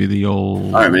going to give you the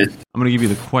old. All right, man. I'm going to give you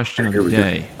the question of the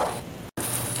day.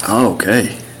 Oh,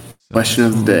 okay. Question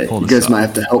of the day. You guys might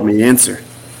have to help me answer.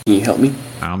 Can you help me?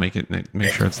 I'll make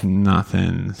sure it's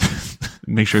nothing.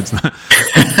 Make sure it's not.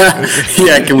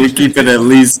 Yeah, can we keep it at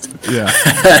least? Yeah.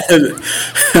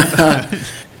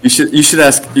 You should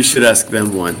ask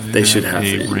them one. They should have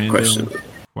a random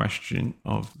question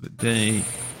of the day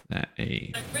that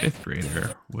a 5th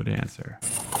grader would answer.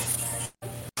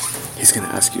 He's going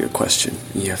to ask you a question.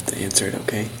 You have to answer it,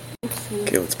 okay?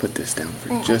 Okay, let's put this down for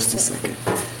just a second.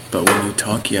 But when you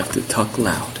talk, you have to talk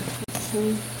loud.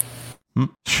 I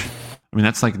mean,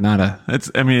 that's like not a...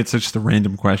 it's just a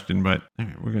random question, but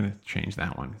we're going to change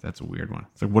that one. That's a weird one.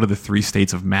 It's like, what are the 3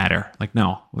 states of matter? Like,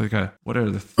 no. What are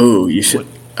the... You should...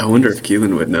 I wonder if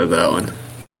Keelan would know that one.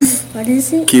 What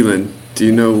is it? Keelan, do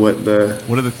you know what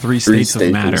are the 3 states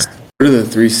of matter? What are the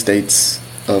 3 states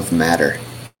of matter?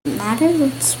 Matter?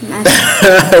 What's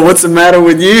matter? What's the matter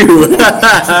with you?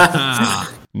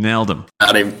 Nailed him.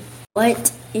 Got him.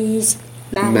 What is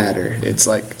matter? Matter. It's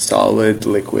like solid,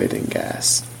 liquid, and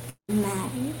gas.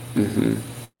 Matter. Mm-hmm.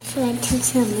 Should I tell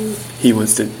something? You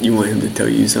want him to tell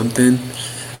you something?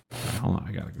 Hold on,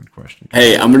 I got a good question.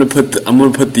 Hey, I'm gonna put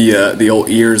the old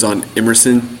ears on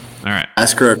Emerson. All right.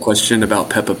 Ask her a question about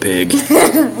Peppa Pig.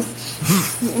 I'm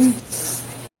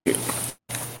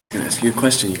gonna ask you a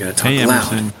question. You gotta talk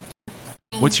loud. Emerson,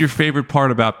 what's your favorite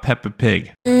part about Peppa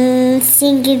Pig?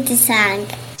 Singing the song.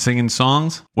 Singing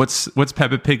songs? What's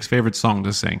Peppa Pig's favorite song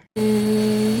to sing?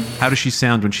 How does she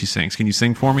sound when she sings? Can you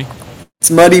sing for me?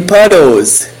 It's Muddy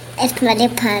Puddles. It's Muddy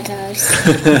Puddles.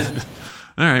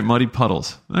 All right, Muddy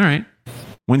Puddles. All right.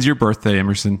 When's your birthday,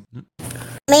 Emerson?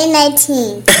 May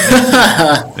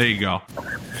 19th. There you go.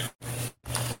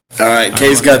 All right,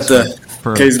 Kay's got the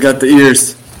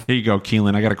ears. Here you go,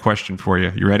 Keelan. I got a question for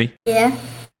you. You ready? Yeah.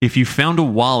 If you found a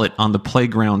wallet on the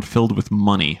playground filled with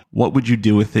money, what would you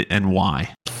do with it and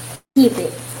why? Keep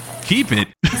it. Keep it?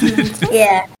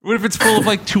 Yeah. What if it's full of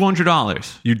like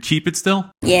 $200? You'd keep it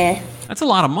still? Yeah. That's a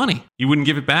lot of money. You wouldn't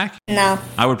give it back? No.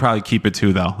 I would probably keep it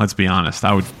too, though. Let's be honest.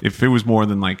 I would, if it was more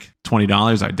than like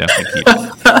 $20, I'd definitely keep it.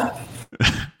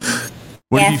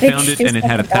 What if you found it and it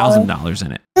had $1,000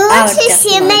 in it? Who wants to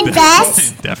see my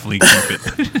best? Definitely keep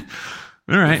it.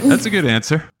 All right, that's a good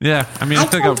answer. Yeah, I mean, I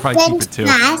think I would probably keep it too.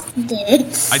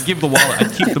 I'd give the wallet.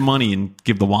 I'd keep the money and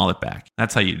give the wallet back.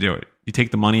 That's how you do it. You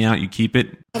take the money out, you keep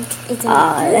it.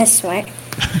 That's smart.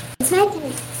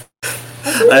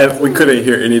 We couldn't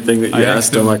hear anything that you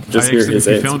asked him. I could just hear his answer.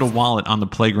 If answer. you found a wallet on the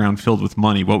playground filled with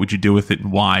money, what would you do with it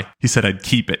and why? He said, I'd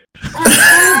keep it.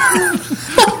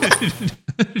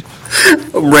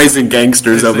 I'm raising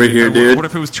gangsters over here, dude. What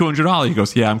if it was $200? He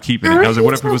goes, yeah, I'm keeping it. I was like,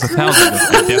 what if it was $1,000?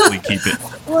 I'd definitely keep it.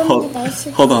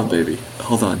 Hold on, baby.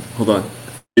 Hold on.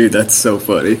 Dude, that's so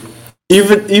funny.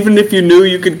 Even if you knew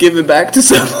you could give it back to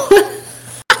someone.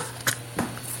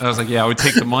 I was like, yeah, I would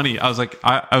take the money. I was like,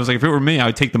 if it were me, I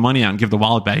would take the money out and give the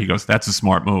wallet back. He goes, that's a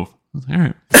smart move. I was like, all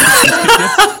right.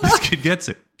 This kid gets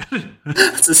it.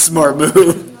 That's a smart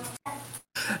move.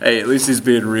 Hey, at least he's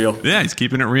being real. Yeah, he's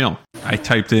keeping it real. I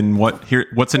typed in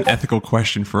what's an ethical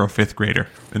question for a 5th grader,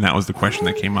 and that was the question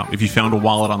that came up. If you found a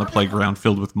wallet on the playground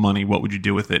filled with money, what would you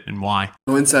do with it and why?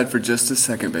 Go inside for just a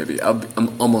second, baby.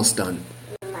 I'm almost done.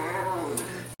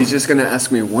 He's just gonna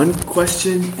ask me one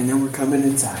question, and then we're coming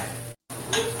inside.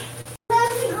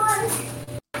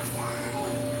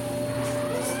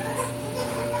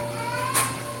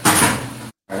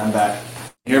 All right, I'm back.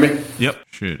 You hear me? Yep.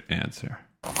 Should answer.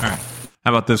 All right.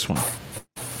 How about this one?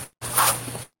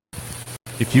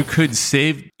 If you could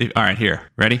all right, here.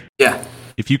 Ready? Yeah.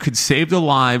 If you could save the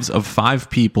lives of 5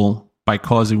 people by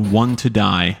causing one to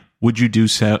die, would you do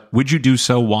so? Would you do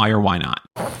so? Why or why not?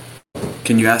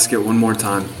 Can you ask it one more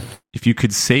time? If you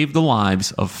could save the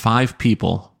lives of 5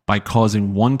 people by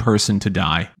causing one person to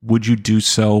die, would you do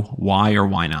so? Why or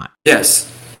why not?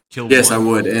 Yes. Yes, one? I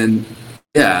would. And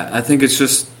yeah, I think it's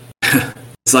just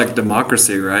it's like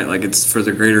democracy, right? Like it's for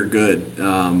the greater good.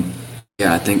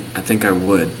 Yeah, I think I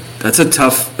would. That's a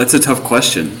tough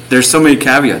question. There's so many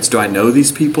caveats. Do I know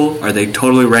these people? Are they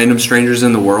totally random strangers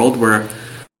in the world where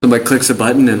somebody clicks a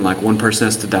button and like one person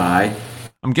has to die?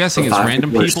 I'm guessing it's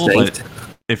random people, but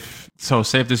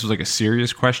say if this was like a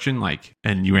serious question, like,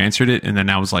 and you answered it, and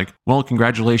then I was like, well,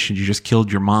 congratulations, you just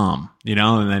killed your mom, you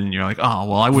know, and then you're like, oh,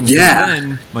 well, I wouldn't do it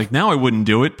then. Like, now I wouldn't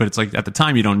do it, but it's like at the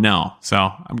time you don't know. So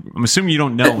I'm assuming you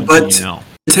don't know until you know.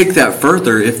 Take that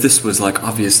further, if this was like,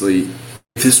 obviously,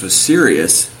 if this was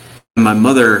serious, my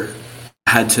mother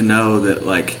had to know that,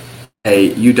 like,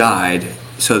 hey, you died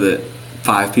so that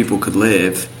 5 people could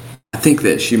live, I think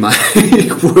that she might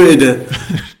would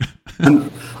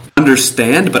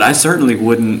understand, but I certainly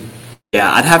wouldn't.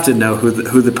 Yeah, I'd have to know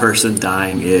who the person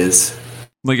dying is.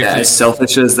 Like, as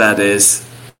selfish as that is.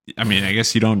 I mean, I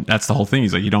guess you don't. That's the whole thing.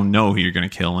 He's like, you don't know who you're going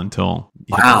to kill until.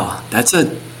 Wow, that's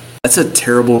a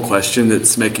terrible question.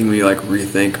 That's making me like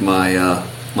rethink my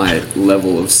my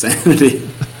level of sanity.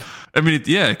 I mean,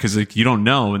 yeah, because like you don't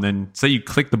know, and then say you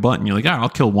click the button, you're like, I'll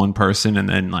kill one person, and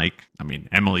then like, I mean,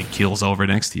 Emily keels over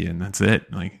next to you, and that's it.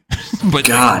 Like, but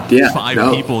God, yeah,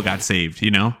 5 people got saved,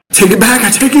 you know. Take it back! I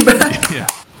take it back. Yeah.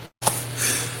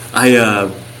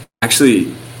 I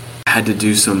actually had to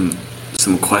do some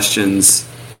questions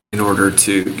in order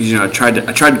to, you know, I tried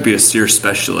to be a steer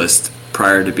specialist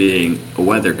prior to being a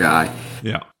weather guy.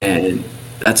 Yeah. And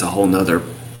that's a whole nother,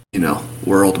 you know,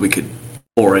 world we could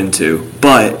pour into.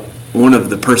 But one of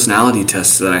the personality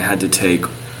tests that I had to take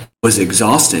was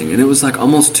exhausting, and it was like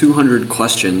almost 200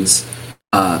 questions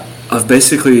of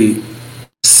basically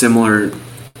similar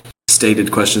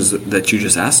stated questions that you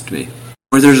just asked me,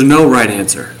 where there's no right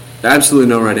answer, absolutely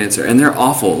no right answer, and they're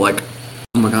awful. Like,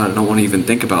 oh my God, I don't want to even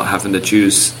think about having to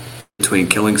choose between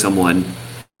killing someone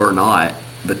or not.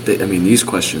 But these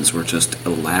questions were just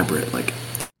elaborate. Like,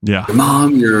 yeah, your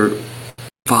mom, your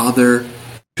father,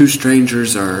 2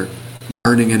 strangers are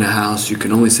burning in a house. You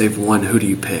can only save one. Who do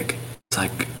you pick? It's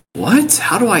like, what?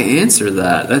 How do I answer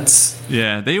that?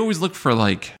 Yeah, they always look for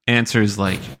like answers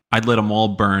like, I'd let them all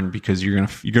burn because you're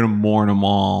gonna mourn them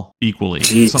all equally.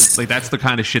 Like, that's the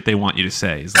kind of shit they want you to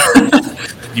say. Is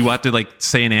like, you have to like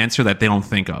say an answer that they don't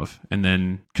think of, and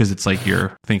then because it's like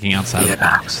you're thinking outside of the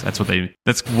box. That's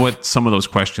what some of those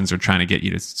questions are trying to get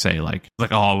you to say. Like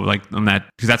on that,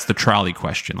 because that's the trolley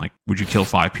question. Like, would you kill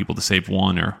 5 people to save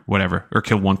one, or whatever, or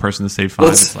kill one person to save 5?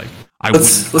 It's like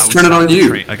let's turn it on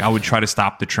you. Like, I would try to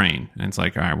stop the train, and it's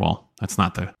like, all right, well, that's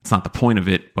not the point of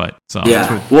it. But so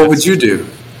yeah, what would you do?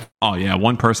 Oh yeah,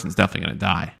 one person's definitely gonna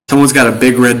die. Someone's got a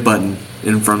big red button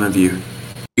in front of you.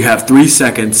 You have 3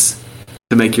 seconds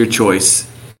to make your choice.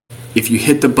 If you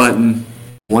hit the button,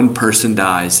 1 person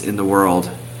dies in the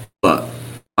world, but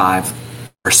 5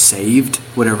 are saved,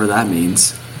 whatever that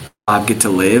means. 5 get to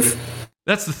live.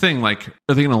 That's the thing. Like,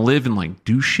 are they going to live and like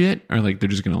do shit, or like they're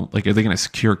just going to like, are they going to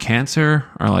cure cancer,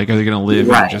 or like are they going to live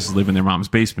and just live in their mom's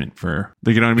basement for?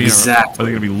 Like, you know what I mean? Exactly. Are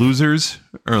they going to be losers,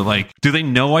 or like, do they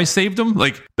know I saved them?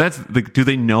 Like, that's like, do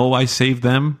they know I saved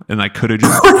them and I could have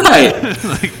just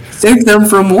like, saved them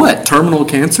from what? Terminal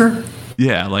cancer?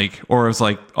 Yeah, like, or it's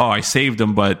like, oh, I saved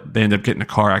them, but they ended up getting a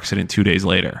car accident 2 days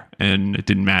later, and it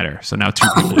didn't matter. So now 2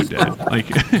 people are dead. Like,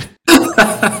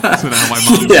 so now my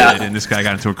mom's dead, and this guy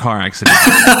got into a car accident.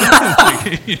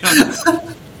 Like, you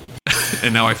know?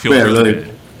 And now I feel really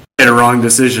bad. Made a wrong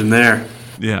decision there.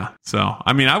 Yeah. So,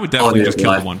 I mean, I would definitely just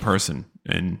kill the 1 person,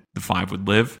 and the 5 would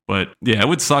live. But yeah, it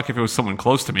would suck if it was someone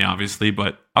close to me, obviously.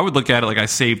 But I would look at it like I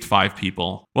saved 5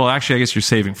 people. Well, actually, I guess you're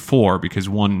saving 4 because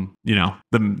 1, you know,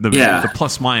 the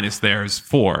plus minus there is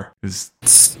 4.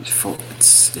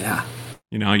 Yeah.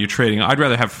 You know, you're trading. I'd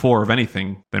rather have 4 of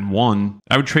anything than 1.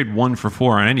 I would trade 1 for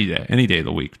 4 on any day of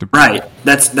the week. Right.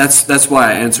 That's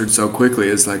why I answered so quickly.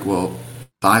 It's like, well,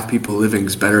 5 people living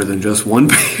is better than just one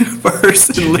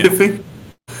person living.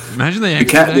 Imagine they ask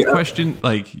you that question,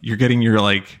 like you're getting your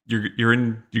like you're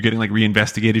getting like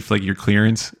reinvestigated for like your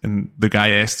clearance, and the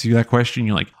guy asks you that question,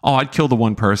 you're like, oh, I'd kill the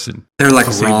one person. They're like,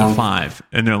 to save wrong. the 5,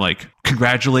 and they're like,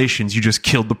 congratulations, you just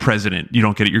killed the president. You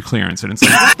don't get your clearance, and it's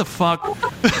like, what the fuck?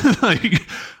 Like,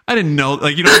 I didn't know.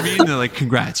 Like, you know what I mean? They're like,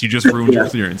 congrats, you just ruined your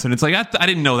clearance, and it's like, I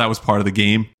didn't know that was part of the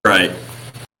game. Right.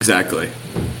 Exactly.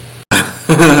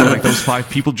 Like those 5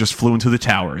 people just flew into the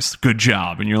towers. Good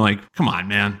job. And you're like, come on,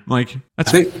 man. Like, I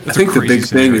think the big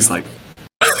thing is like,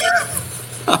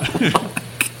 I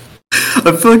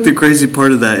feel like the crazy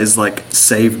part of that is like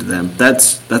saved them.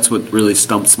 That's what really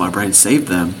stumps my brain. Saved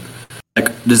them.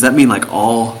 Like, does that mean like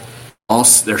all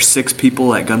there's 6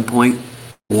 people at gunpoint,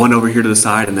 1 over here to the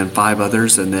side, and then 5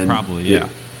 others, and then probably, yeah.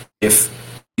 If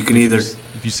you can either,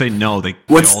 if you say no, they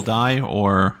all die,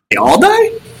 or they all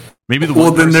die. Maybe the well,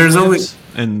 one then there's only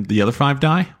and the other 5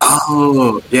 die.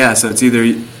 Oh, yeah. So it's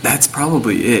either that's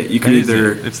probably it. You can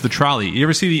either it's the trolley. You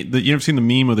ever see you ever seen the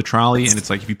meme of the trolley, and it's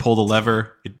like if you pull the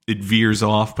lever, it veers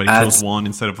off, but it kills 1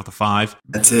 instead of with the 5.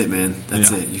 That's it, man.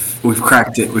 That's it. We've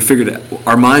cracked it. We figured it.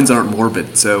 Our minds aren't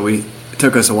morbid, so it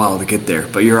took us a while to get there.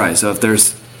 But you're right. So if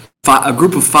there's a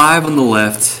group of 5 on the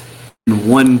left and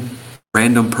 1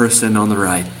 random person on the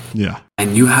right, yeah,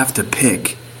 and you have to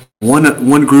pick.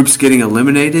 One group's getting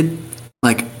eliminated,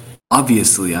 like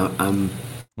obviously I'm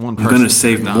gonna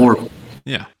save more.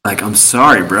 Yeah. Like, I'm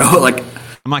sorry, bro. Like,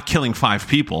 I'm not killing 5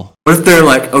 people. What if they're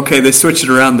like, okay, they switch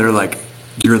it around, they're like,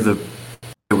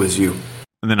 it was you.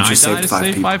 And then I die to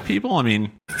save 5 people? I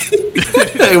mean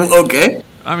okay.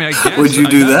 I mean, I guess. Would you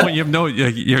do that? Point, you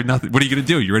have you're nothing. What are you gonna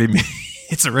do? You already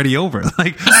it's already over.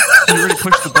 Like, you already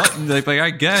pushed the button. Like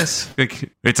I guess.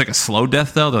 Like, it's like a slow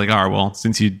death though. They're like, all right, well,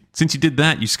 since you did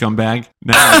that, you scumbag.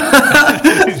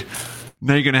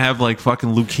 Now you're gonna have like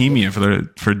fucking leukemia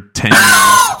for 10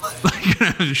 years. Like, you're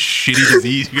gonna have a shitty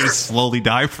disease you're gonna slowly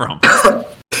die from.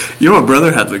 You know, my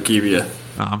brother had leukemia.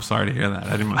 Oh, I'm sorry to hear that.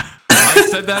 I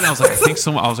said that and I was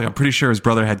like, I'm pretty sure his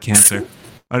brother had cancer.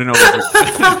 I didn't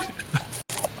know.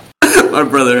 My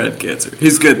brother had cancer.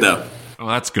 He's good though. Oh,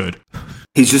 that's good.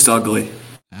 He's just ugly.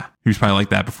 Yeah, he was probably like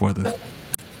that before the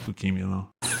leukemia, though.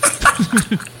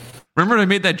 Remember when I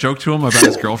made that joke to him about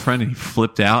his girlfriend, and he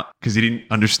flipped out because he didn't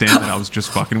understand that I was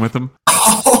just fucking with him?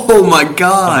 Oh my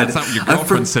god! That's not what your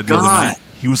girlfriend said the other night.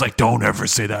 He was like, "Don't ever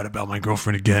say that about my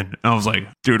girlfriend again." And I was like,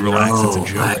 "Dude, relax. It's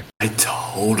a joke." I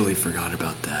totally forgot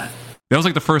about that. That was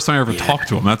like the first time I ever talked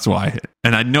to him. That's why.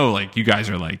 And I know, like, you guys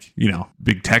are like, you know,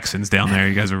 big Texans down there.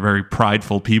 You guys are very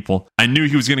prideful people. I knew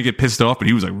he was going to get pissed off, but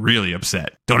he was like really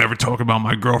upset. Don't ever talk about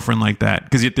my girlfriend like that.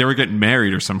 Because they were getting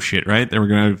married or some shit, right? They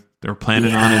were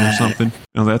planning on it or something.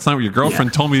 No, that's not what your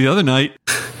girlfriend told me the other night.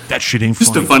 That shit ain't funny.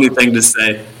 Just a funny thing to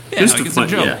say. Yeah, just like, it's a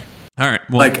joke. Yeah. All right.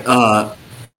 Well, like,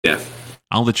 yeah.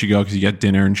 I'll let you go because you got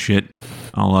dinner and shit.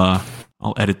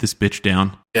 I'll edit this bitch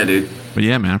down. Yeah, dude. But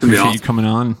yeah, man, I appreciate you coming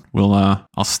on.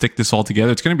 I'll stick this all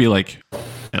together. It's going to be like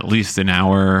at least an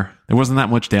hour. There wasn't that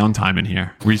much downtime in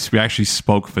here. We actually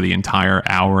spoke for the entire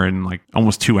hour and like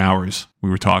almost 2 hours we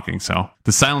were talking. So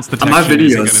the silence detection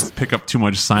isn't going to pick up too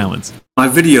much silence. My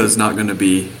video is not going to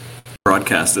be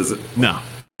broadcast, is it? No.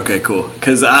 Okay, cool.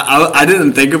 Because I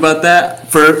didn't think about that.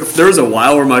 There was a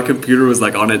while where my computer was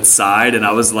like on its side and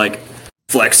I was like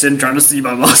flexing, trying to see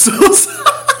my muscles.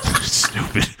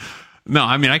 Stupid. No,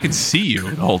 I mean, I can see you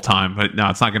the whole time, but no,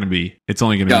 it's not going to be. It's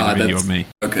only going to be a video of me.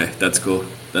 Okay, that's cool.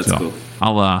 That's cool.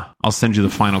 I'll send you the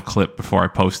final clip before I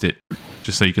post it,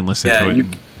 just so you can listen to it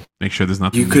and make sure there's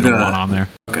nothing going on there.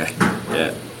 Okay.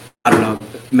 Yeah. I don't know.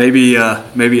 Maybe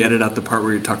edit out the part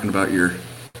where you're talking about your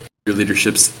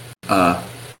leadership's the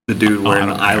dude wearing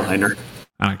an eyeliner.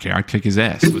 I don't care. I'd kick his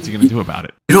ass. What's he going to do about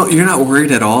it? You're not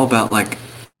worried at all about like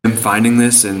him finding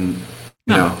this and.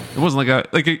 No, it wasn't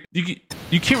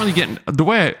you can't really get the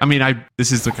way.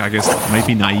 This is like, I guess it might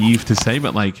be naive to say,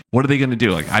 but like, what are they going to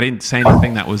do? Like, I didn't say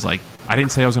anything that was like, I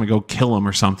didn't say I was going to go kill him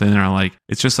or something. Or like,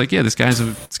 it's just like, yeah, this guy's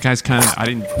kind of. I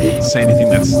didn't say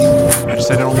anything I just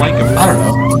said I don't like him. I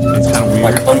don't know. It's kind of weird.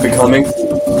 Like unbecoming.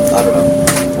 I don't know.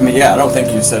 I mean, yeah, I don't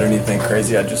think you said anything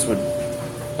crazy. I just would,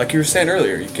 like you were saying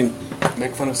earlier, you can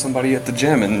make fun of somebody at the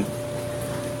gym and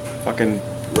fucking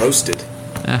roast it.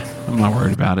 I'm not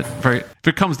worried about it. If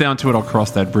it comes down to it, I'll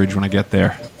cross that bridge when I get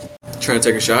there. Trying to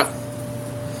take a shot?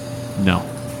 No.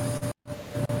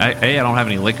 I don't have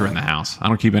any liquor in the house. I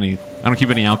don't keep any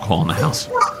alcohol in the house.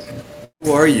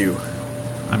 Who are you?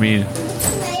 I mean,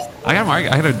 I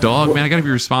got a dog, man. I got to be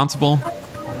responsible.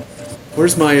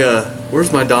 Where's my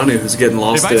Danu who's getting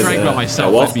lost? If I drank by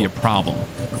myself, that'd be a problem.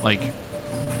 Like,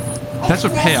 that's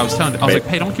what Pei. I was like,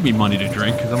 Pei, don't give me money to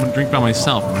drink because I'm gonna drink by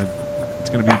myself. It's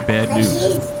going to be bad news.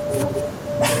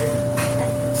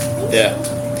 Yeah.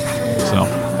 So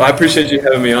Well, I appreciate you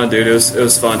having me on, dude. It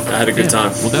was fun. I had a good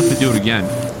time. we'll definitely do it again.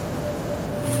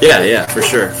 Yeah, for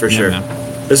sure.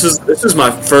 Man. This was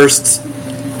my first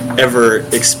ever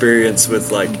experience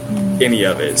with like any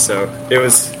of it, so it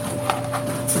was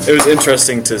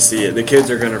interesting to see it. The kids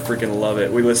are gonna freaking love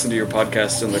it. We listen to your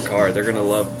podcast in the car. They're gonna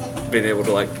love being able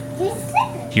to like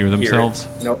Hear themselves.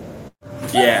 hear it. Nope.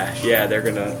 Yeah, they're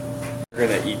gonna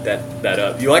eat that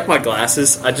up. You like my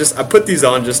glasses? I put these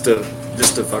on just to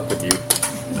fuck with you.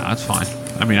 No, that's fine.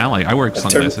 I mean, I wear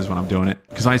sunglasses when I'm doing it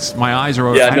because my eyes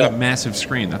are. Yeah, I no. have a massive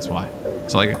screen. That's why.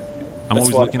 It's like I'm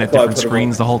always why- looking at that's why I different put 'em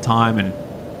screens the whole time, and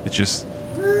it's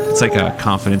like a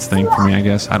confidence thing for me, I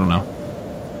guess. I don't know.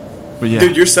 But yeah,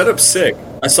 Dude, your setup's sick.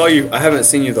 I saw you. I haven't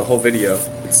seen you the whole video.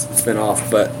 It's been off,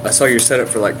 but I saw your setup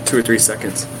for like 2 or 3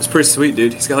 seconds. It's pretty sweet,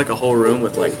 dude. He's got like a whole room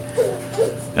with like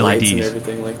lights and LEDs.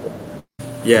 everything like that.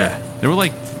 Yeah. They were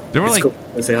like It's cool.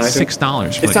 Wanna say hi to him?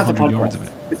 $6 for like 100 yards of it.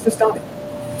 It's just Donnie.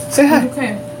 Say hi.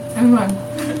 Okay, I'm on.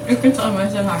 You can tell him I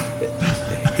said hi.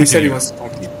 He said he wants to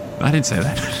talk to you. I didn't say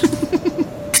that.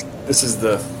 This is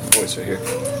the voice right here.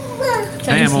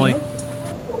 Can Hey, you see Emily. me?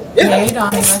 Hey,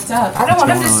 Donnie, what's up? I don't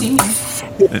want him to going see me.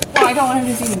 Well, I don't want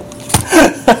him to see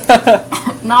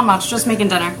me. Not much, just making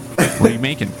dinner. What are you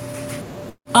making?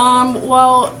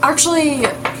 Well, actually,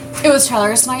 it was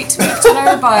Tyler's night to make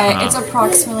dinner, but it's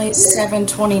approximately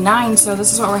 7:29, so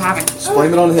this is what we're having.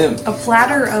 Blame it on him. A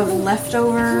platter of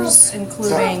leftovers,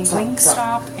 including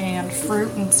Wingstop and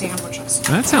fruit and sandwiches.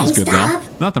 That sounds good though.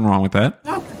 Nothing wrong with that.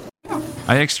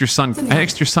 I asked your son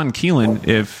Keelan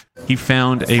if he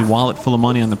found a wallet full of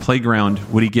money on the playground,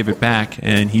 would he give it back?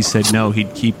 And he said no,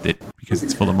 he'd keep it because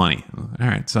it's full of money. All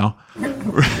right, so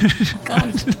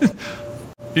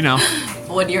you know.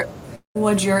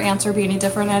 Would your answer be any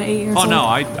different at 8 years Oh old? no,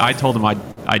 I told him I'd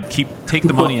take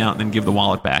the money out and then give the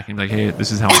wallet back and be like, hey,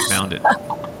 this is how I found it. So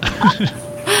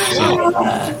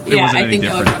it Yeah, wasn't I any think I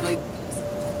would different. probably.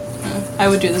 I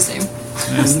would do the same.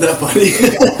 Isn't that funny?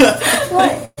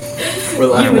 We're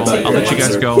laughing Well, about I'll let you your guys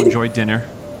answer. go enjoy dinner.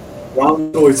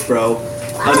 Wrong choice, bro.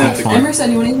 Unethical. Fine.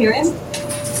 Emerson, you want to hear him? You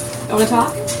want to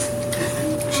talk?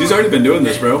 She's already been doing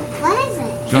this, bro. What is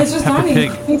it? You got It's just Peppa Donnie.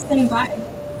 Pig. He's saying bye.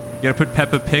 You gotta put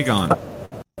Peppa Pig on.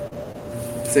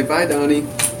 Say bye, Donnie.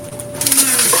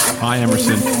 Bye,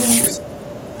 Emerson.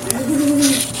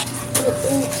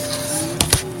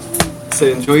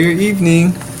 Say enjoy your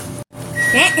evening.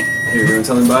 You're gonna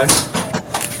tell him bye?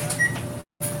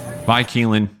 Bye,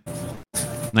 Keelan.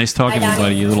 Nice talking to you,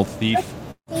 buddy, you little thief.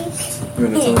 You're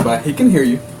gonna tell him bye. He can hear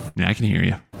you. Yeah, I can hear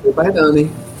you. Say bye,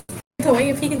 Donnie. The way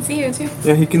if he can see you too.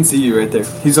 Yeah, he can see you right there.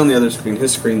 He's on the other screen.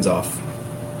 His screen's off.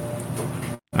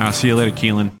 I'll see you later,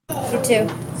 Keelan. You too.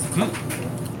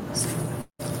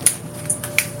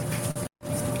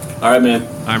 All right, man.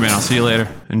 All right, man. I'll see you later.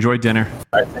 Enjoy dinner.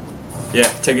 Yeah,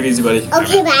 take it easy, buddy.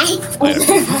 Okay, bye.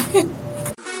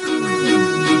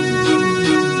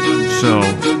 So,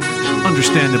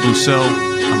 understandably so,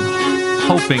 I'm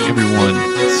hoping everyone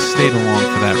stayed along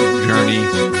for that journey.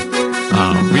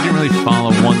 We didn't really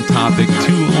follow one topic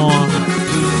too long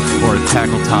or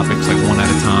tackle topics like one at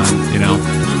a time, you know.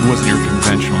 It wasn't your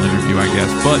conventional interview, I guess,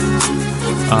 but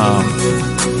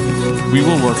we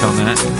will work on that.